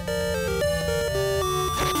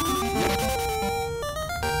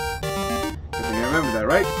 I think I remember that,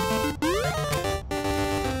 right?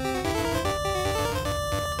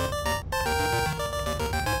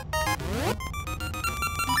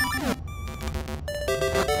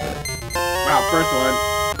 Wow, first one.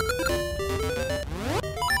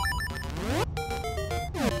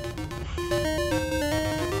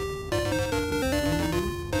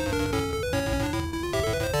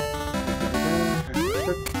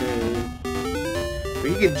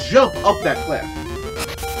 can jump up that cliff.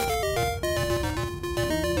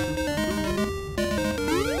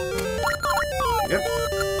 Yep.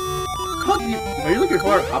 What are you looking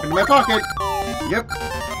for? Hop into my pocket. Yep.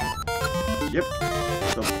 Yep.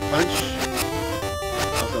 So punch.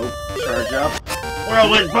 Also charge up.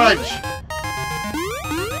 Whirlwind punch.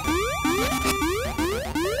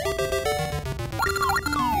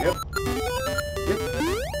 Yep. Yep.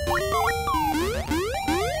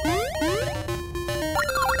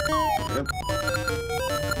 Yep.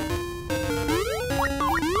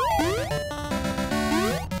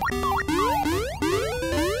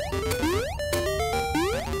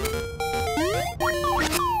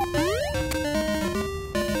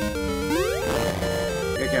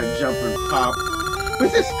 Jump and pop.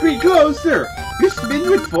 With the screen closer! You're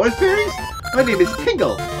spinning with forest fairies? My name is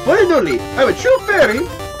Tingle. One and only. I'm a true fairy.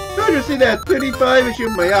 Don't you see that 35 issue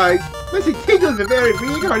in my eyes? I say Tingle is a very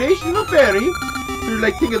reincarnation of a fairy. You're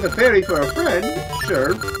like Tingle the fairy for a friend.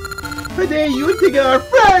 Sure. Today you and Tingle are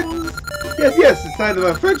friends! Yes, yes, the sign of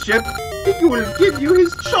our friendship. Tingle will give you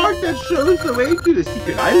his chart that shows the way to the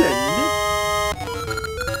secret island.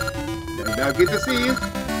 And now get to see it.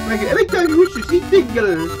 Like anytime you wish to see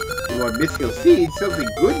Tingle, you are mystical seeds, something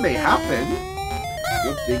good may happen.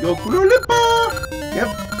 Yep, Tingle Kulolipa!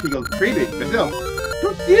 Yep, Tingle created myself.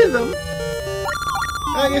 Don't steal them.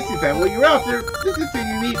 Ah, yes, you found what you're after. This is thing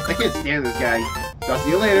you need. I can't stand this guy. So I'll see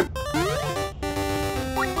you later.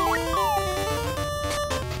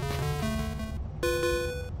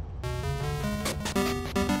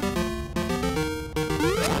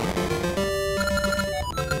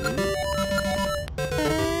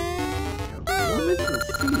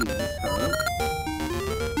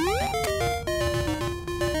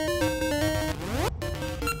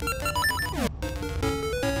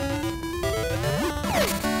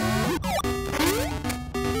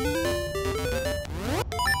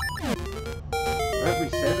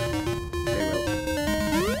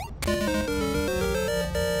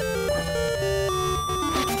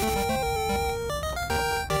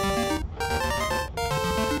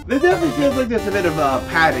 It definitely feels like there's a bit of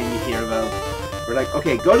padding here, though. We're like,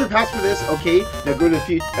 okay, go to the past for this, okay, now go to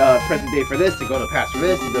the present day for this, to go to the past for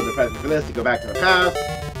this, and go to the present for this, to go back to the past.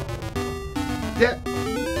 Yeah.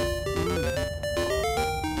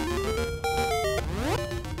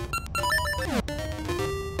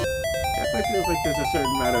 Definitely feels like there's a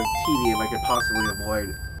certain amount of tedium I could possibly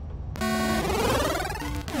avoid.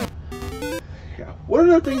 Yeah. One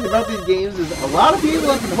of the things about these games is a lot of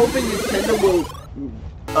people have been hoping Nintendo will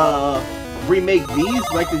remake these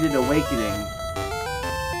like they did Awakening.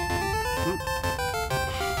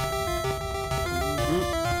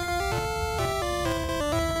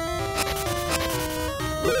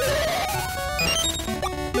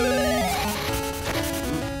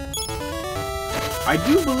 I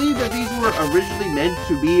do believe that these were originally meant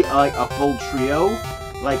to be like a full trio.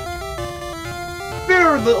 Like,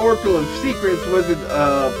 Fear of the Oracle of Secrets wasn't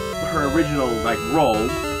her original like role.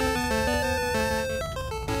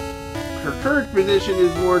 Her current position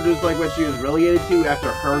is more just like what she was relegated to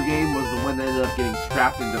after her game was the one that ended up getting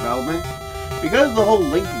scrapped in development. Because of the whole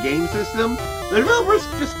linked game system, the developers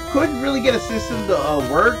just couldn't really get a system to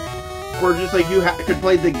work where just like you could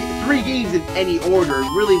play the 3 games in any order,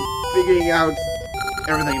 really figuring out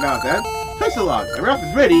everything about that. Thanks a lot. My Ralph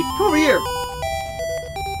is ready. Come over here.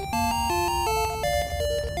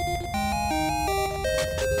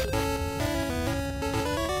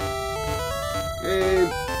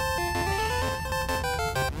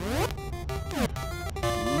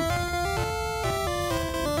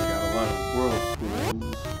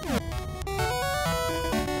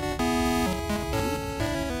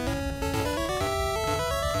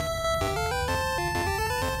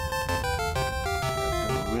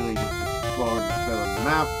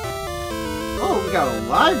 Map. Oh, we got a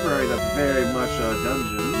library that's very much a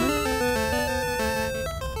dungeon.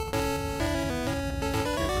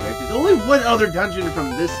 That's right. There's only one other dungeon from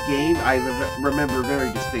this game I remember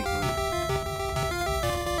very distinctly.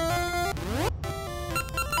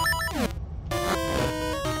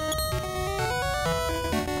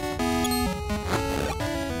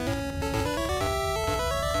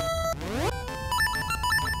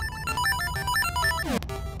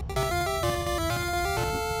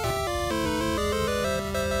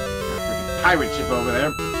 Pirate ship over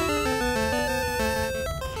there.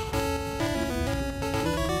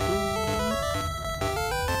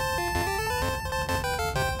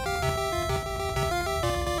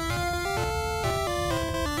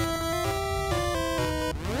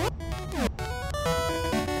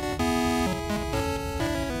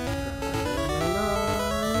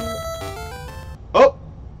 Oh!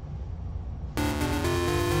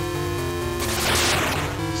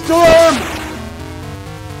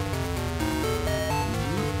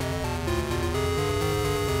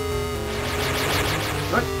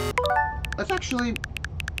 actually...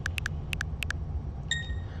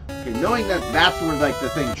 Okay, knowing that that's where, like, the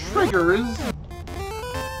thing triggers...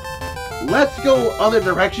 Let's go other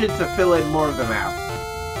directions to fill in more of the map.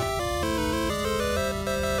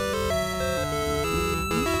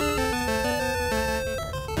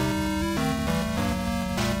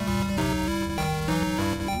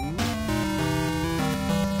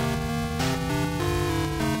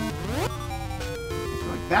 So,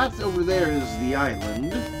 like, that's over there is the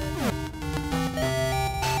island.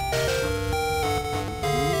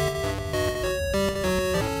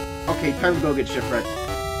 Okay, time to go get shipwrecked.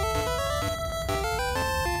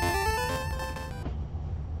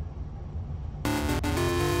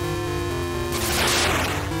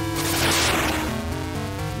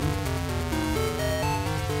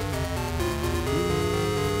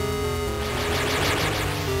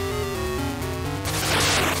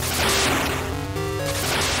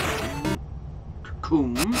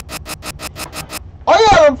 Oh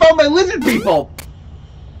yeah, I found my lizard people!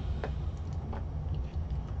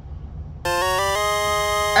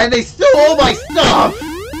 And they stole all my stuff!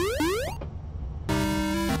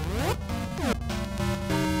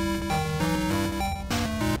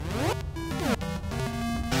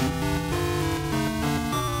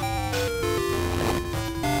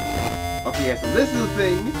 Okay, yeah, so this is the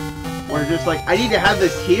thing where just like, I need to have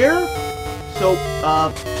this here, so,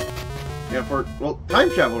 yeah, for, well, time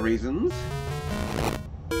travel reasons.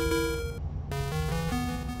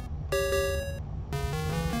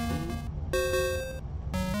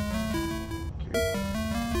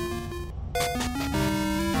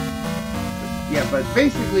 Yeah, but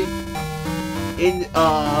basically,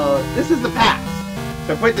 this is the past.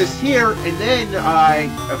 So I put this here, and then I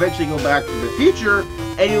eventually go back to the future,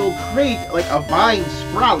 and it will create, like, a vine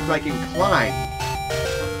sprout so I can climb.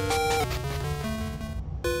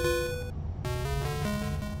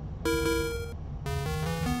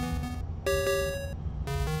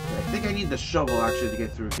 I think I need the shovel, actually, to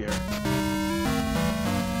get through here.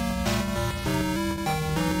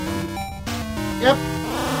 Yep.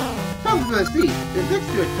 Something to see. It's next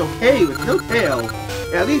to a Tokay with no tail.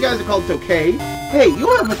 Yeah, these guys are called Tokay. Hey, you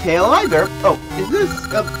don't have a tail either. Oh, is this?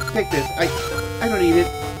 Take this. I don't need it.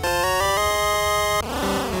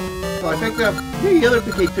 So I picked up. Maybe the other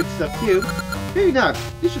Tokay took stuff too. Maybe not.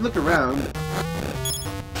 You should look around.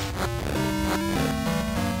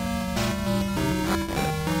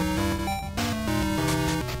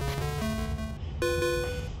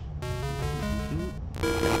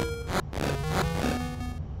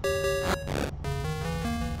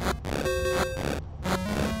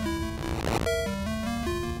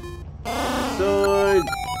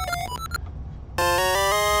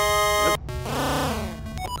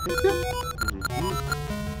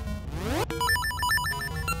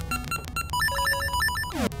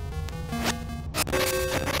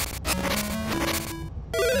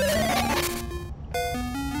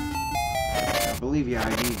 Yeah, I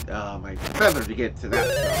need my feather to get to that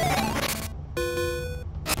stuff.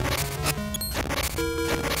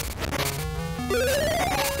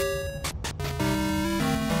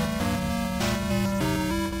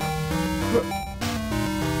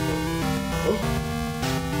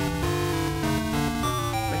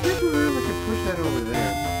 I can't remember if I can push that over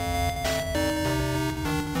there.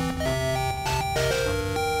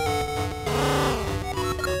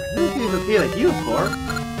 I don't think it's okay like you before.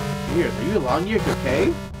 Here, are you along here,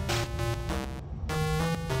 okay?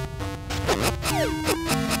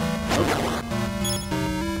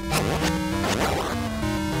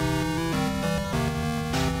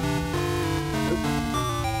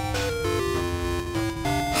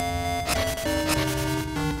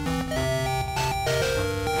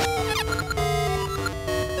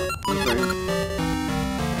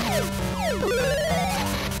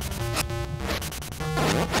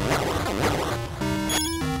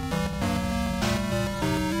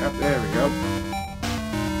 There we go.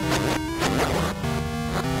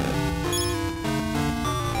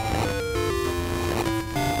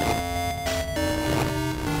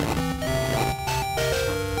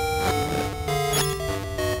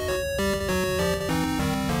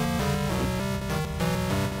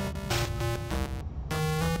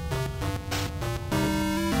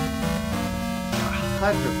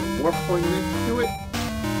 There's a warp point next to it.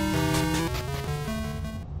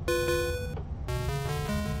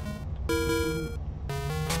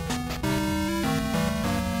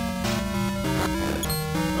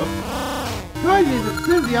 Guys, it's the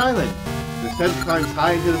center of the island. The sun climbs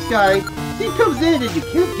high into the sky. Sea comes in and you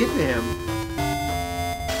can't get to him.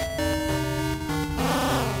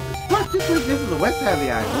 The spot just like this is the west side of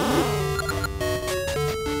the island.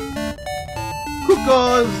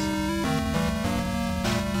 Cuckoos!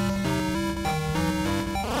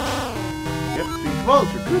 balls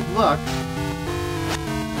for good luck.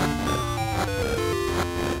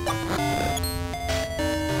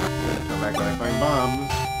 Come back when I find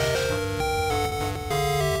bombs.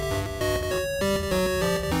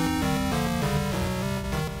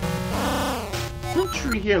 Some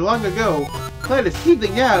tree here long ago. Plant a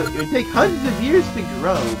seedling out. It would take hundreds of years to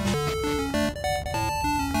grow.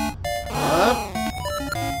 Up.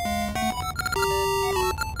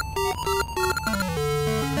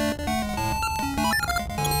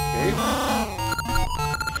 Okay.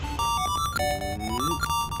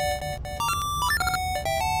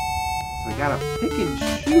 So I gotta pick and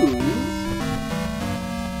choose.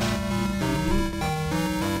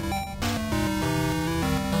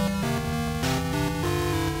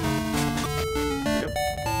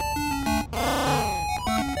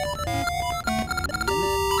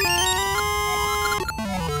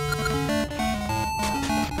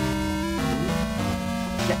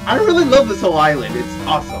 I really love this whole island. It's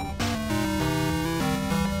awesome.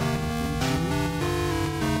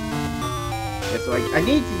 Yeah, so I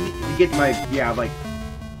need to get my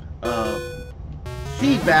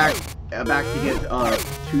seed back to get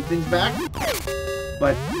 2 things back.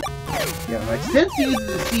 But yeah, like since he uses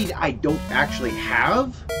a seed I don't actually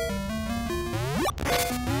have.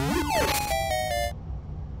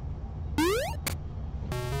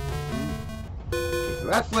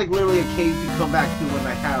 That's like literally a cave to come back to when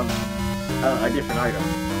I have a different item.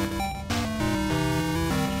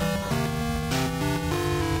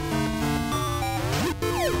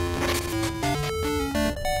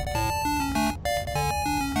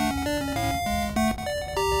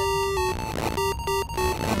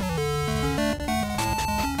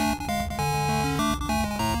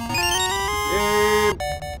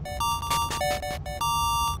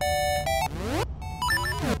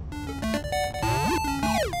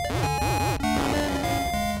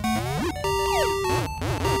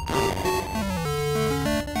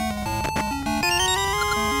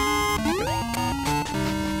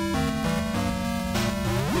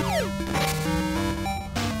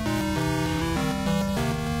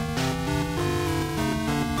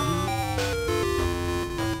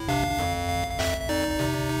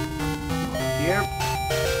 Here.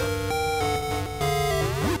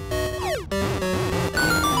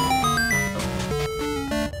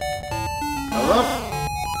 Hello?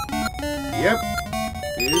 Yep.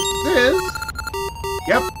 Is this?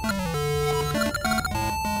 Yep.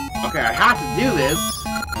 Okay, I have to do this.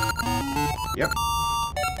 Yep.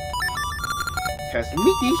 Test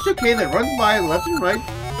meet each okay that runs by left and right.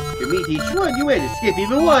 You meet each one, you win. Skip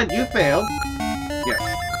even one, you failed. Yes.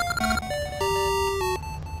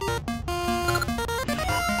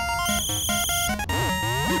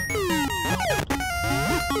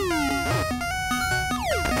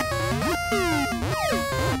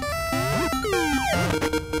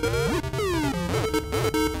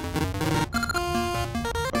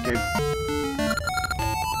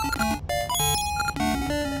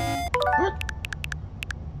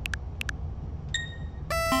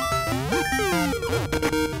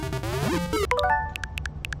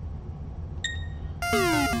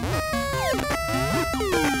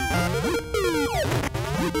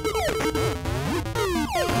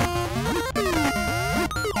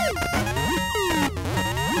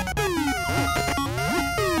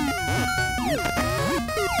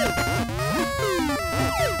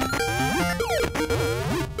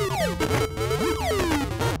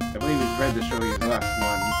 To show you the last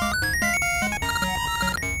one.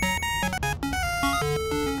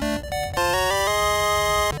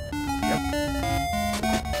 Yep.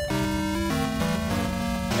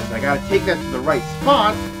 Yes, I gotta take that to the right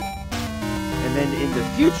spot, and then in the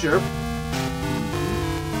future,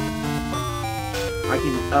 I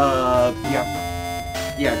can,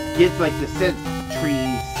 get like the scent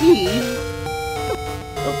tree seeds,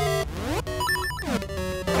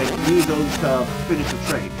 and use those to finish the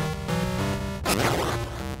trade.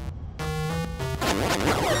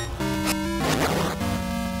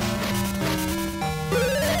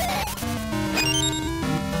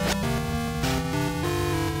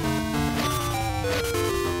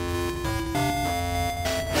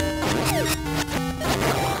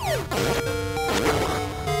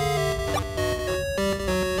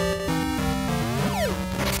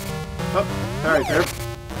 Oh, sorry, sir.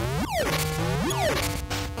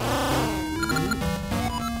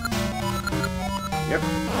 Yep,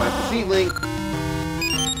 plant the seedling.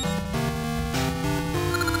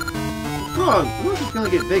 What's wrong? The roof is gonna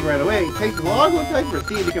get big right away. It takes a long time for a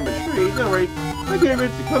seed to become a tree. Don't worry, my favorite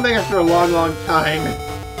to come back after a long time.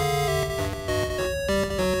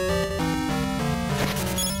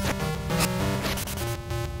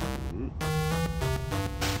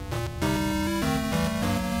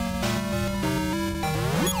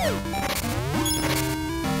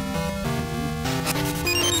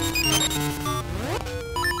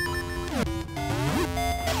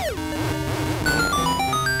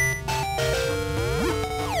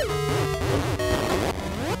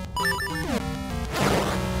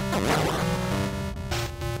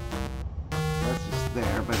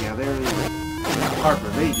 Harp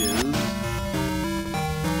of Ages.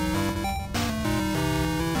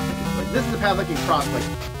 Like, this is the path I can cross, like,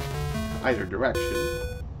 either direction.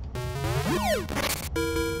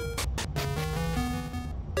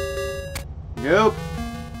 Nope.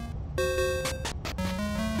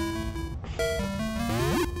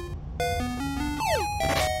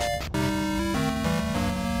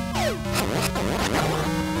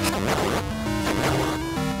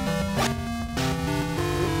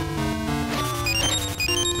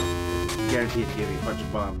 Guaranteed to give me a bunch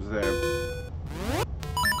of bombs there.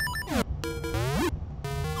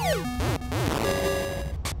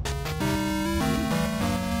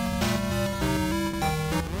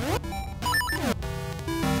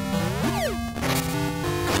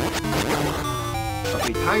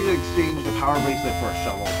 Okay, time to exchange the power bracelet for a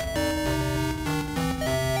shovel.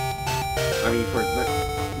 I mean,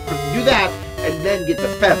 do that and then get the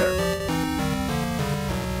feather.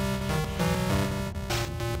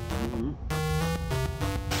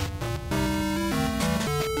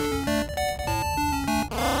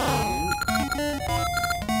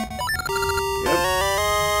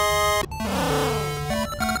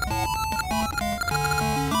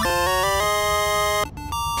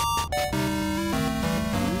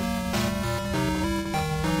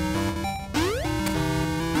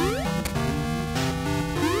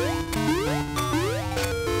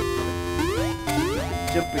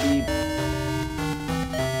 Jumpity.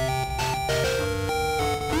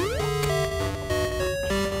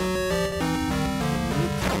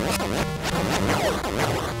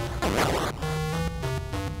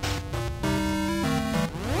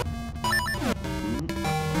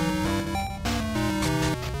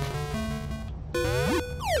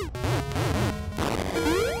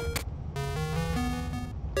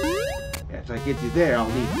 Yeah, so I get you there, I'll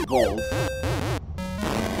need the bowls.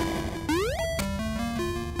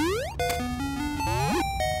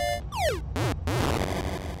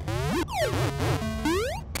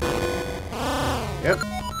 Yep.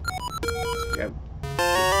 Yep.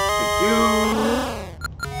 Thank you.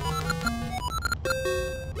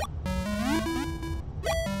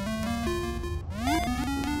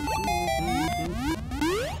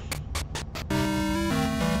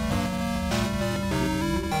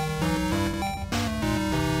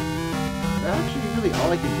 Is that actually really all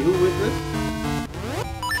I can do with this?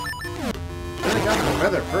 I really got the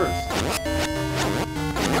feather first.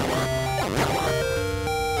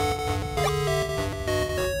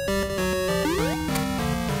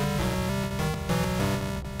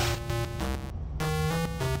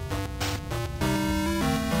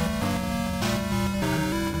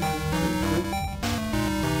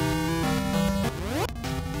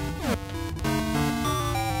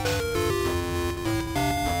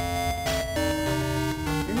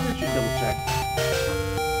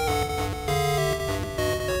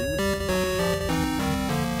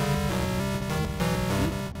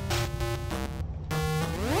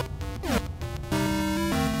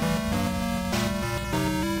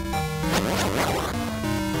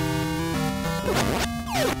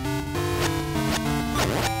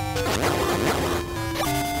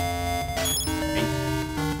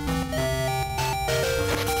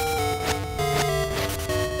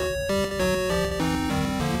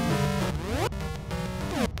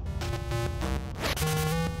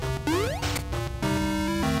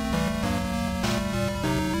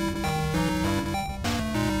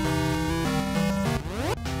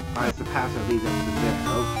 Alright, so pass that leads up to there.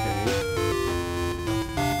 Okay.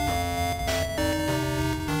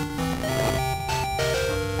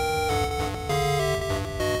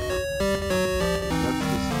 That's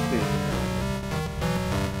this thing.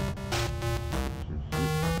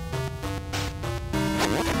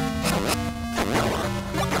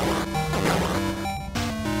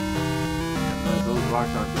 Yeah, those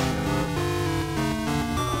rocks aren't going anywhere.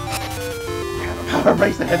 Yeah, the power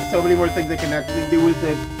bracelet has so many more things I can actually do with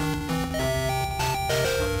it.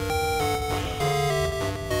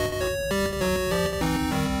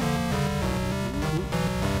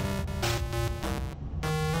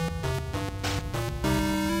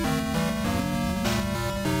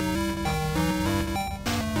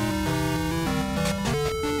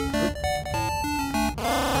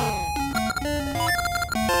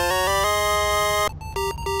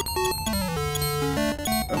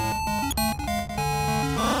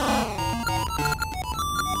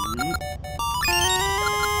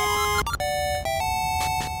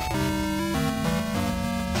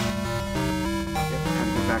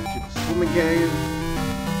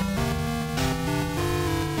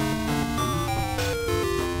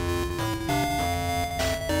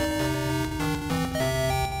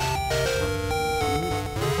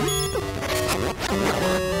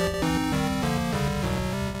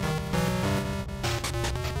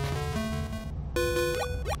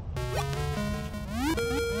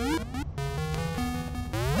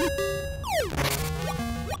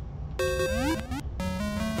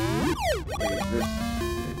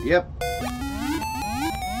 Yep.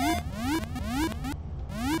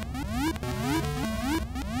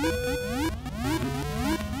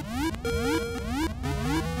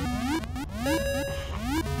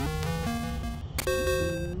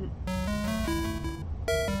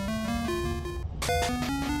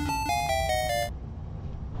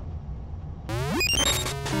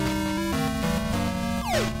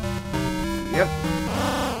 Yep.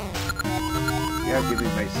 Yeah, give me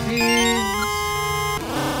my seeds.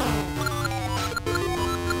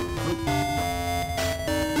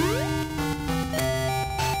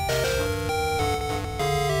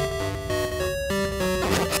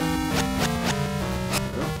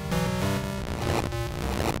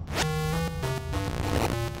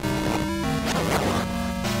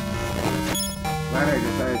 Glad I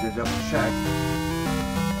decided to double check.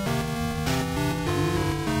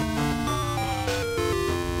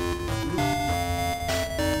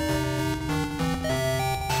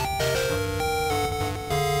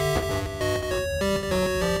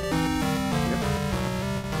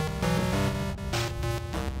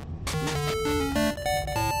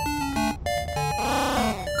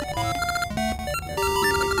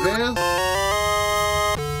 This.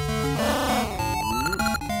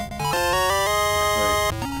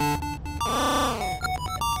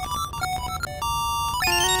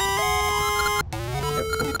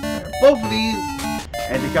 Both of these,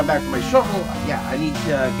 and to come back for my shovel, yeah, I need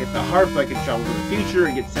to get the harp so I can travel to the future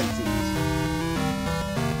and get sent seeds.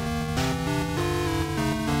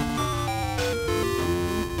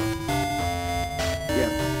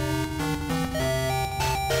 Yep.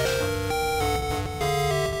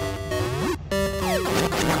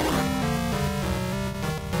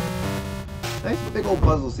 Nice big old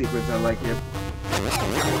puzzle sequence, I like it.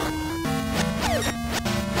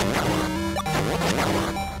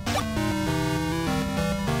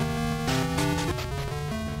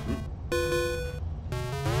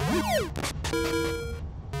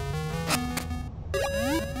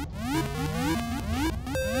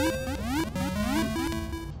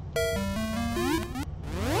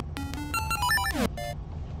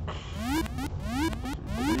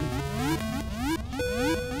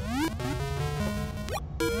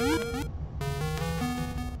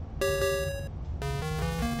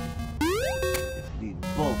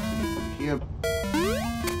 Here.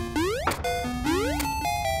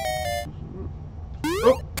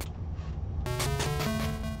 Oh.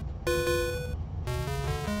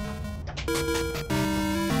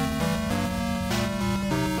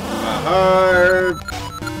 Heart. I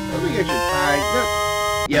think I should find that.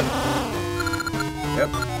 Yep. Yep.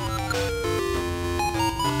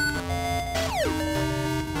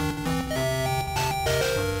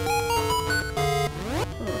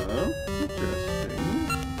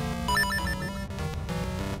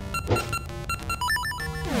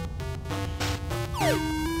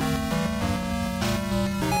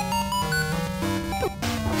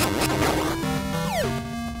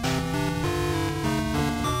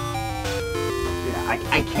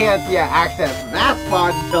 I can't access that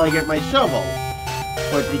spot until I get my shovel.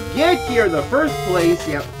 But to get here in the first place,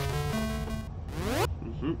 yep.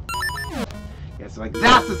 Yeah, so like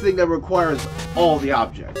that's the thing that requires all the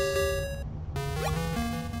objects.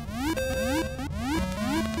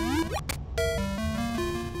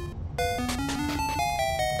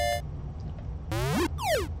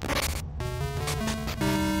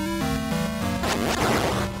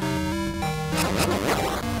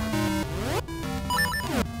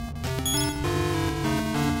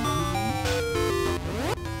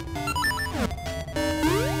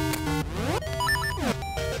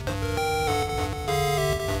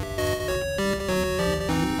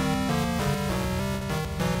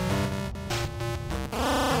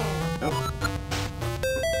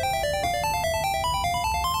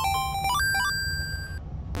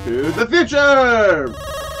 To the future!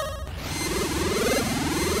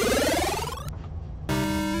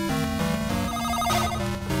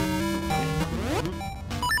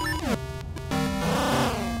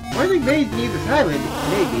 Why they made me this island?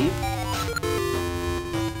 Maybe.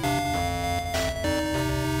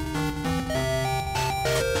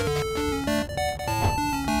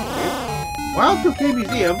 Wild Tokay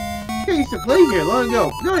Museum? I used to play here long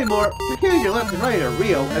ago. Not anymore. Tokay on your left and right are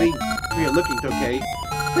real. I mean, real looking Tokay.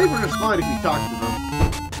 They would respond if we talked to them.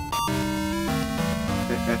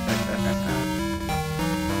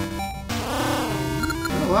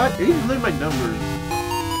 You know what? I need to learn my numbers.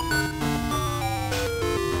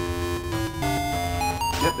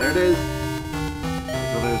 Yep, there it is.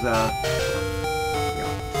 So there's a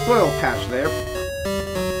soil patch there.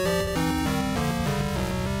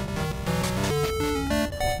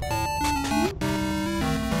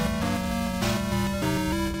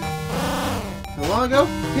 long ago?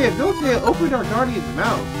 Hey, if no tail opened our guardian's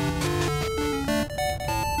mouth.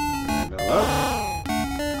 And hello?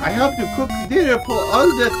 I helped you cook dinner for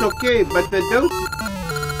all that's okay, but the dose...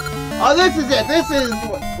 Oh, this is it! This is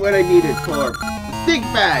what I needed for. The stink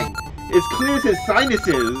bag! It clears his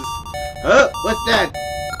sinuses. Huh? What's that?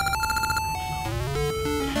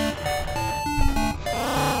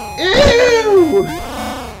 Ew!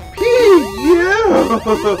 Pee! Ew!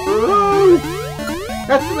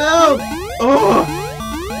 That smell! Oh!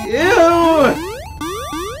 Ew!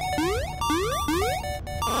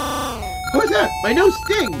 What's that? My nose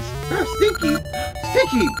stings! Stinky!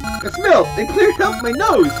 Sticky! That smell! It cleared up my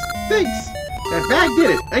nose! Thanks! That bag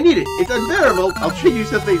did it! I need it! It's unbearable! I'll treat you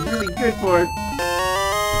something really good for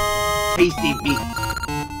tasty meat!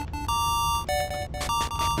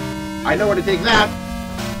 I know where to take that!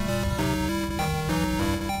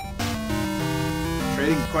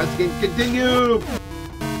 Trading quest can continue!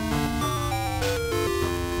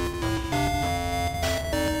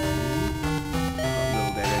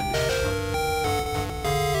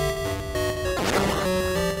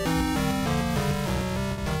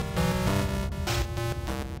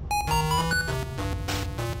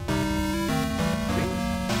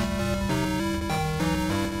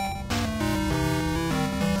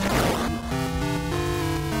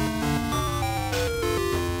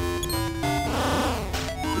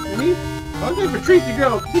 Long time for trees to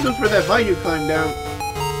grow. He goes for that vine you climbed down.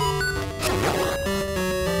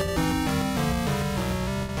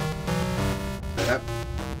 Yep.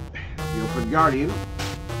 The open guardian.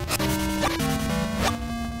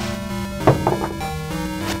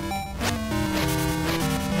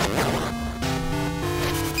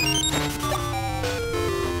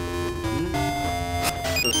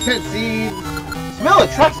 So scent seeds. Smell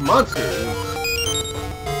attracts monsters.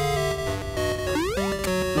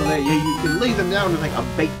 Yeah, you can lay them down as like a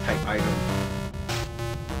bait type item.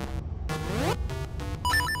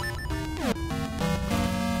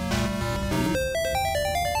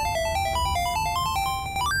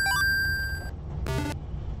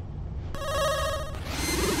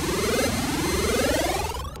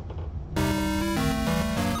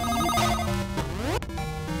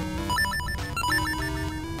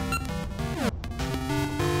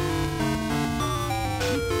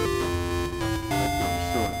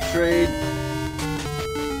 Trade.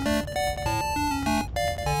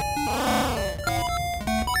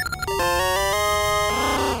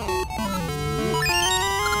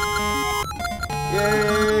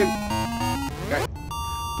 Yay! Okay.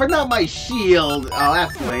 But not my shield. Oh,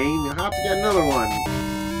 that's lame. I'll have to get another one.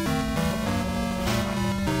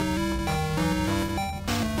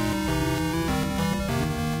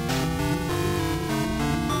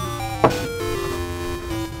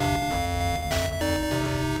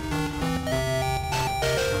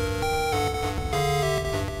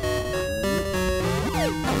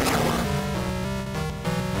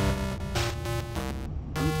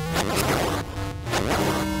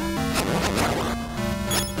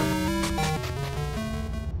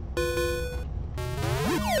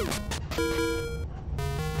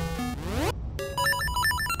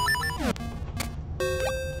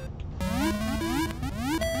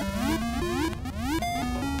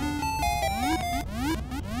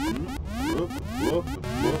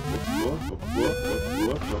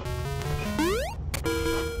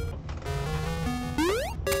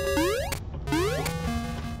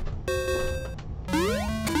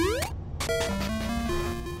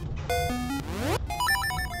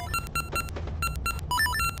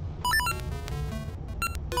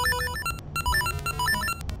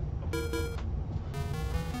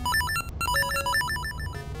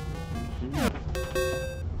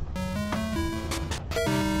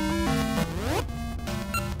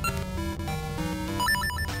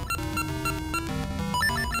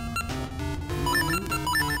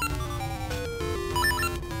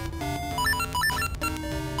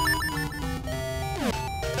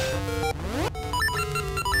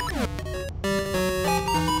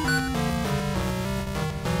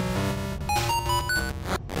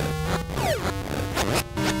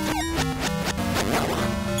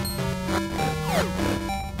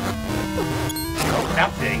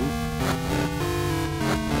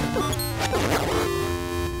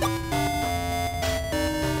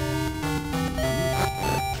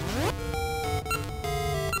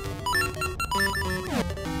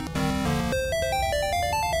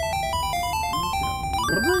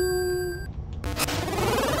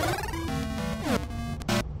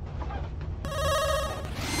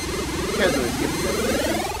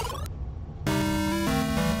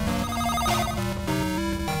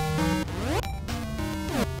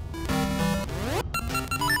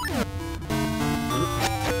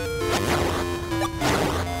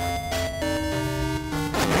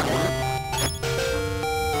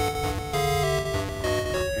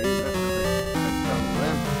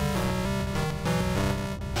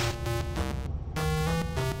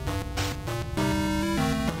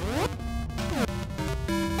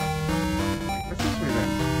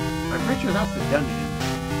 pretty sure that's the dungeon.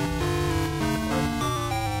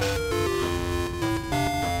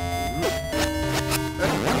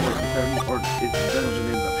 Or is the dungeon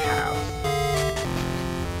in the past?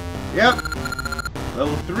 Yep.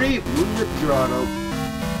 Level 3, move with Toronto.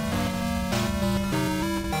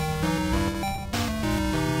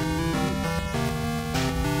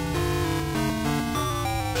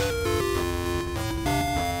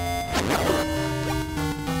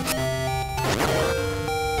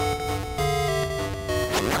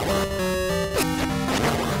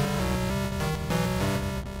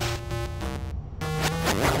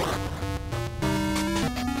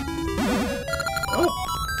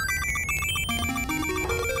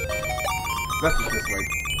 That's just this way.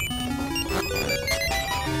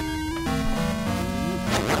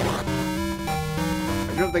 I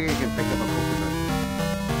don't think I can pick up a coconut.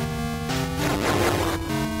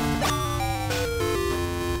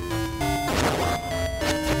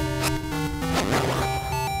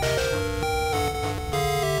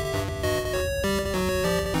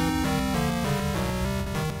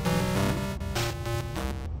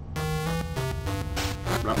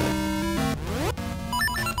 Roughly.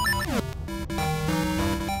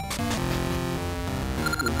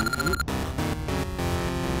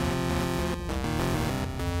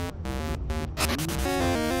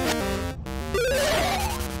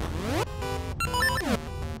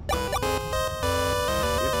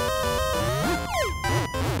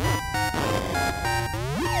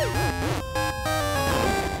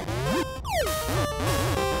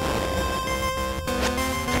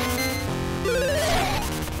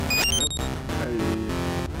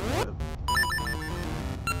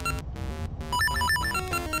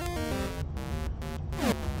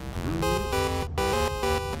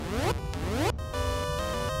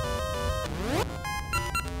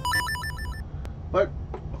 But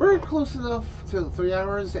we're close enough to 3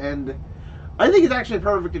 hours, and I think it's actually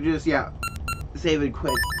perfect to just, save and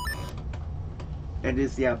quit. And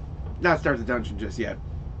just, not start the dungeon just yet.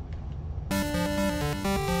 Yeah,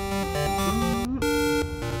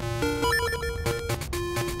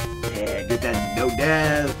 get that no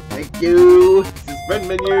death. Thank you. Suspend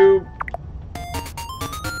menu.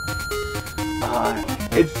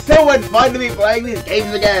 It's so much fun to be playing these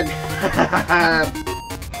games again.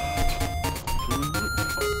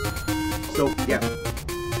 So, yeah.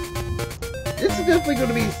 This is definitely going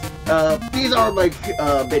to be, these are, like,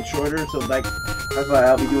 a bit shorter, so, like, that's why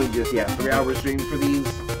I'll be doing just, 3-hour streams for these.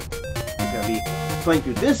 I'm going to be playing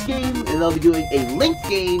through this game, and I'll be doing a linked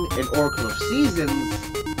game in Oracle of Seasons.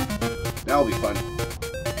 That'll be fun.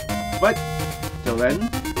 But, till then,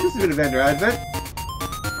 this has been Evander Advent.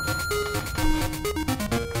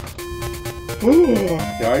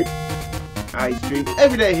 Sorry. I stream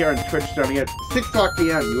every day here on Twitch starting at 6 o'clock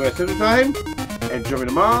p.m. US Central Time. And join me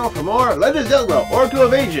tomorrow for more Legend of Zelda Oracle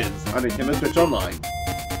of Ages on Nintendo Switch Online.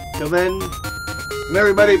 Till then, good night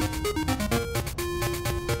everybody.